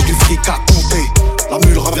 J'ai du fric à compter, la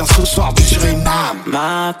mule revient ce soir du Suriname.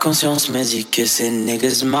 Ma conscience me dit que ces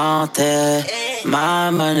niggas mentaient.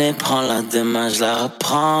 Ma monnaie prend la demain, je la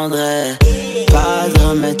reprendrai. Pas de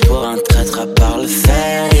remède pour un traître à part le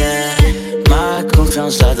fer, yeah. Ma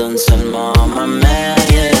confiance la donne seulement à ma mère,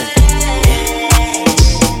 yeah.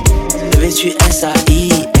 Bébé tu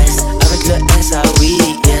S-A-I-S, avec le S-A-Oui,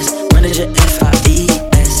 yes. Manager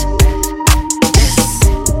F-A-I-S.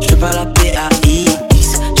 J'veux pas la P-A-I-X,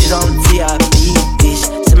 j'suis dans le VIP,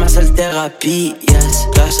 c'est ma seule thérapie, yes.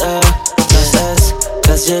 Classe E, classe S,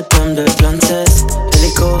 classe G, pomme de plein de cesse.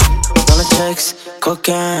 Hélico, dans le checks,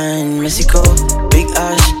 cocaine, Mexico. Big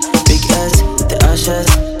H, Big S, THS,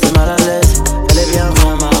 t'es mal à l'aise. Elle est bien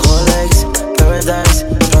vraie ma Rolex, Paradise,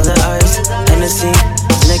 plein de ice. NSC,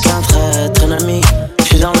 ce n'est qu'un traître, un ami.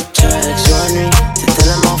 J'suis dans le check, sur la nuit. C'est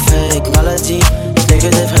tellement fake, maladie. Je n'ai que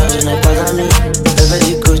des frères, je n'ai pas d'amis. Elle veut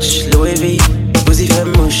du coach, Louis V. Vous y fait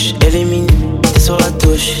mouche, élimine. T'es sur la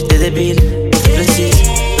touche, t'es débile. Triple 6,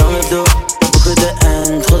 dans le dos. Beaucoup de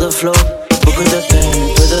haine, trop de flow. Beaucoup de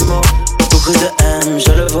peine, peu de mots. Beaucoup de M,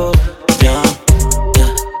 je le vaux bien, yeah.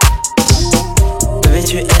 Bébé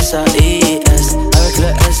tu S-A-I-S, avec le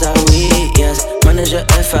S-A-Oui, yes. Money manager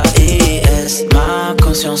FAIS. Ma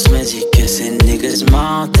conscience me dit que ces niggas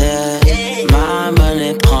mentaient. Ma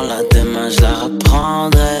monnaie prend la demain, je la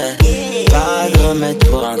reprendrai. Pas de remède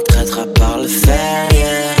pour un traître à part le fer,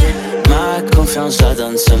 yeah. Ma confiance je la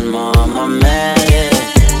donne seulement à ma mère, yeah.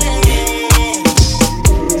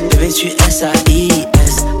 Bébé tu SAIS,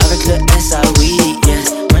 avec le SAOI,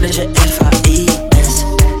 yes. Manager FAIS,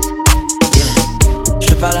 yeah.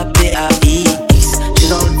 Je parle à PAIX, j'suis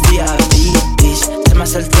dans le VIP, bitch. C'est ma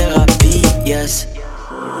seule thérapie, yes.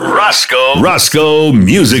 Roscoe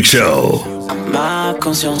Music Show. Ma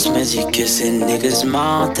conscience me dit que ces niggas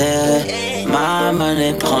mentaient. Ma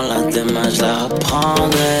monnaie prend la demain, je la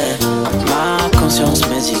reprendrai. Ma conscience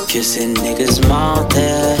me dit que ces niggas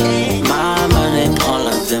mentaient. Ma monnaie prend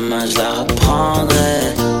la demain, je la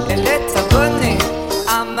reprendrai. Elle est abonnée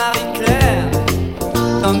à Marie-Claire.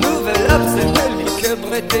 Dans Nouvel Obs, elle ne lit que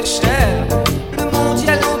Bret cher. Le monde y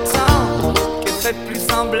a longtemps qu'elle fait plus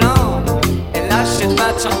semblant. Elle achète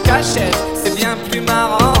match en cachette, c'est bien plus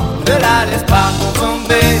marrant. Ne la laisse pas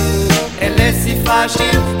tomber, elle est si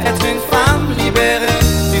fragile. Être une femme libérée,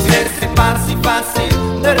 tu sais c'est pas si facile.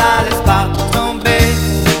 Ne la laisse pas tomber,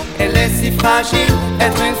 elle est si fragile.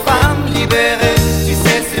 Être une femme libérée, tu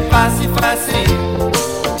sais c'est pas si facile.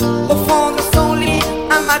 Au fond de son lit,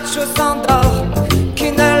 un macho s'endort,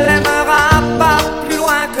 qui ne l'aimera pas plus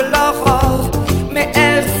loin que l'aurore. Mais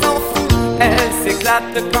elle s'en fout, elle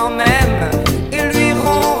s'éclate quand même et lui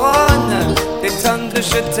ronronne des tonnes de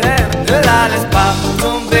je t'aime. Ne la laisse pas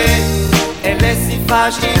tomber, elle est si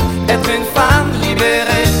fragile. Être une femme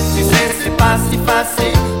libérée, tu sais c'est pas si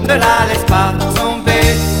facile. Ne la laisse pas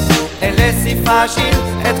tomber, elle est si fragile.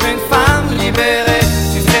 Être une femme libérée,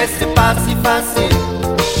 tu sais c'est pas si facile.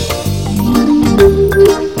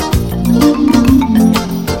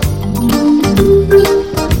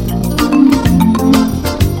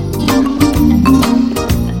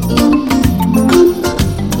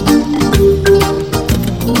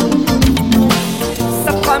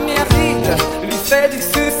 Sa première ride lui fait du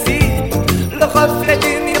souci. Le reflet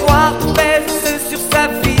du miroir pèse sur sa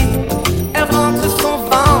vie. Elle rentre son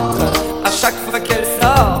ventre à chaque fois qu'elle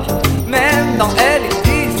sort. Même dans elle, ils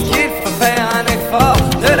disent qu'il faut faire un effort.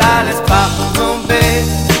 Ne la laisse pas tomber,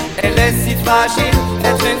 elle est si fragile.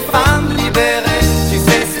 Être une femme libérée, tu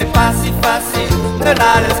sais c'est pas si facile. Ne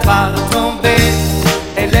la laisse pas tomber,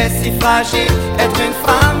 elle est si fragile. Être une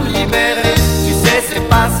femme libérée, tu sais c'est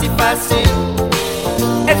pas si facile.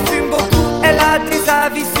 Elle fume beaucoup, elle a des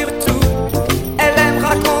avis sur tout. Elle aime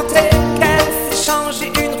raconter qu'elle s'est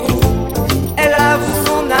changé une roue. Elle avoue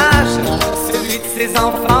son âge, celui de ses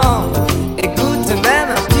enfants, et goûte même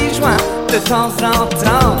un petit joint de temps en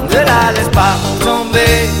temps. Ne la laisse pas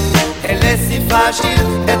tomber, elle est si fragile.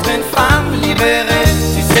 Être une femme libérée,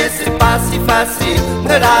 tu sais c'est pas si facile.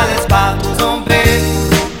 Ne la laisse pas tomber,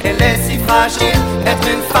 elle est si fragile. Être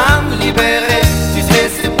une femme libérée, tu sais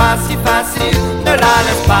c'est pas si facile. Ne la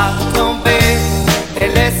laisse pas tomber,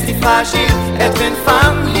 elle est si fragile. Être une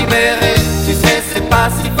femme libérée, tu sais c'est pas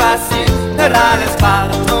si facile. Ne la laisse pas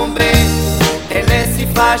tomber, elle est si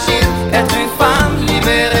fragile. Être une femme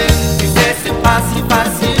libérée, tu sais c'est pas si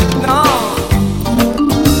facile. Non.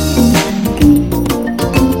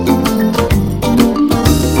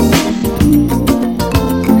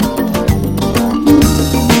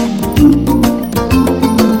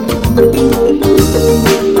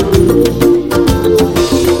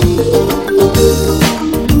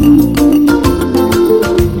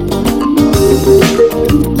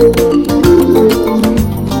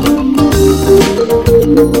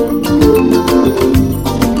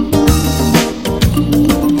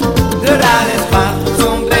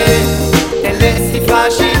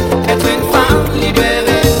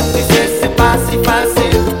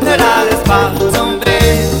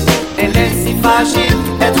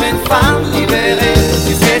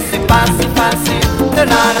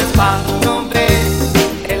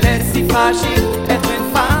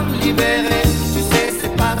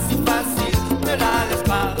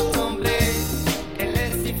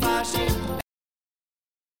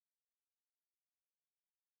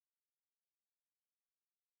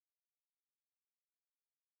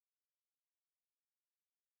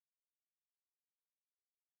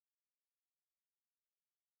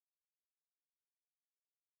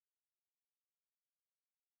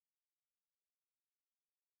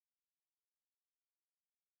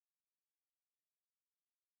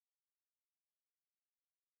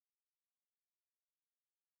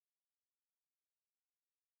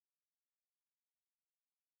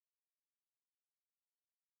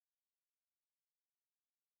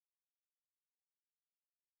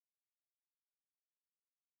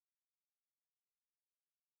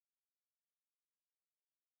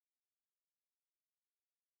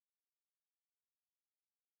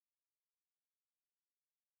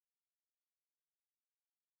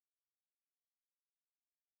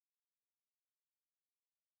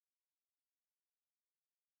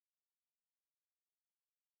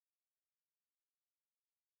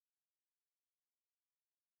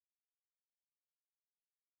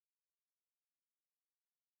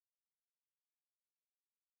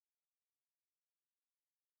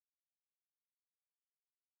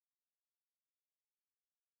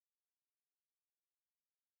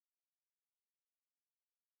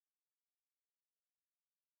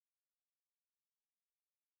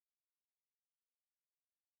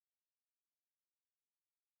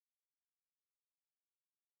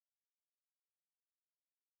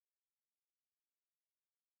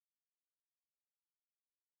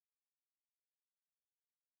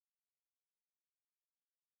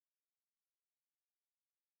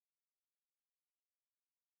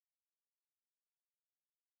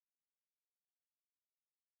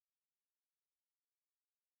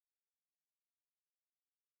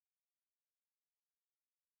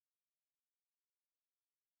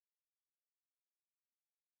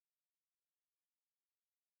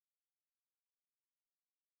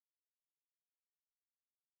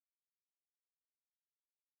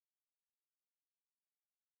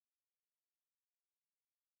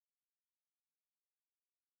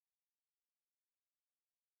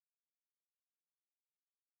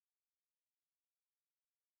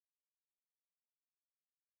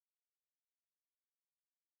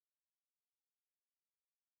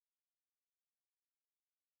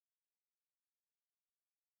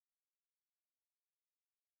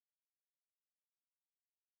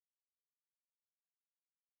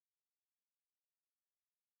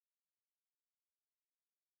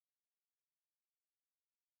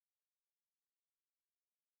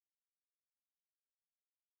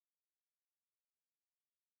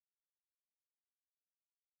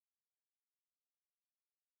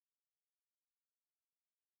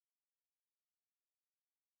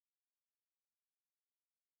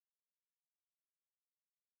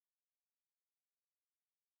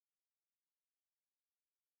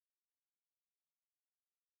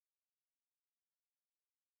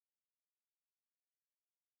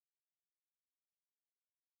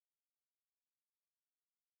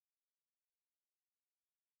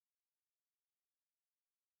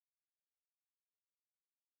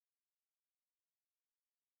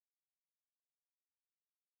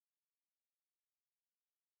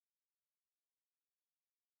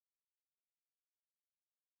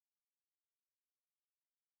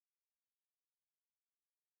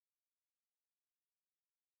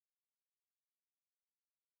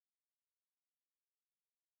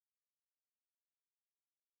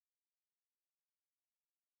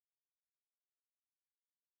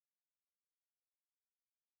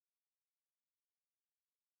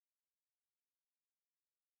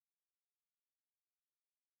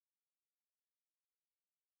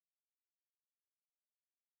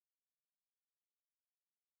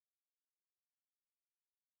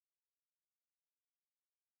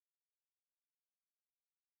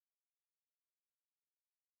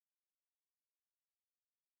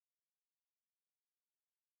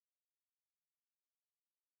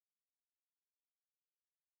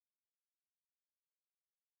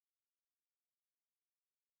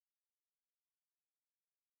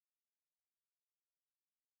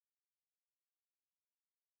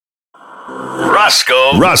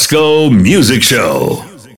 Roscoe Music Show.